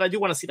 but I do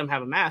want to see them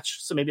have a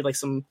match. So maybe like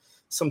some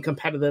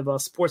competitive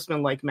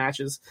sportsman-like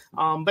matches.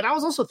 But I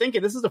was also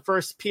thinking this is the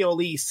first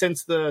PLE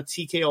since the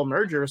TKO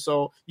merger.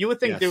 So you would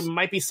think there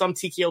might be some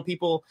TKO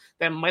people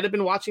that might have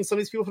been watching some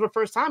of these people for the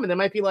first time, and they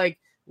might be like,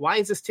 why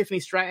is this Tiffany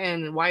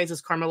Stratton? Why is this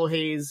Carmelo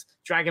Hayes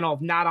Dragunov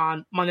not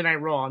on Monday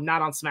Night Raw,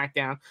 not on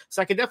SmackDown? So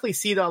I could definitely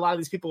see that a lot of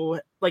these people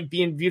like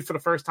being viewed for the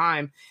first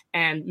time,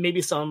 and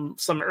maybe some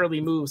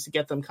early moves to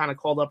get them kind of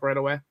called up right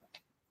away.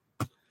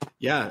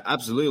 Yeah,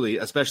 absolutely.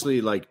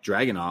 Especially like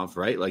Dragunov,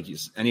 right? Like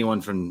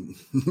anyone from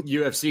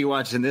UFC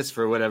watching this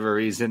for whatever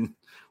reason,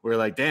 we're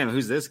like, damn,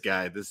 who's this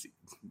guy? This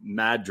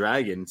mad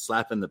dragon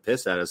slapping the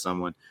piss out of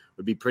someone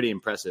would be pretty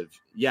impressive.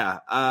 Yeah,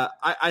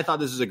 I thought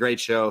this was a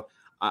great show.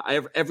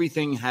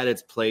 Everything had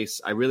its place.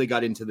 I really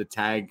got into the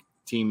tag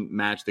team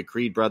match. The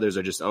Creed brothers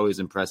are just always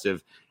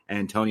impressive,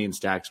 and Tony and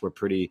Stacks were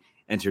pretty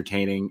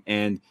entertaining.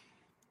 And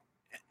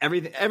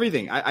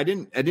everything. I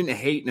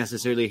didn't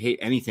necessarily hate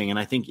anything, and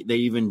I think they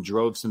even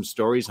drove some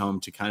stories home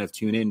to kind of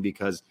tune in,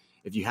 because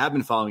if you have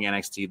been following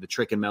NXT, the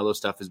Trick and Mello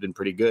stuff has been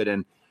pretty good,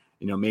 and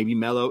you know maybe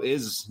Mello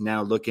is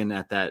now looking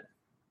at that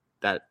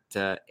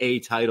A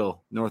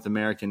title, North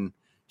American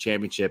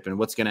Championship, and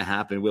what's going to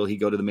happen. Will he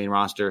go to the main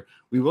roster?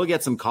 We will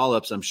get some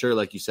call-ups, I'm sure,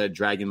 like you said,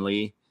 Dragon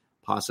Lee,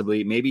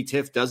 possibly. Maybe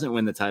Tiff doesn't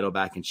win the title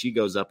back and she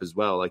goes up as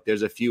well. Like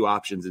there's a few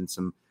options and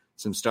some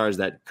stars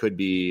that could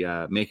be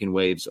making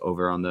waves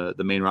over on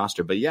the main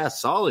roster. But yeah,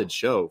 solid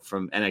show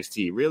from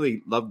NXT.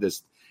 Really love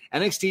this.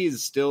 NXT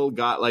has still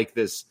got like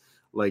this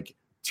like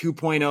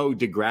 2.0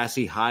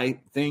 Degrassi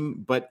high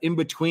thing, but in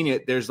between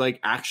it, there's like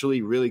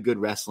actually really good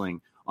wrestling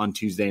on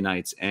Tuesday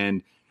nights,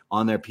 and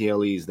on their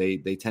PLEs,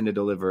 they tend to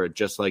deliver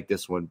just like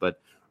this one,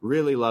 but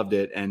really loved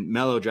it. And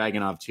Mello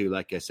Dragunov too,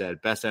 like I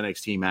said, best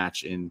NXT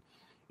match in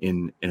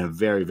a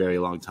very, very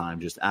long time,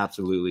 just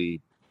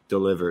absolutely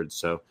delivered.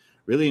 So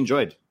really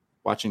enjoyed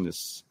watching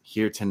this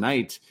here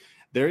tonight.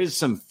 There is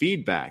some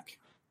feedback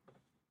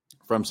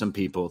from some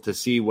people to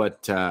see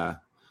what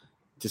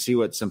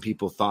some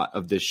people thought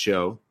of this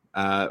show.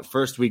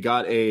 First, we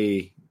got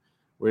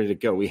where did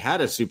it go? We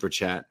had a super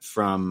chat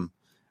from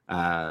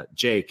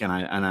Jake, and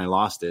I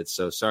lost it.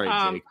 So sorry,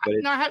 Jake.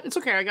 But it's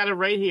okay. I got it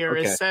right here.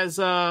 Okay. It says,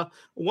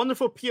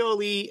 wonderful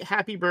PLE.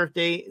 Happy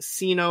birthday.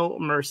 See no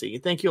mercy.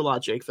 Thank you a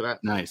lot, Jake, for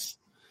that. Nice.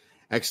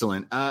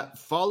 Excellent.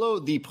 Follow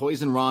the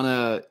Poison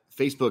Rana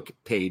Facebook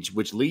page,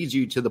 which leads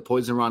you to the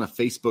Poison Rana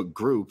Facebook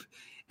group,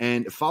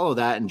 and follow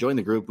that and join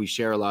the group. We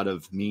share a lot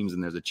of memes,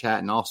 and there's a chat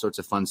and all sorts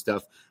of fun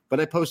stuff. But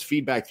I post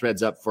feedback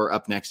threads up for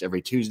Up Next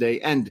every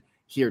Tuesday and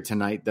here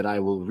tonight that I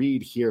will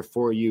read here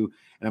for you.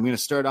 And I'm going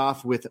to start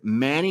off with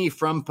Manny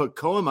from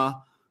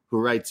Pacoima, who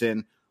writes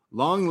in,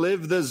 long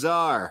live the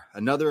Czar,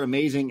 another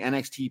amazing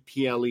NXT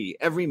PLE.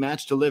 Every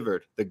match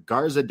delivered. The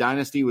Garza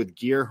dynasty with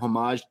gear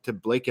homage to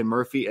Blake and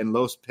Murphy and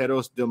Los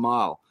Perros del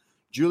Mal.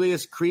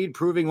 Julius Creed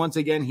proving once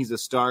again he's a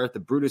star. The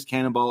Brutus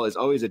Cannonball is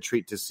always a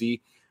treat to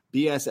see.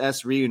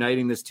 BSS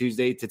reuniting this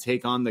Tuesday to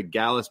take on the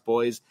Gallus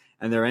Boys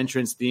and their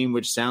entrance theme,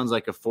 which sounds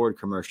like a Ford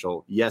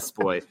commercial. Yes,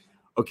 boy.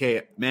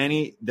 Okay,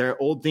 Manny, their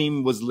old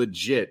theme was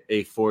legit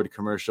a Ford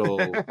commercial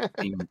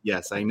theme.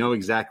 Yes, I know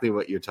exactly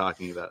what you're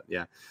talking about.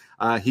 Yeah.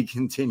 He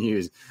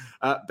continues.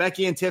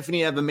 Becky and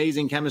Tiffany have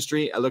amazing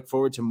chemistry. I look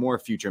forward to more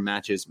future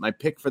matches. My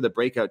pick for the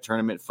breakout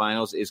tournament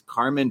finals is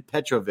Carmen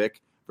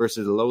Petrovic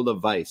versus Lola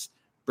Vice.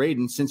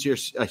 Braden, since you're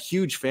a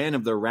huge fan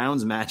of the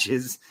rounds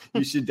matches,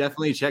 you should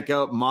definitely check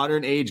out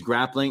Modern Age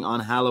Grappling on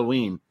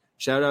Halloween.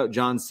 Shout out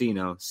John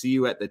Cena. See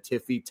you at the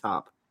Tiffy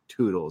Top.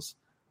 Toodles.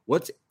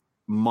 What's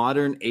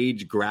modern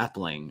age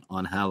grappling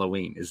on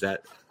Halloween.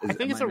 I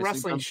think it's a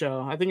wrestling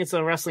show. I think it's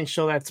a wrestling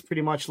show that's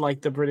pretty much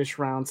like the British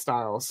round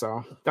style.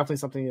 So definitely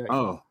something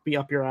that be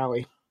up your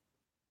alley.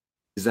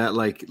 Is that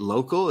like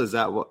local? Is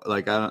that what,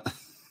 like, I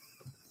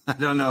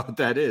don't know what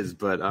that is,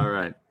 but all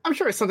right. I'm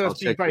sure it's something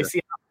else you probably see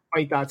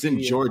on Fight.tv. It's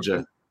in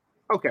Georgia.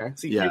 Okay.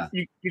 So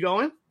you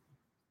going?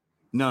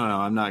 No,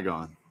 I'm not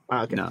going.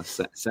 Okay. No,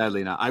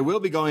 sadly not. I will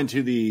be going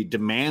to the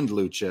Demand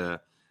Lucha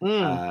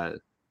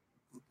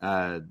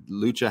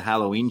Lucha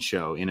Halloween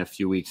show in a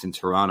few weeks in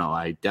Toronto.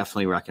 I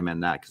definitely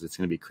recommend that because it's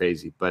going to be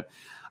crazy. But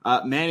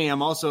Manny,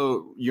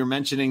 you're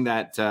mentioning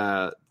that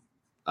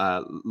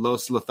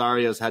Los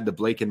Lotharios had the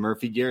Blake and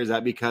Murphy gear. Is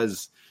that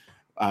because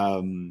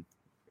one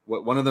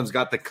of them's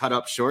got the cut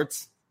up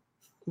shorts?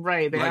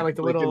 Right. They had like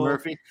the Blake little and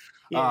Murphy.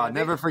 Yeah,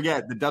 never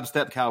forget the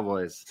Dubstep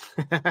Cowboys.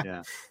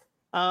 Yeah.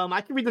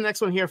 I can read the next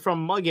one here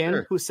from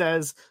Muggin, who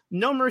says,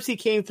 No Mercy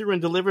came through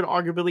and delivered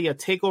arguably a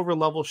takeover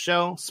level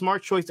show.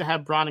 Smart choice to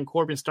have Braun and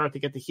Corbin start to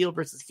get the heel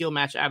versus heel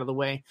match out of the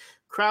way.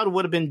 Crowd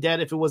would have been dead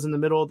if it was in the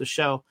middle of the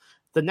show.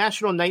 The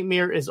national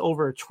nightmare is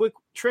over.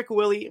 Trick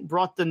Willie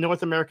brought the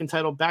North American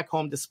title back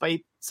home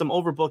despite some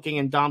overbooking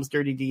and Dom's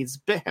dirty deeds.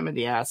 Bit him in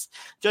the ass.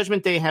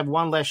 Judgment Day had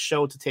one less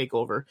show to take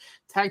over.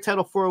 Tag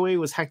title 4-way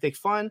was hectic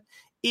fun.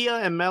 Ia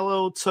and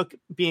Mello took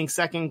being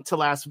second to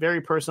last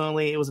very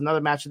personally. It was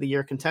another match of the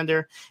year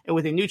contender. And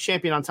with a new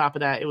champion on top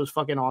of that, it was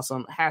fucking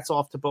awesome. Hats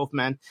off to both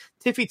men.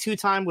 Tiffy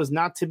 2-time was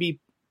not to be,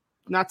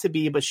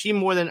 but she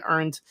more than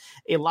earned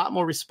a lot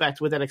more respect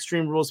with that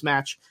Extreme Rules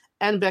match.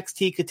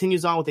 NXT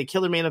continues on with a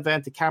killer main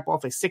event to cap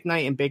off a sick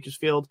night in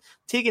Bakersfield.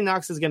 Tegan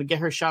Knox is going to get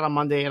her shot on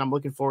Monday, and I'm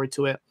looking forward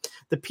to it.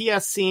 The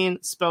PS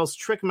scene spells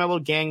Trick Mello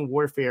Gang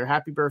Warfare.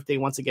 Happy birthday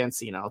once again,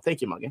 Cena.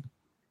 Thank you, Muggin.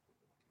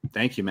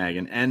 Thank you,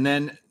 Megan. And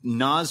then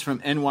Nas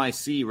from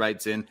NYC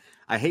writes in,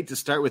 I hate to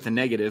start with a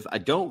negative. I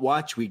don't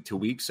watch week to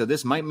week, so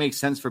this might make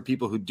sense for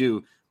people who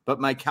do,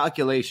 but by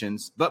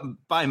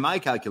my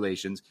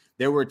calculations,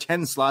 there were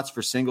 10 slots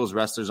for singles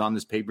wrestlers on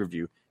this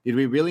pay-per-view. Did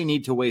we really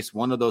need to waste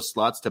one of those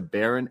slots to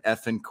Baron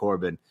effing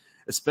Corbin,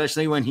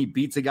 especially when he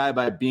beats a guy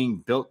by being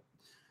built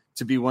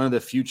to be one of the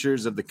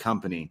futures of the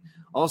company?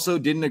 Also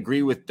didn't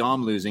agree with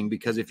Dom losing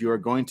because if you are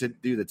going to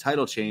do the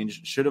title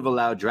change, should have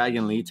allowed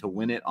Dragon Lee to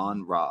win it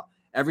on Raw.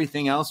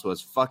 Everything else was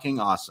fucking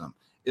awesome.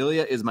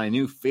 Ilya is my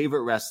new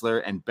favorite wrestler,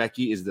 and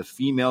Becky is the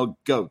female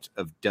GOAT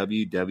of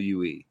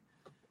WWE.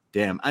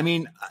 Damn. I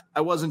mean,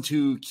 I wasn't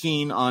too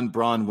keen on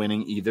Braun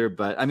winning either,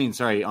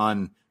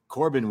 on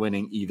Corbin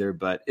winning either,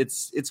 but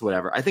it's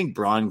whatever. I think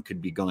Braun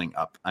could be going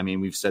up. I mean,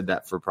 we've said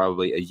that for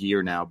probably a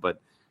year now, but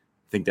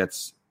I think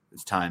it's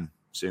time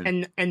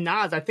soon. And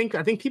Nas, I think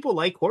people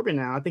like Corbin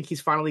now. I think he's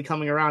finally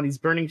coming around. He's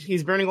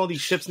burning all these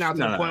ships now to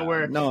the point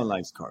where no one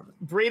likes Corbin.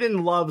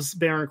 Braden loves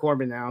Baron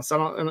Corbin now,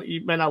 so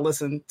you might not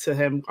listen to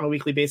him on a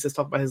weekly basis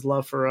talk about his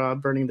love for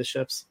burning the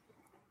ships.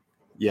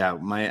 Yeah,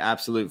 my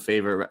absolute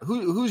favorite.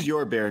 Who's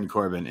your Baron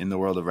Corbin in the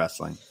world of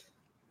wrestling?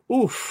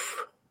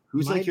 Oof.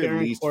 Who's like your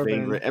least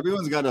favorite?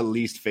 Everyone's got a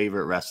least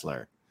favorite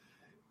wrestler.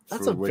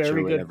 That's a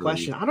very good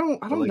question. I don't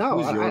know.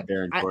 Who's your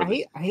Baron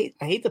Corbin? I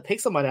hate to pick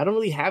somebody. I don't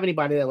really have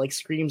anybody that like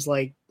screams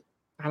like,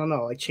 I don't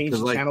know, like change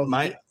the channel.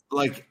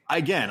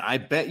 I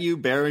bet you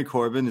Baron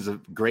Corbin is a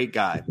great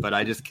guy, but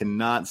I just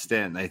cannot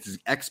stand it's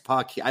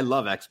X-Pac. I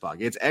love X-Pac.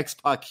 It's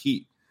X-Pac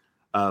heat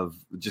of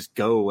just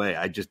go away.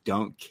 I just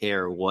don't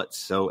care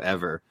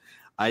whatsoever.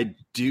 I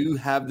do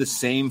have the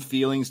same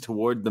feelings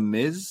toward The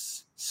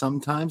Miz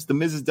sometimes. The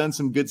Miz has done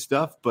some good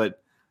stuff,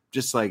 but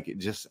I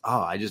guess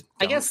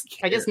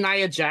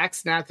Nia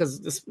Jax now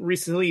because this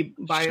recently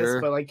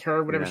biased, but like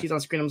her, whenever she's on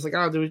screen, I was like,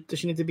 does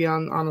she need to be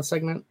on a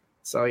segment?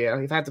 So yeah,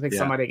 if I had to pick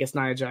somebody, I guess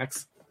Nia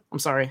Jax. I'm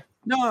sorry.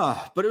 No,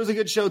 but it was a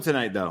good show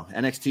tonight though.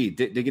 NXT,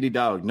 Diggity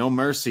Dog, No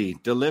Mercy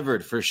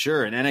delivered for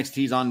sure. And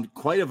NXT's on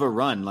quite of a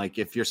run. Like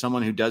if you're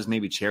someone who does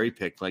maybe cherry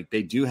pick, like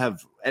they do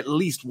have at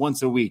least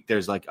once a week,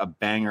 there's like a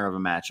banger of a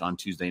match on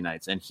Tuesday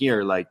nights. And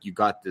here, like you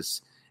got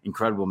this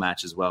incredible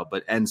match as well,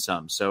 and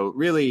some. So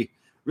really,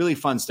 really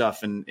fun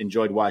stuff and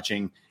enjoyed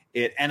watching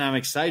it. And I'm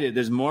excited.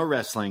 There's more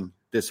wrestling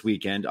this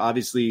weekend.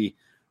 Obviously,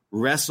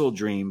 Wrestle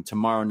Dream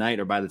tomorrow night,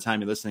 or by the time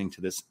you're listening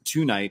to this,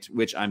 tonight,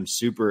 which I'm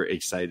super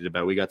excited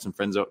about. We got some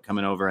friends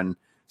coming over, and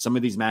some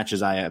of these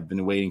matches I have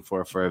been waiting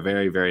for a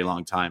very, very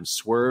long time.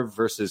 Swerve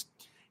versus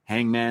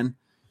Hangman,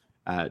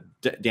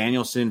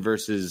 Danielson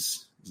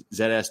versus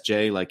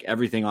ZSJ. Like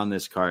everything on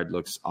this card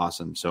looks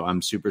awesome. So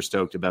I'm super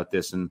stoked about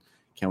this and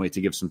can't wait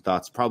to give some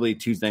thoughts. Probably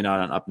Tuesday night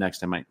on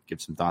UpNXT, I might give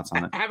some thoughts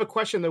on it. I have a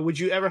question though. Would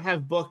you ever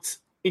have booked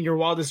in your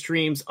wildest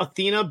dreams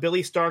Athena,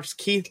 Billy Starks,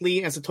 Keith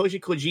Lee, and Satoshi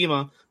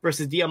Kojima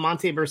versus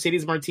Diamante,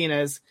 Mercedes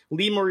Martinez,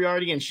 Lee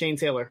Moriarty, and Shane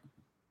Taylor?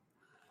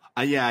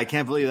 Yeah, I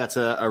can't believe that's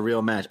a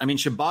real match. I mean,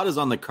 Shibata's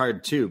on the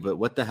card too, but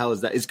what the hell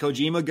is that? Is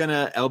Kojima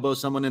gonna elbow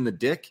someone in the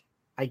dick?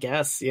 I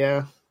guess,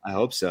 yeah. I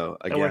hope so.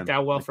 Again, it worked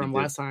out well for him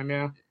last time,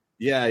 yeah.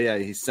 Yeah,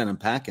 he sent him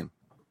packing.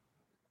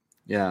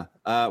 Yeah.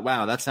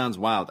 Wow, that sounds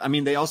wild. I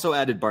mean, they also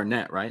added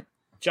Barnett, right?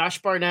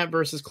 Josh Barnett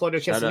versus Claudio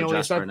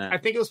Castagnoli. So I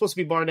think it was supposed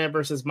to be Barnett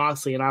versus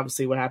Moxley, and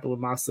obviously what happened with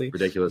Moxley,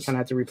 ridiculous. Kind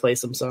of had to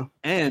replace him. So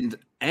and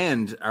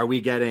are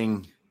we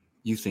getting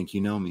You Think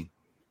You Know Me?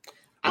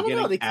 I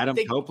don't know. Adam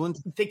Copeland?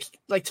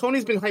 Like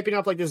Tony's been hyping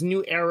up like this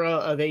new era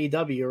of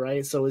AEW,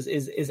 right? So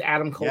is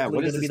Adam Copeland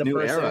going to be the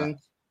person?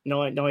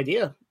 Era? No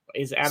idea.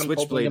 Is Adam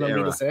Copeland going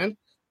to lead us in?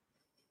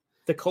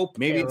 The Cope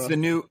Maybe era. It's the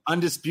new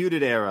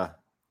Undisputed Era.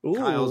 Ooh.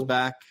 Kyle's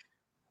back.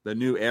 The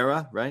new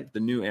era, right? The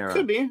new era.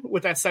 Could be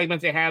with that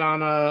segment they had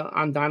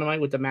on Dynamite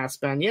with the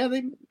masked band. Yeah,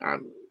 they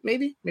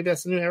maybe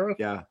that's the new era.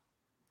 Yeah.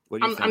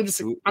 What do you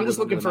think? I'm just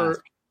looking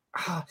for.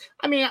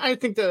 I mean, I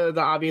think the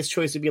obvious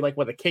choice would be like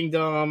the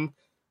Kingdom,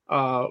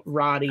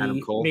 Roddy,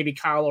 maybe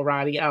Kyle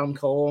O'Reilly, Adam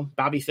Cole,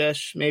 Bobby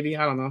Fish, maybe.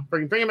 I don't know.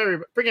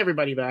 Bring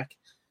everybody back.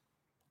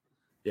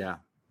 Yeah,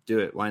 do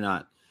it. Why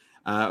not?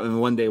 And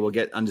one day we'll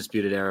get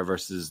Undisputed Era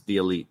versus the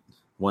Elite.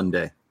 One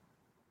day.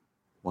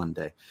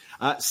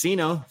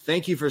 Sino,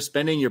 thank you for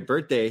spending your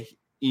birthday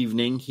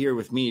evening here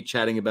with me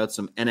chatting about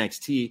some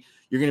NXT.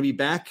 You're going to be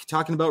back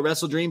talking about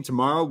Wrestle Dream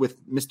tomorrow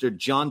with Mr.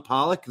 John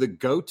Pollock, the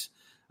GOAT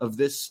of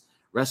this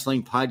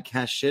wrestling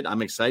podcast shit.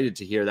 I'm excited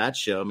to hear that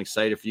show. I'm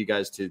excited for you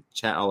guys to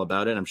chat all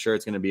about it. I'm sure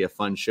it's going to be a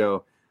fun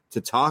show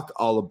to talk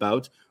all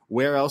about.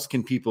 Where else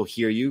can people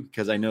hear you?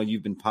 Because I know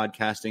you've been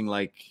podcasting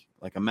like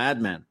a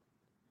madman.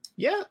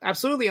 Yeah,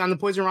 absolutely. On the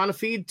Poison Rana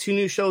feed, 2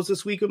 new shows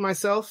this week with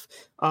myself.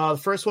 The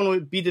first one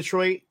would be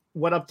Detroit.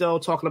 What Up, Though?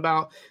 Talking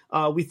about,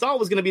 we thought it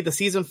was going to be the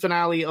season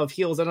finale of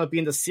Heels, ended up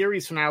being the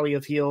series finale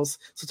of Heels.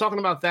 So talking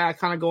about that,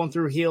 kind of going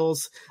through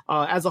Heels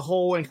as a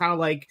whole and kind of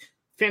like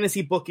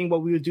fantasy booking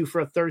what we would do for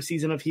a 3rd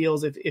season of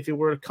Heels if it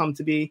were to come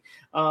to be.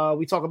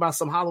 We talk about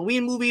some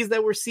Halloween movies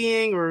that we're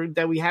seeing or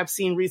that we have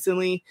seen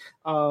recently.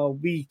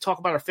 We talk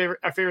about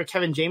our favorite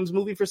Kevin James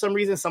movie for some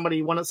reason.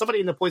 Somebody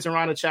in the Poison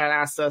Rana chat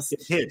asked us.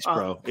 It's Hitch,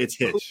 bro. It's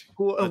Hitch.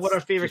 What our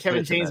favorite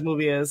Kevin James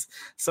movie is.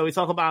 So we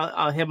talk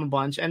about him a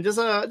bunch and just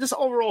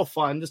overall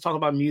fun. Just talk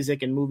about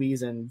music and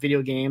movies and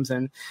video games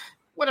and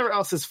whatever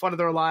else is fun in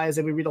their lives.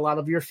 And we read a lot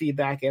of your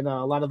feedback and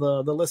a lot of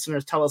the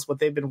listeners tell us what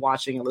they've been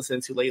watching and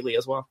listening to lately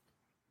as well.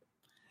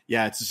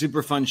 Yeah, it's a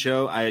super fun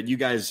show. You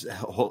guys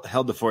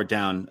held the fort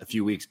down a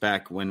few weeks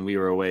back when we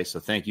were away,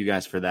 so thank you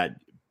guys for that.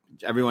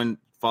 Everyone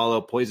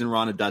follow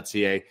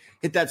poisonrana.ca.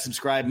 Hit that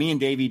subscribe. Me and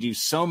Davey do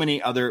so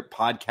many other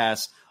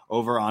podcasts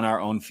over on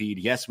our own feed.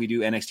 Yes, we do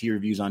NXT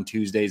reviews on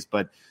Tuesdays,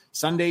 but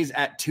Sundays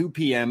at 2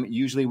 p.m.,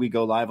 usually we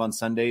go live on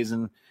Sundays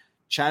and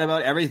chat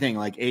about everything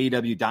like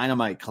AEW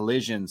Dynamite,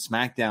 Collision,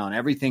 SmackDown,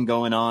 everything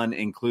going on,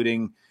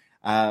 including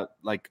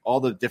like all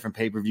the different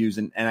pay-per-views.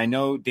 And I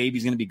know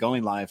Davey's going to be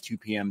going live 2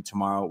 p.m.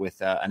 tomorrow with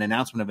an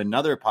announcement of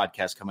another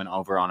podcast coming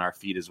over on our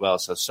feed as well.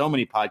 So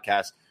many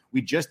podcasts.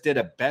 We just did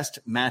a best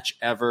match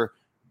ever,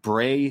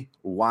 Bray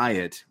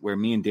Wyatt, where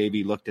me and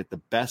Davey looked at the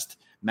best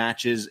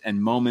matches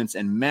and moments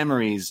and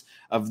memories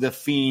of The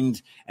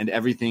Fiend and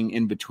everything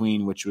in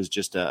between, which was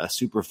just a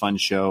super fun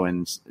show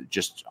and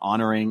just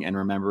honoring and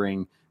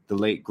remembering the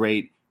late,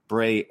 great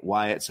Bray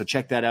Wyatt. So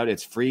check that out.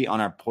 It's free on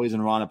our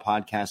Poison Rana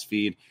podcast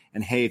feed.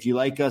 And hey, if you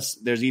like us,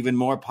 there's even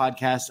more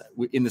podcasts.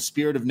 In the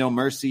spirit of No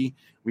Mercy,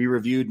 we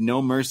reviewed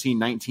No Mercy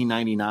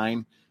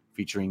 1999,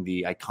 featuring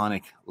the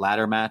iconic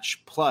ladder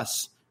match,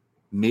 plus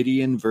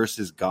Midian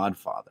versus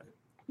Godfather.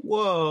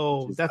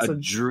 Whoa, that's a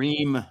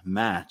dream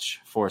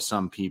match for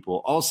some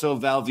people. Also,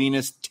 Val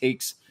Venus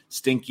takes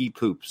stinky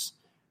poops.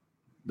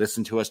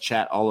 Listen to us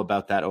chat all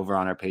about that over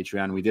on our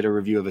Patreon. We did a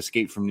review of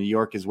Escape from New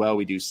York as well.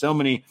 We do so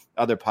many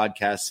other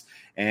podcasts.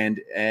 And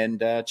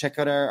check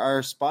out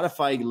our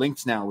Spotify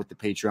links now with the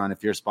Patreon.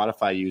 If you're a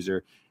Spotify user,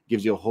 it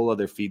gives you a whole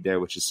other feed there,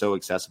 which is so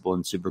accessible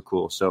and super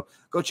cool. So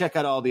go check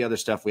out all the other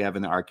stuff we have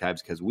in the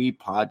archives because we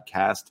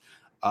podcast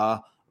a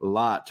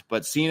lot.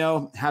 But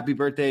Sino, happy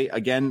birthday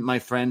again, my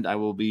friend. I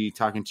will be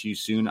talking to you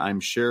soon,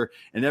 I'm sure.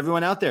 And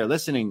everyone out there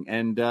listening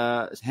and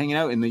hanging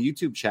out in the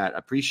YouTube chat.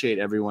 Appreciate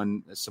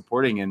everyone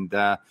supporting, and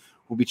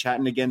we'll be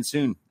chatting again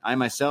soon. I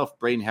myself,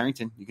 Braden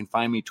Harrington. You can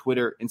find me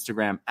Twitter,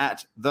 Instagram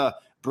at the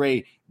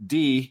Bray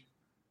D.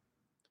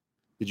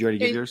 Did you already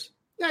give yours?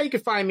 Yeah, you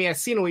can find me at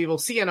Sino Evil,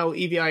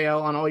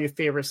 CNOEVIL on all your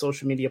favorite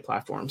social media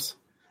platforms.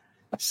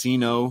 See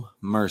No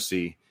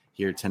Mercy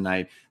here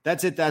tonight.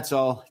 That's it. That's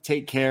all.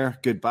 Take care.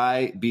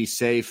 Goodbye. Be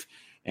safe.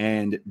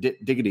 And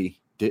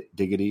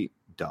diggity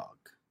dog.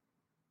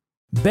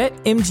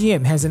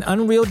 BetMGM has an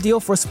unreal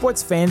deal for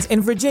sports fans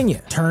in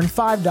Virginia. Turn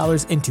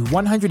 $5 into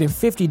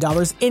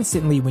 $150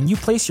 instantly when you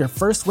place your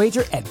first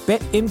wager at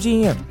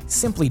BetMGM.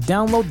 Simply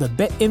download the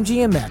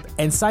BetMGM app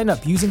and sign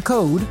up using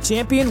code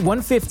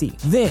Champion150.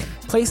 Then,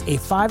 place a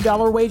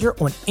 $5 wager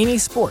on any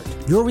sport.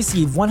 You'll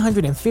receive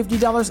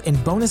 $150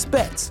 in bonus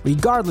bets,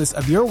 regardless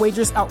of your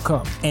wager's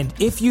outcome. And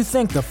if you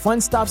think the fun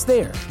stops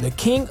there, the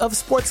king of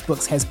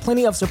sportsbooks has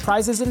plenty of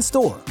surprises in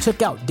store.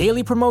 Check out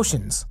daily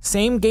promotions,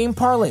 same-game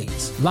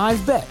parlays, live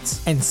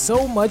bets, and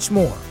so much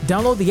more.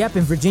 Download the app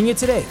in Virginia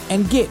today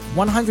and get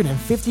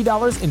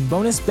 $150 in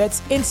bonus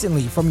bets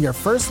instantly from your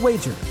first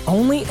wager.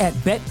 Only at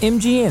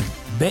BetMGM.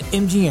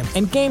 BetMGM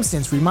and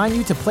GameSense remind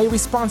you to play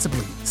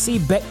responsibly. See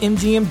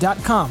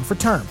BetMGM.com for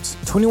terms.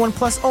 21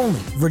 plus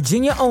only.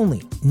 Virginia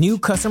only. New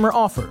customer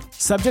offer.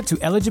 Subject to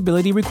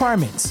eligibility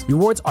requirements.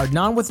 Rewards are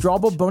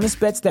non-withdrawable bonus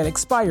bets that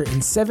expire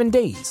in 7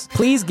 days.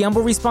 Please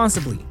gamble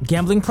responsibly.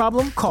 Gambling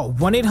problem? Call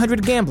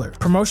 1-800-GAMBLER.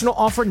 Promotional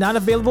offer not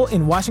available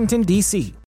in Washington, D.C.